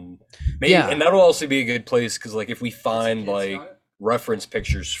it and maybe Yeah. and that'll also be a good place because like if we find like reference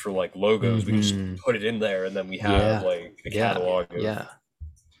pictures for like logos, we can just Mhm. put it in there and then we Yeah. have like a Yeah. catalog of Yeah.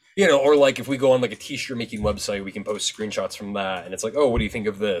 you know, or like if we go on like a t-shirt making website, we can post screenshots from that and it's like, oh, what do you think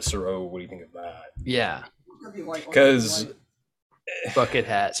of this? Or oh, what do you think of that? Yeah. Because Bucket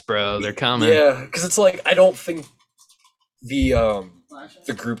hats, bro. They're coming. yeah, because it's like I don't think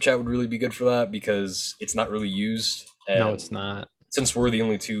the group chat would really be good for that because it's not really used. And No, it's not. since we're the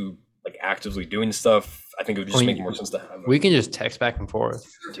only two like actively doing stuff, I think it would just make more sense to have. We can just text back and forth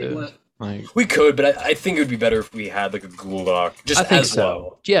too. Like We could, but I think it would be better if we had like a Google Doc, just I think as so.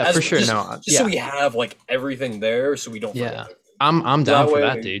 well. Yeah, As- for sure. Just, No, just so we have like everything there, so we don't. Yeah. forget. I'm down That for way-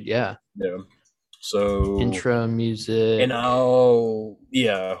 that, dude. Yeah. Yeah. So Intro music. and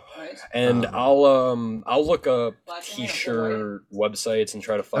and I'll look up t-shirt websites and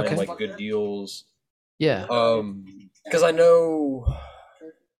try to find Okay. like good deals. Yeah. Because I know,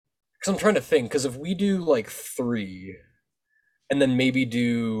 because I'm trying to think, because if we do like 3, and then maybe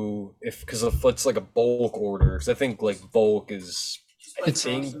do because if it's like a bulk order, because I think like bulk is It's-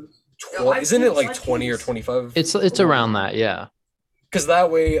 isn't it like 20 or 25? It's around that, yeah. Because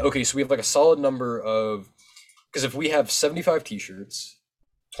that way, okay, so we have like a solid number of, because if we have 75 t-shirts,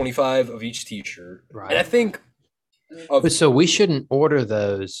 25 of each t-shirt, and I Right. think But so we shouldn't order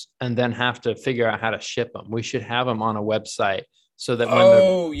those and then have to figure out how to ship them. We should have them on a website so that when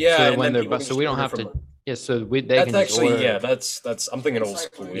oh yeah, so that and when then they're people can so just we don't order have from to them. yeah, so they That's can just actually order. yeah, that's I'm thinking old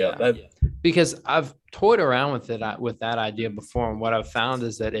school. Yeah, Yeah. that Because I've toyed around with it with that idea before, and what I've found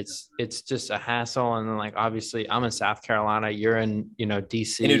is that it's just a hassle. And then like obviously I'm in South Carolina, you're in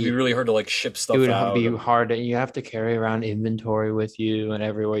DC. and it'd be really hard to like ship stuff It would out. be hard to you have to carry around inventory with you and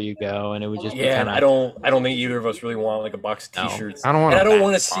everywhere you go, and it would just be Yeah, kind and of I don't think either of us really want like a box of no, t-shirts. I don't want And I don't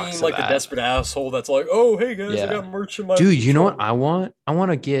want to box seem of like the that. desperate asshole that's like, oh hey guys, Yeah. I got merch in my Dude, you know what trunk." I want? I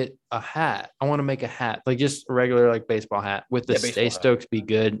want to get a hat. I want to make a hat, like just a regular like baseball hat with the Yeah, baseball Stay hat. Stoked Be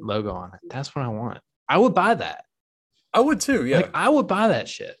Good logo on it. That's what I want. I would buy that. I would too. Yeah, Like I would buy that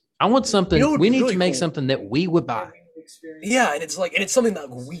shit. I want something. You know what'd We be need really to make cool? something that we would buy. yeah, and it's something that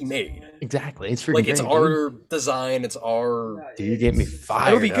we made. Exactly. It's freaking Like it's great, our design, it's our. Dude, you get me fired.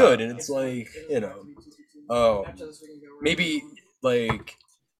 It'll be good, up. and it's like maybe like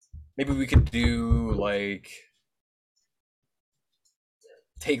maybe we could do like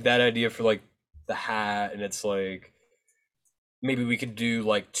take that idea for like the hat, and it's like maybe we could do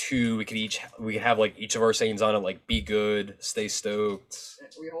like 2. We could have like each of our sayings on it, like "Be good," "Stay stoked,"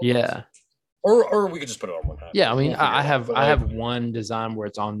 Yeah. or we could just put it on one hat. Yeah. I mean, We'll figure it I out, have but, I like, have one design where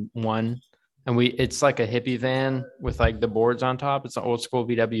it's on one, and it's like a hippie van with like the boards on top. It's an old school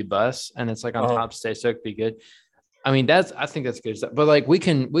VW bus, and it's like on Uh-huh. top Stay Stoked Be Good. I mean, I think that's good stuff. But like we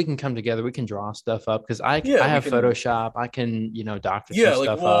can come together, we can draw stuff up because I Yeah, we have can- Photoshop, I can, doctor yeah, some like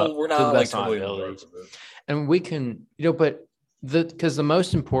stuff up we're to the not like best of my totally in the abilities. dark with it. And we can, but because the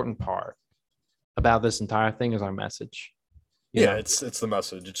most important part about this entire thing is our message. you Yeah, know? it's the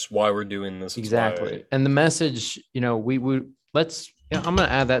message. It's why we're doing this. It's Exactly. why- And the message, we would I'm gonna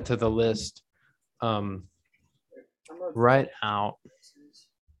add that to the list. Write out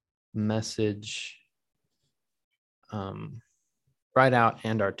message, write out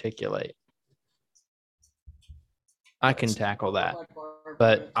and articulate. I can tackle that.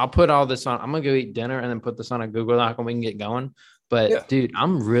 But I'll put all this on. I'm gonna go eat dinner and then put this on a Google Doc and we can get going. But Yeah. dude,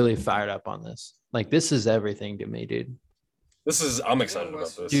 I'm really fired up on this. Like this is everything to me, dude. I'm excited about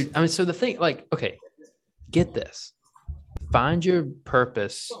this. Dude, I mean, so the thing, like, okay, get this. Find your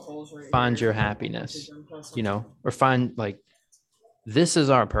purpose, find your happiness, or find like this is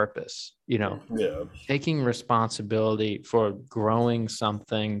our purpose, Yeah. taking responsibility for growing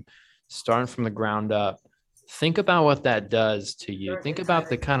something, starting from the ground up. Think about what that does to you. Think about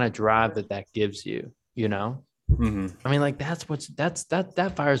the kind of drive that gives you, Mm-hmm. I mean, like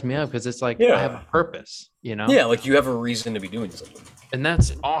that fires me up because it's like Yeah. I have a purpose, Yeah, like you have a reason to be doing something. and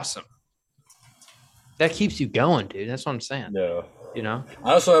that's awesome. That keeps you going, dude. That's what I'm saying. Yeah. you know?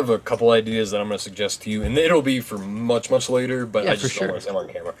 I also have a couple ideas that I'm going to suggest to you, and it'll be for much later. But Yeah, I for just don't sure. want to say them on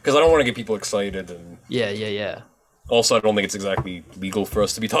camera because I don't want to get people excited, and Yeah, yeah, yeah. also I don't think it's exactly legal for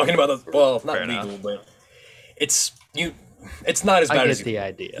us to be talking about that. Well, Fair not legal, enough. but it's you. It's not as I bad as get you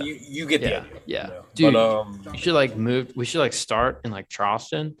the think. idea. You get the Yeah, idea, you yeah. know. But Dude, you should like move. We should like start in like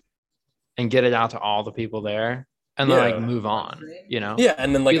Charleston and get it out to all the people there and then like yeah, move on, you know? yeah,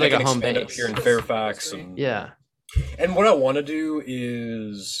 and then Be like I like a can home expand up here base. in Fairfax, Yeah. and what I want to do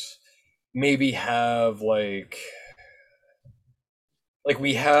is maybe have like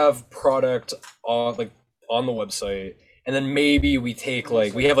we have product on on the website, and then maybe we take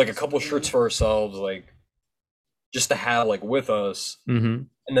like we have like a couple shirts for ourselves, like just to have like with us, Mm-hmm.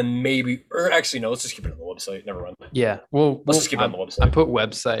 and then maybe or actually no, let's just keep it on the website. Never mind. Yeah. Well, Let's just keep it on the I website. put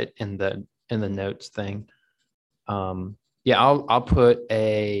website in the notes thing. Yeah, I'll put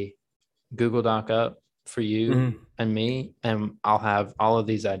a Google Doc up for you Hmm. and me, and I'll have all of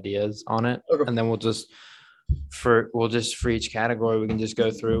these ideas on it, Okay. and then we'll just for each category we can just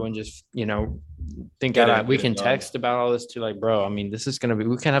go through and just think out. We Get it can done. text about all this to like, bro. I mean, this is gonna be.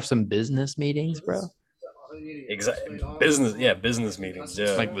 We can have some business meetings, bro. Exactly. Business, yeah, business meetings,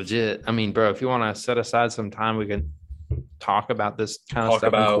 yeah. Like legit. I mean, bro, if you want to set aside some time, we can talk about this kind of Talk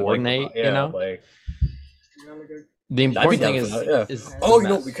stuff and about like coordinate. yeah, like The I'd be important thing down for is that. Yeah. is Oh, you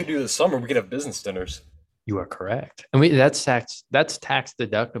know what we could do this summer? We could have business dinners. you are correct, and that's tax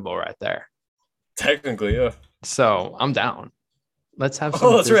deductible right there. Technically, yeah. So I'm down. Let's have Oh,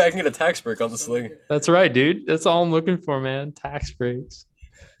 some that's right. business. I can get a tax break on this thing. That's right, dude. That's all I'm looking for, man. Tax breaks.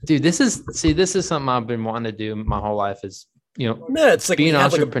 Dude, this is something I've been wanting to do my whole life is, Yeah, it's like be we an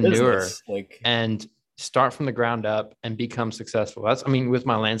have like a entrepreneur business. Like, and start from the ground up and become successful. I mean, with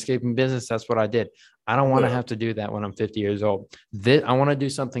my landscaping business, that's what I did. I don't want to yeah. have to do that when I'm 50 years old. I want to do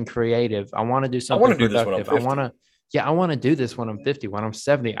something creative. I want to do I want something to do this when I'm productive. 50. I want to do this when I'm 50, when I'm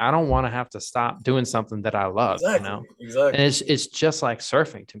 70. I don't want to have to stop doing something that I love, Exactly. And Exactly. it's just like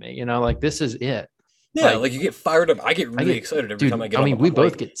surfing to me, like this is it. Yeah, Like like you get fired up. I get I really get, excited every time I dude, get I on the mean, we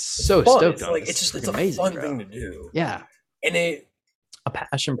both like get it's so fun. stoked It's on like this. It's it's freaking a amazing, fun bro. thing to do. Yeah. And A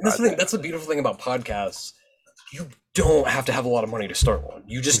passion and project. that's the beautiful thing about podcasts. You don't have to have a lot of money to start one.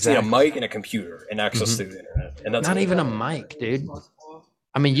 You just need a Exactly. mic and a computer and access Hmm. to the internet, and that's Not it. even a mic, dude.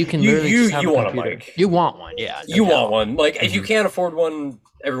 I mean, you can literally just have You a want a computer. mic. You want one, yeah, no You want doubt. one. Like if you Hmm. can't afford one,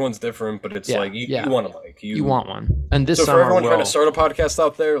 everyone's different, but it's Yeah, like you yeah, want a mic. you You want one. And this so for summer, everyone trying to we'll, start a podcast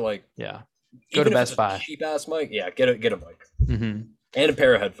out there, like yeah, go to even if it's Best a Buy. cheap ass mic, yeah, get a mic Hmm. and a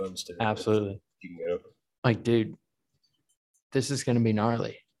pair of headphones too. Absolutely. You can get it. Like, dude, this is gonna be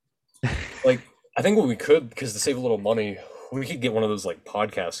gnarly. Like I think what we could, because to save a little money, we could get one of those like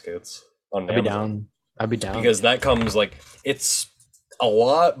podcast kits on I'd be Amazon down. I'd be down. because that comes like it's a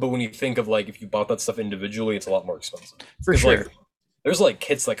lot, but when you think of like if you bought that stuff individually, it's a lot more expensive. For Because like sure. there's like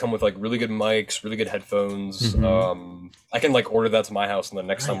kits that come with like really good mics, really good headphones. Hmm. I can like order that to my house, and then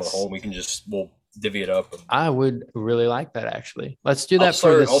next time we're Nice. home, we'll divvy it up. And I would really like that actually. Let's do that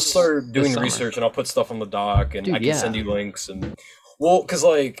for I'll start this doing summer. research, and I'll put stuff on the doc, and I Dude, can send yeah. you links. And well, because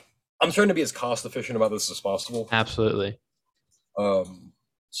like I'm trying to be as cost efficient about this as possible. Absolutely. Um,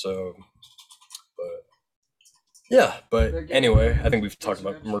 so, but yeah, but anyway, I think we've talked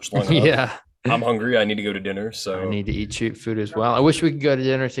about merch long enough. Yeah. I'm hungry. I need to go to dinner. I So need to eat cheap food as well. I wish we could go to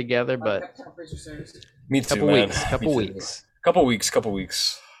dinner together, but me too, couple man. weeks, Me couple too. weeks. Couple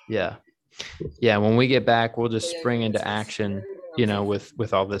weeks. Yeah. Yeah. When we get back, we'll just spring into action,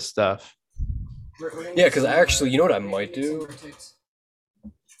 with all this stuff. Yeah, because actually, you know what I might do?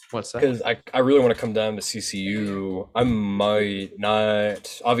 What's that? Because I really want to come down to CCU. I might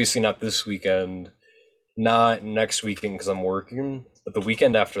not, obviously not this weekend, not next weekend because I'm working, but the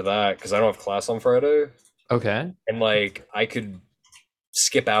weekend after that because I don't have class on Friday. Okay. And like I could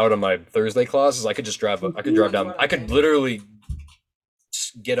skip out on my Thursday classes. I could just drive. I could drive down. I could literally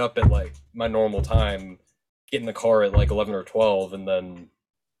get up at like my normal time, get in the car at like 11 or 12, and then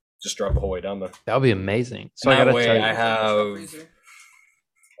just drive the whole way down there. That would be amazing. So And I that gotta way tell I you. have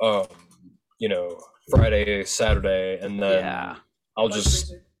um, you know, Friday, Saturday, and then Yeah. I'll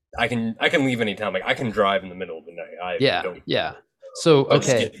just I can leave anytime. Like I can drive in the middle of the night. I Yeah. don't. Yeah. So I'll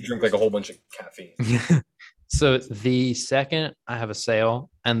just okay. drink like a whole bunch of caffeine. So the second I have a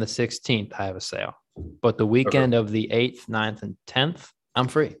sale and the 16th I have a sale. But the Okay. weekend of the 8th, 9th, and 10th, I'm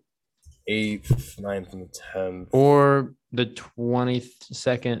free. 8th, 9th, and the 10th. Or the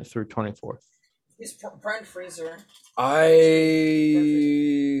 22nd through 24th. He's Brent Fraser.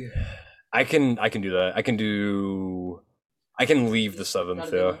 I can do that. I can leave the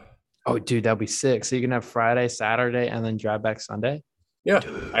 7th, yeah. Oh, dude, that'll be sick. So you can have Friday, Saturday, and then drive back Sunday. Yeah,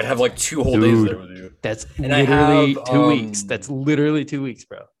 I'd have like 2 whole days there Dude, with you. that's And I literally have 2 weeks. That's literally 2 weeks,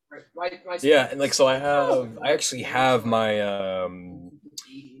 bro. yeah, and like so I actually have my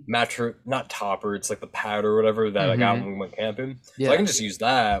mattress, not topper, it's like the pad or whatever that I got Mm-hmm. when we went camping. So I Yeah, can just use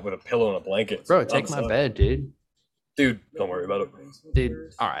that with a pillow and a blanket. bro, I'm take my set. bed, dude. Dude, don't worry about it.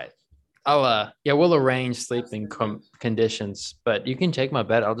 Dude, all right. I'll yeah, we'll arrange sleeping conditions, but you can take my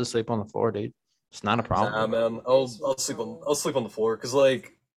bed. I'll just sleep on the floor, dude. It's not a Nah, problem. man, I'll sleep on the floor because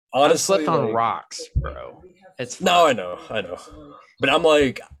like I've slept honestly on like rocks, bro. It's no, fine. I know, but I'm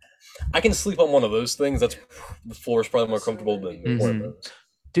like I can sleep on one of those things. That's the floor is probably more comfortable than one of Hmm. those.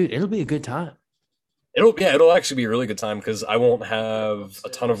 Dude, it'll be a good time. It'll actually be a really good time because I won't have a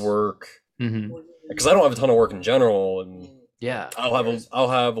ton of work Hmm. because I don't have a ton of work in general, and Yeah, I'll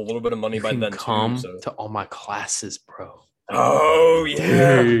have a little bit of money you by can then too. come So to all my classes, bro. oh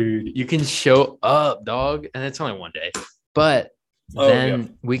yeah, Dude, you can show up, dog, and it's only one day. But oh yeah,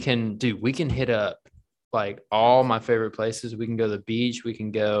 then we can hit up like all my favorite places. We can go to the beach. We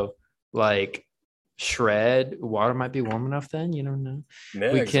can go like shred. Water might be warm enough then. You don't know.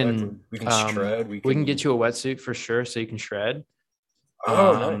 yeah, We exactly. can We can shred. we can get you a wetsuit for sure, so you can shred.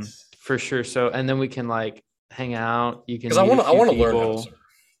 oh nice For sure. So and then we can like hang out. You can because meet a I few want to learn how to people. surf.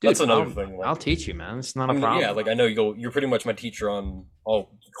 That's Dude, another thing. I'll Like teach you, man. It's not I a mean, yeah, problem. like I know you're pretty much my teacher on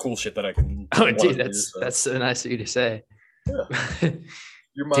all cool shit that I can Oh, want dude, to do. So that's so nice of you to say. yeah,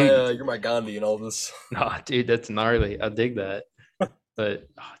 Dude, you're my Gandhi and all this. no, dude, that's gnarly. I dig that. But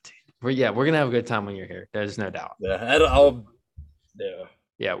oh, dude, we're gonna have a good time when you're here. There's no doubt. Yeah, I'll yeah.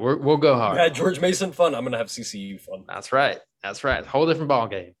 Yeah, we'll go You hard. had George Mason fun. I'm gonna have CCU fun. That's right. That's right. Whole different ball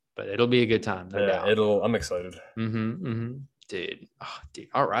game, but it'll be a good time, no Yeah, doubt. it'll. I'm excited. Mm-hmm. Mm-hmm. Dude. Oh, dude.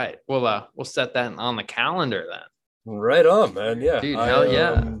 All right. We'll set that on the calendar then. Right on, man. Yeah, Dude, I hell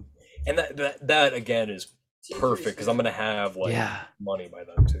yeah. and that again is perfect because I'm gonna have like Yeah. money by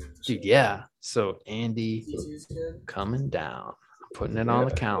then too. So. Dude, yeah. So Andy coming down. Putting it on Yeah, the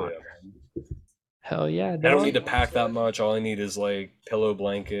hell calendar. yeah. Hell yeah, I don't need dog. to pack that much. All I need is like pillow,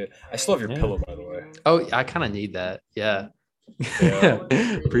 blanket. I still have your Yeah. pillow, by the way. Oh, I kind of need that. Yeah. Yeah,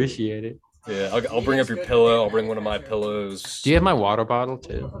 Appreciate it. yeah. I'll bring up your pillow. I'll bring one of my pillows. Do you have my water bottle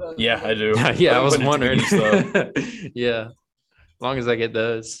too? Yeah, I do. Yeah, I I'm was putting it to good wondering. use, though. Yeah, as long as I get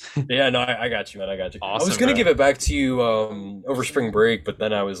those. Yeah, no, I got you, man. I got you. I was Awesome, gonna bro. give it back to you over spring break, but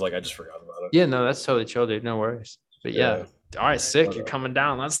then I was like, I just forgot about it. Yeah, no, that's totally chill, dude. No worries. But yeah, Yeah. all right, sick. But, You're coming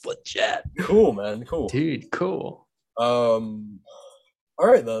down. That's legit, cool, man. Cool. dude. Cool. All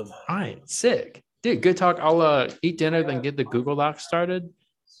right then. All right, sick, dude. Good talk. I'll eat dinner, then get the Google Doc started,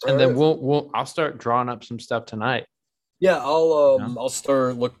 All and then right. I'll start drawing up some stuff tonight. Yeah, You know? I'll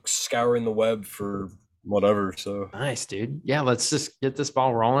start scouring the web for whatever. So Nice, dude. Yeah, let's just get this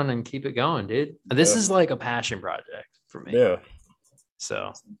ball rolling and keep it going, dude. This yeah, is like a passion project for me. yeah,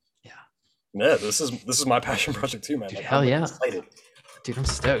 So, yeah, yeah. This is my passion project too, man. dude, Like, hell I'm yeah, excited. dude. I'm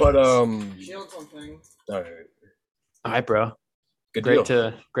stoked. But all right, All right, bro. good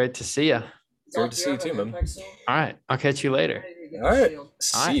deal. Great to see you. Great to see you too, man. All right, I'll catch you later. All right, All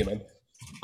see right. you, man.